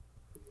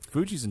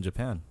 Fuji's in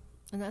Japan.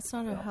 And that's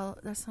not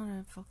that's not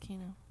a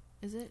volcano,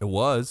 is it? It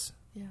was.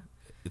 Yeah.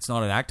 It's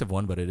not an active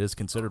one, but it is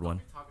considered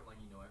one. talking like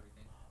you know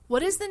everything.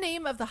 What is the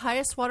name of the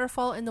highest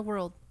waterfall in the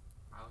world?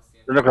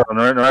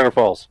 Niagara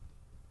Falls.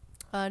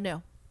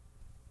 No.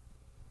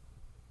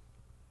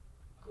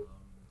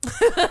 The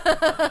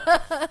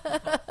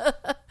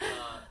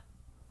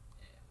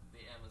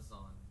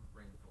Amazon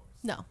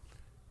rainforest. No.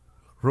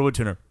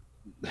 Robotuner.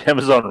 The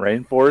Amazon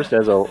rainforest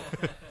has a...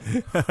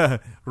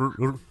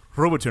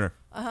 Robotuner.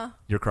 Uh-huh.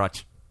 Your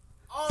crotch.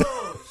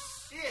 Oh,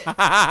 shit!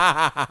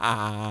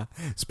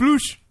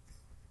 Sploosh.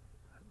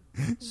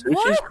 Sushi's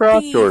What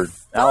crotch the or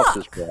fuck?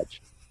 Alice's crotch?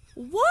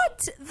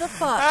 What the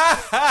fuck?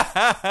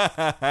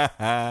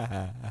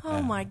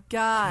 Oh my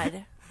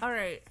god. All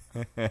right.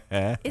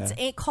 It's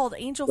called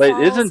Angel Wait,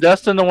 Falls. isn't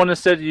Dustin the one that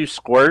said you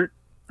squirt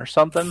or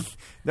something?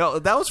 No,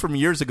 that was from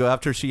years ago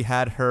after she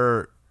had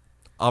her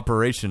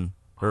operation,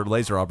 her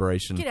laser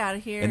operation. Get out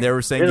of here. And they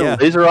were saying, Did yeah, a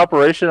laser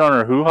operation on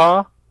her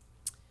hoo-ha?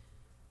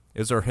 it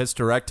was her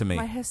hysterectomy.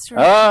 My history.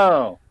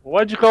 Oh,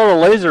 why'd you call it a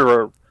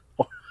laser?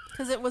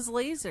 Because it was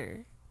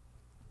laser.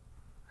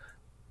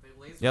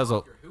 Yeah, it was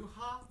a,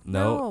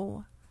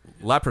 no.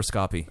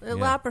 Laparoscopy. Yeah.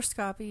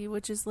 Laparoscopy,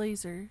 which is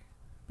laser,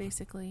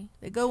 basically.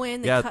 They go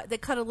in, they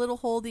cut a little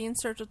hole, they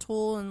insert a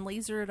tool, and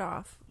laser it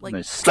off. Like,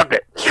 and they suck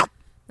it.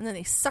 And then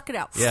they suck it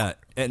out. Yeah,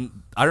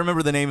 and I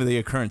remember the name of the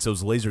occurrence. It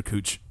was laser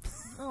cooch.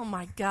 Oh,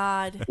 my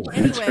God.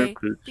 Anyway,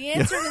 the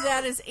answer to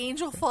that is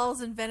Angel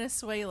Falls in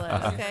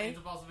Venezuela, okay?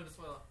 Angel Falls in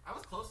Venezuela. I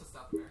was close to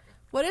South America.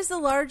 What is the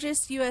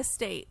largest U.S.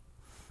 state?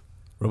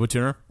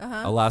 RoboTuner?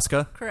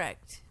 Alaska?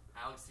 Correct.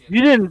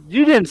 You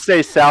didn't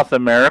say South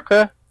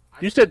America.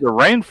 You said the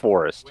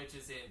rainforest. Which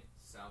is in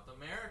South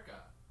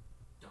America.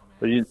 Dumbass.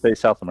 But you didn't say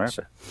South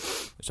America.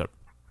 Shut up.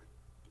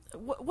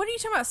 What are you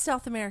talking about,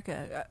 South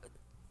America?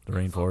 The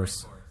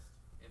rainforest.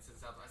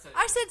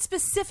 I said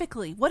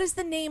specifically, what is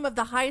the name of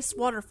the highest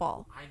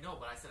waterfall? I know,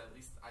 but I said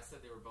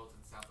they were both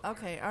in South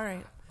America. Okay, all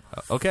right.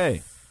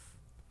 Okay.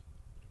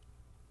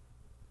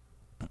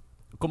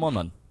 Come on,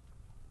 man.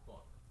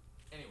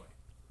 Anyway.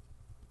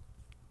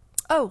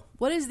 Oh,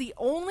 what is the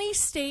only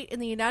state in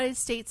the United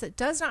States that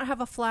does not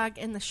have a flag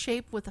in the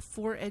shape with the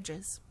 4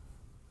 edges?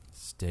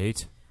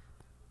 State.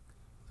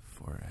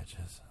 4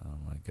 edges. Oh,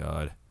 my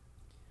God.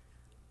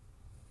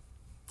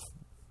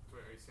 Wait,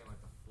 are you saying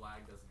like the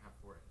flag doesn't have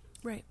 4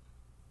 edges? Right.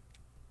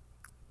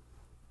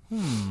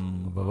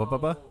 Oh,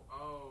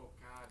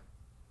 God.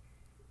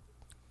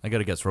 I got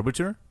to guess.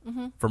 RoboTuner?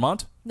 Mm-hmm.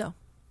 Vermont? No.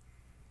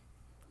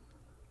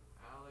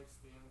 Alex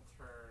the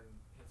Intern,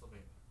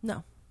 Pennsylvania.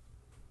 No.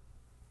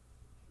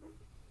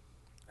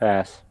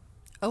 Pass.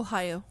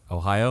 Ohio.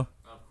 Ohio?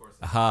 Of course.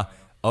 Aha.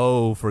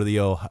 Oh, for the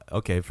O.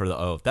 Okay, for the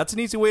O. That's an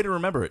easy way to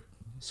remember it.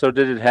 So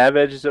did it have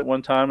edges at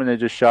one time and they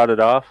just shot it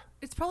off?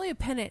 It's probably a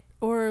pennant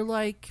or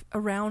like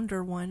a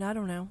rounder one. I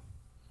don't know.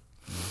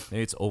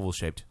 Maybe it's oval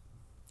shaped.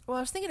 Well,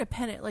 I was thinking a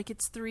pennant, like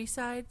it's 3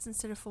 sides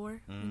instead of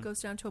 4. It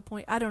goes down to a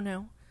point. I don't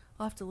know.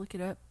 I'll have to look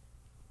it up.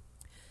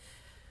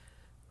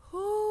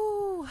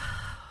 Ooh.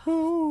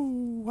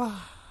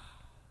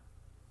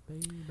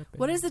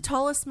 What is the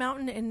tallest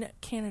mountain in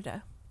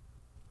Canada?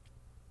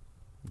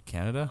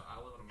 Canada?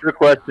 Your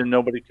question,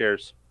 nobody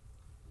cares.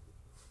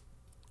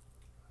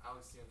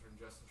 Alex the Intern,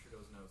 Justin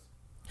Trudeau's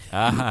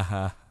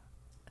nose.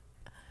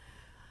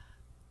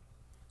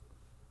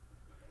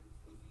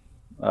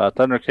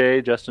 Thunder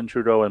K, Justin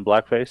Trudeau, and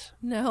blackface.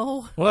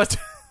 No. What?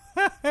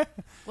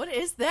 What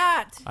is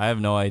that? I have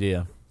no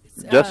idea.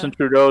 Justin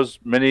Trudeau's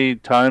many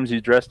times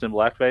he dressed in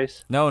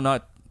blackface. No,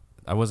 not.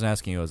 I wasn't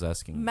asking you. I was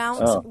asking.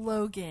 Mount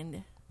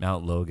Logan.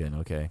 Mount Logan.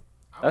 Okay.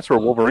 That's where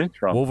Wolverine's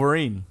from.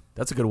 Wolverine.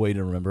 That's a good way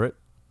to remember it.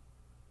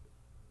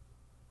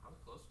 I was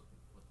close with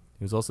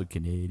He was also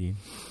Canadian.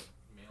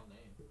 male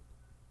name.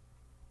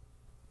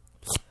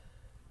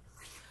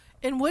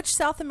 In which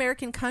South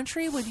American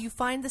country would you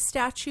find the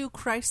statue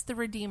Christ the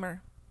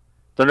Redeemer?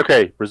 Thunder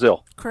K,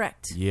 Brazil.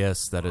 Correct.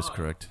 Yes, that is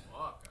correct.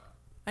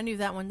 I knew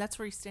that one. That's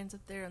where he stands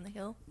up there on the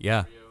hill.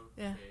 Yeah.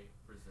 Yeah.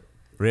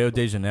 Rio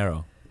de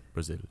Janeiro,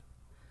 Brazil.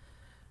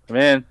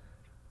 Man.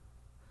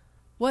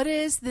 What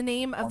is the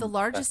name of the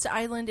largest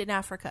island in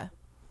Africa?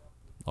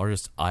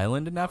 Largest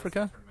island in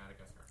Africa?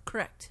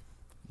 Correct.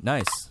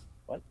 Nice.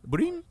 What?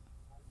 Burin?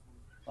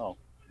 Oh,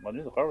 I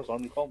knew the car was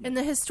on. You called me. And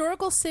the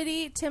historical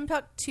city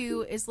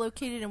Timbuktu is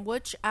located in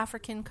which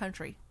African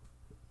country?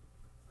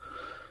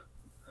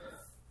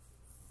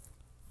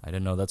 I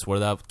didn't know that's where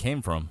that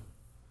came from.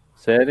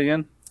 Say it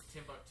again.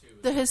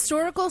 The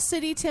historical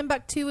city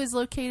Timbuktu is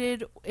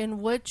located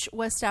in which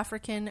West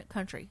African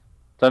country?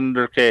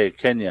 Thunder K,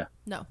 Kenya.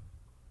 No.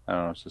 I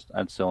don't know. It's just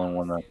that's the only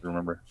one I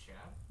remember.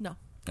 No.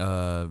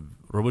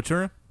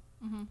 RoboTuner?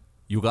 Mhm.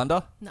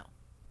 Uganda? No.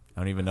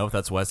 I don't even know if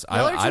that's West.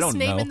 Y'all are I don't just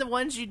know. naming the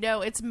ones you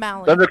know. It's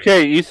Mali. Thunder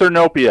K,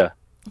 Ethiopia.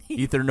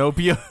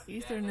 Ethiopia.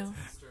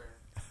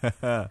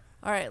 All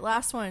right,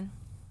 last one.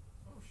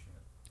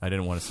 I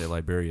didn't want to say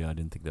Liberia. I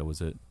didn't think that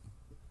was it.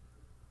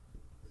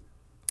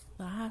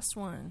 Last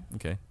one.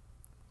 Okay.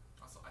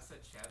 Also, I said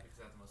Chad because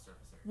I have the most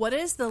surface area. What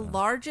is the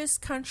largest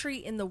country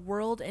in the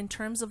world in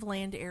terms of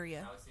land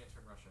area? Alex the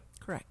Intern, Russia.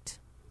 Correct.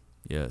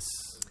 Yes.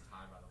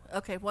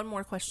 Okay, one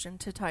more question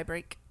to tie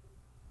break.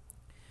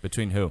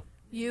 Between who?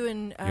 You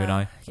and you and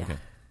I? Yeah. Okay.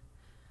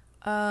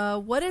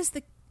 What is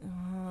the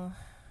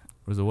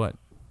Was it what?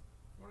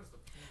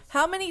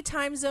 how many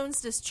time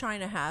zones does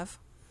China have?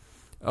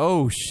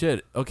 Oh,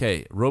 shit.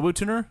 Okay.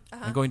 RoboTuner?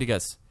 Uh-huh. I'm going to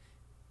guess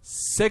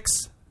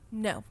 6.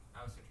 No.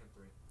 Alex the Intern,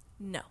 3.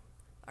 No.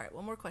 All right,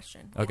 one more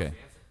question. Okay.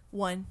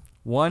 1.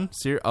 1?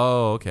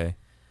 Oh, okay.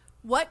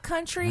 What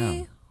country?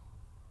 Yeah.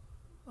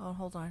 Oh,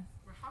 hold on.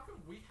 Well, how come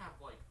we have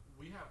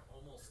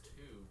almost 2,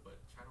 but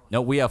China?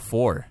 No, we have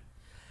 4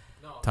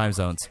 time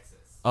zones.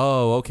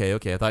 Oh, okay.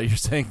 I thought you were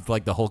saying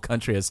like the whole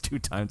country has 2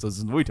 time zones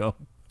and we don't.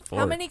 4.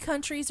 How many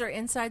countries are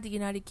inside the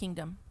United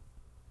Kingdom?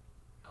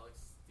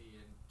 Alex the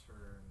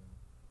Intern,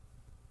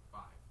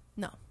 5.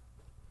 No.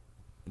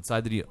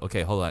 Inside the...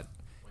 Okay, hold on.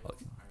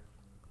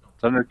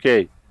 Thunder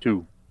K,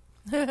 2.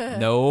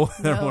 No,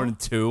 there No. are more than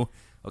 2.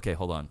 Okay,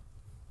 hold on.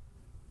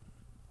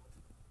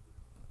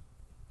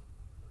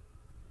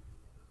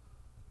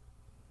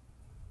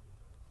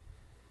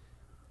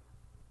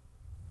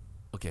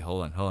 Okay,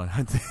 hold on.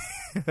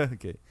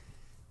 Okay.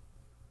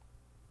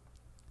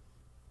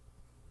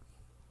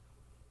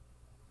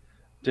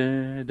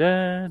 Da,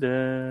 da,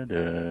 da,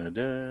 da,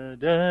 da,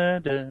 da,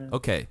 da.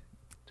 Okay.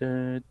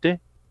 Da, da,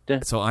 da,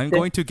 So I'm da,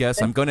 going to guess.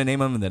 da. I'm going to name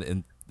them,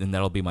 and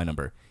that'll be my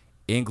number.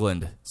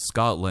 England,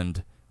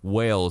 Scotland,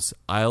 Wales,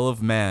 Isle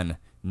of Man,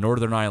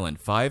 Northern Ireland.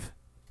 5?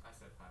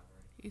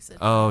 You said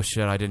Oh,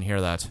 shit. I didn't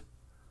hear that.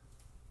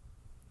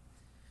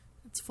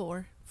 it's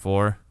 4.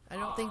 4. I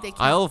don't think they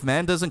count. Isle of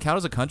Man doesn't count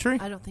as a country?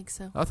 I don't think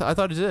so. I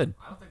thought it did.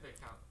 I don't think they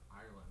count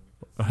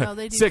Ireland. No,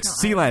 they do 6. count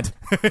Sealand.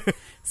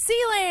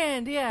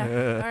 Sealand,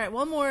 yeah. All right,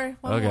 one more.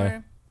 One Okay.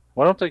 more.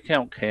 Why don't they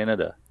count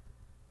Canada?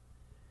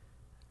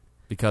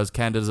 Because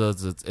Canada's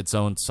its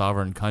own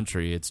sovereign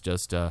country. It's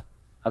just I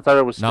thought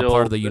it was not still,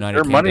 part of the United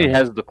their Kingdom. money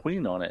has the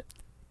Queen on it.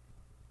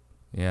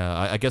 Yeah,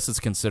 I guess it's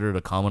considered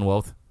a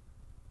commonwealth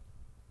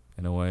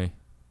in a way.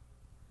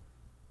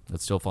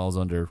 It still falls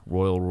under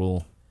royal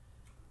rule.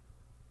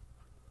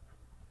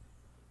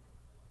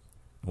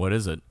 What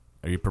is it?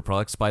 Are you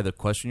perplexed by the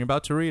question you're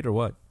about to read, or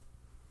what?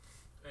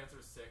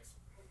 Answer 6.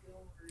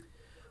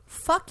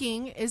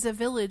 Fucking is a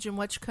village in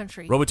which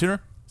country? Robotuner?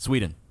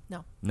 Sweden.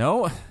 No.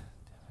 No? Fucking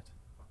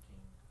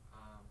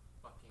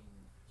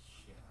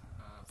shit.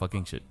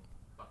 Fucking shit.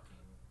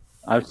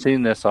 I've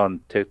seen this on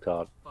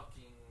TikTok.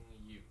 Fucking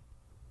you.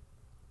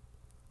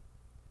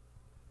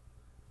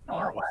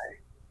 Norway.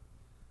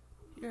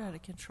 You're out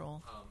of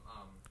control.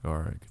 All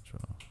right,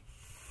 control.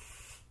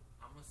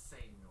 I'm gonna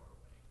say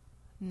Norway.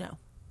 No.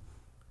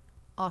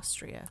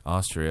 Austria.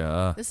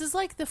 Austria. This is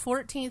like the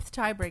 14th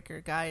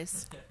tiebreaker,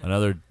 guys.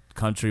 Another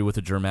country with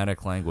a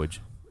Germanic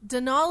language.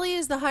 Denali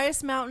is the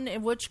highest mountain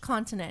in which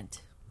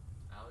continent?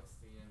 Alex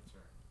the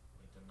intern.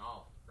 Wait,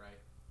 Denali, right?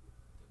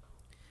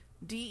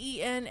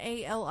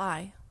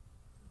 Denali.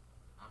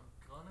 I'm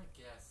gonna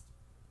guess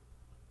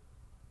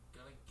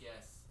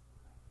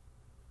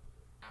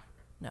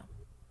Africa. No.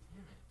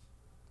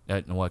 Damn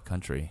it. In what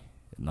country?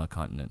 Not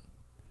continent.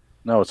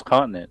 No, it's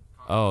continent.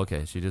 Oh,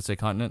 okay. She did say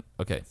continent?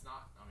 Okay. It's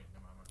not. I mean,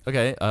 never mind.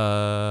 Okay.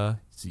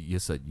 So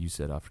you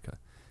said Africa.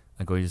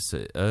 I'm going to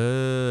say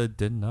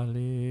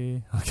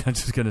Denali. Okay, I'm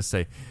just gonna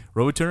say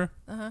Robotuner.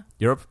 Uh-huh.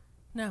 Europe.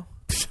 No.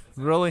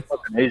 Really?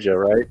 Asia,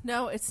 right?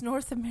 No, it's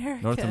North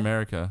America. North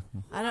America.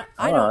 I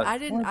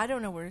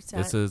don't know where it's at.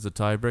 This is a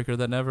tiebreaker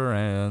that never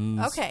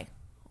ends. Okay.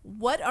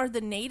 What are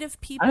the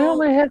native people? I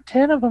only had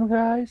 10 of them,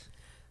 guys.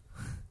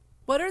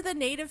 What are the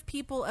native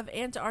people of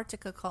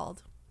Antarctica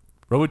called?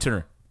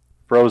 Robotuner.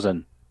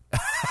 Frozen.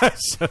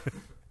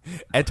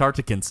 Antarcticans. Alex the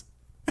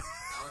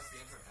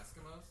intern.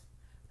 Eskimos.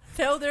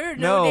 No, there are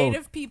no No.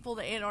 native people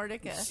to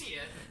Antarctica. Shit.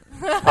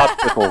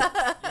 Popsicle. You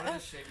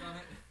want to shake on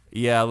it?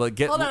 Yeah, look,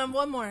 get. Hold on,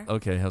 one more.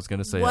 Okay, I was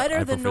gonna say. What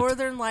are the Hyperfit.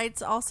 northern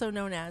lights also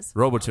known as?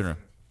 Robotuner.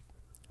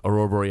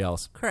 Aurora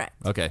Borealis. Correct.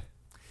 Okay.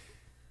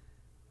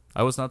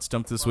 I was not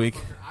stumped this week.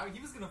 He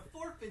was gonna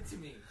forfeit to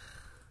me.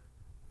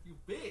 You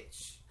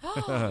bitch.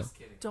 Just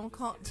kidding.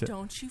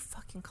 Don't you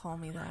fucking call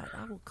me that.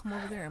 I will come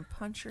over there and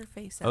punch your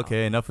face out.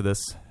 Okay, enough of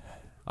this.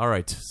 All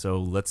right,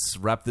 so let's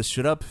wrap this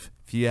shit up.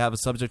 If you have a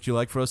subject you'd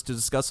like for us to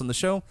discuss on the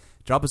show,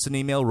 drop us an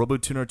email,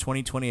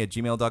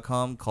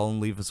 robotuner2020@gmail.com. Call and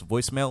leave us a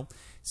voicemail,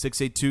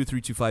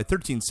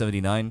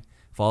 682-325-1379.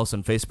 Follow us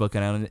on Facebook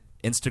and on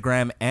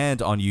Instagram and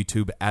on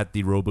YouTube at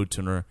The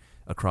Robotuner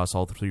across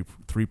all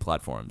three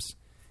platforms.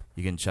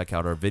 You can check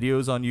out our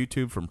videos on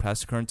YouTube from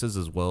past occurrences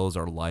as well as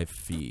our live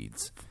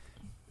feeds.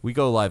 We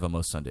go live on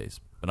most Sundays,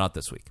 but not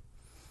this week.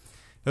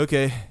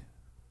 Okay,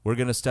 we're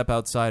going to step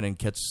outside and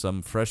catch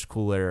some fresh,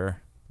 cool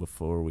air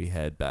before we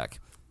head back.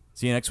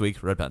 See you next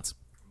week. Red Pants.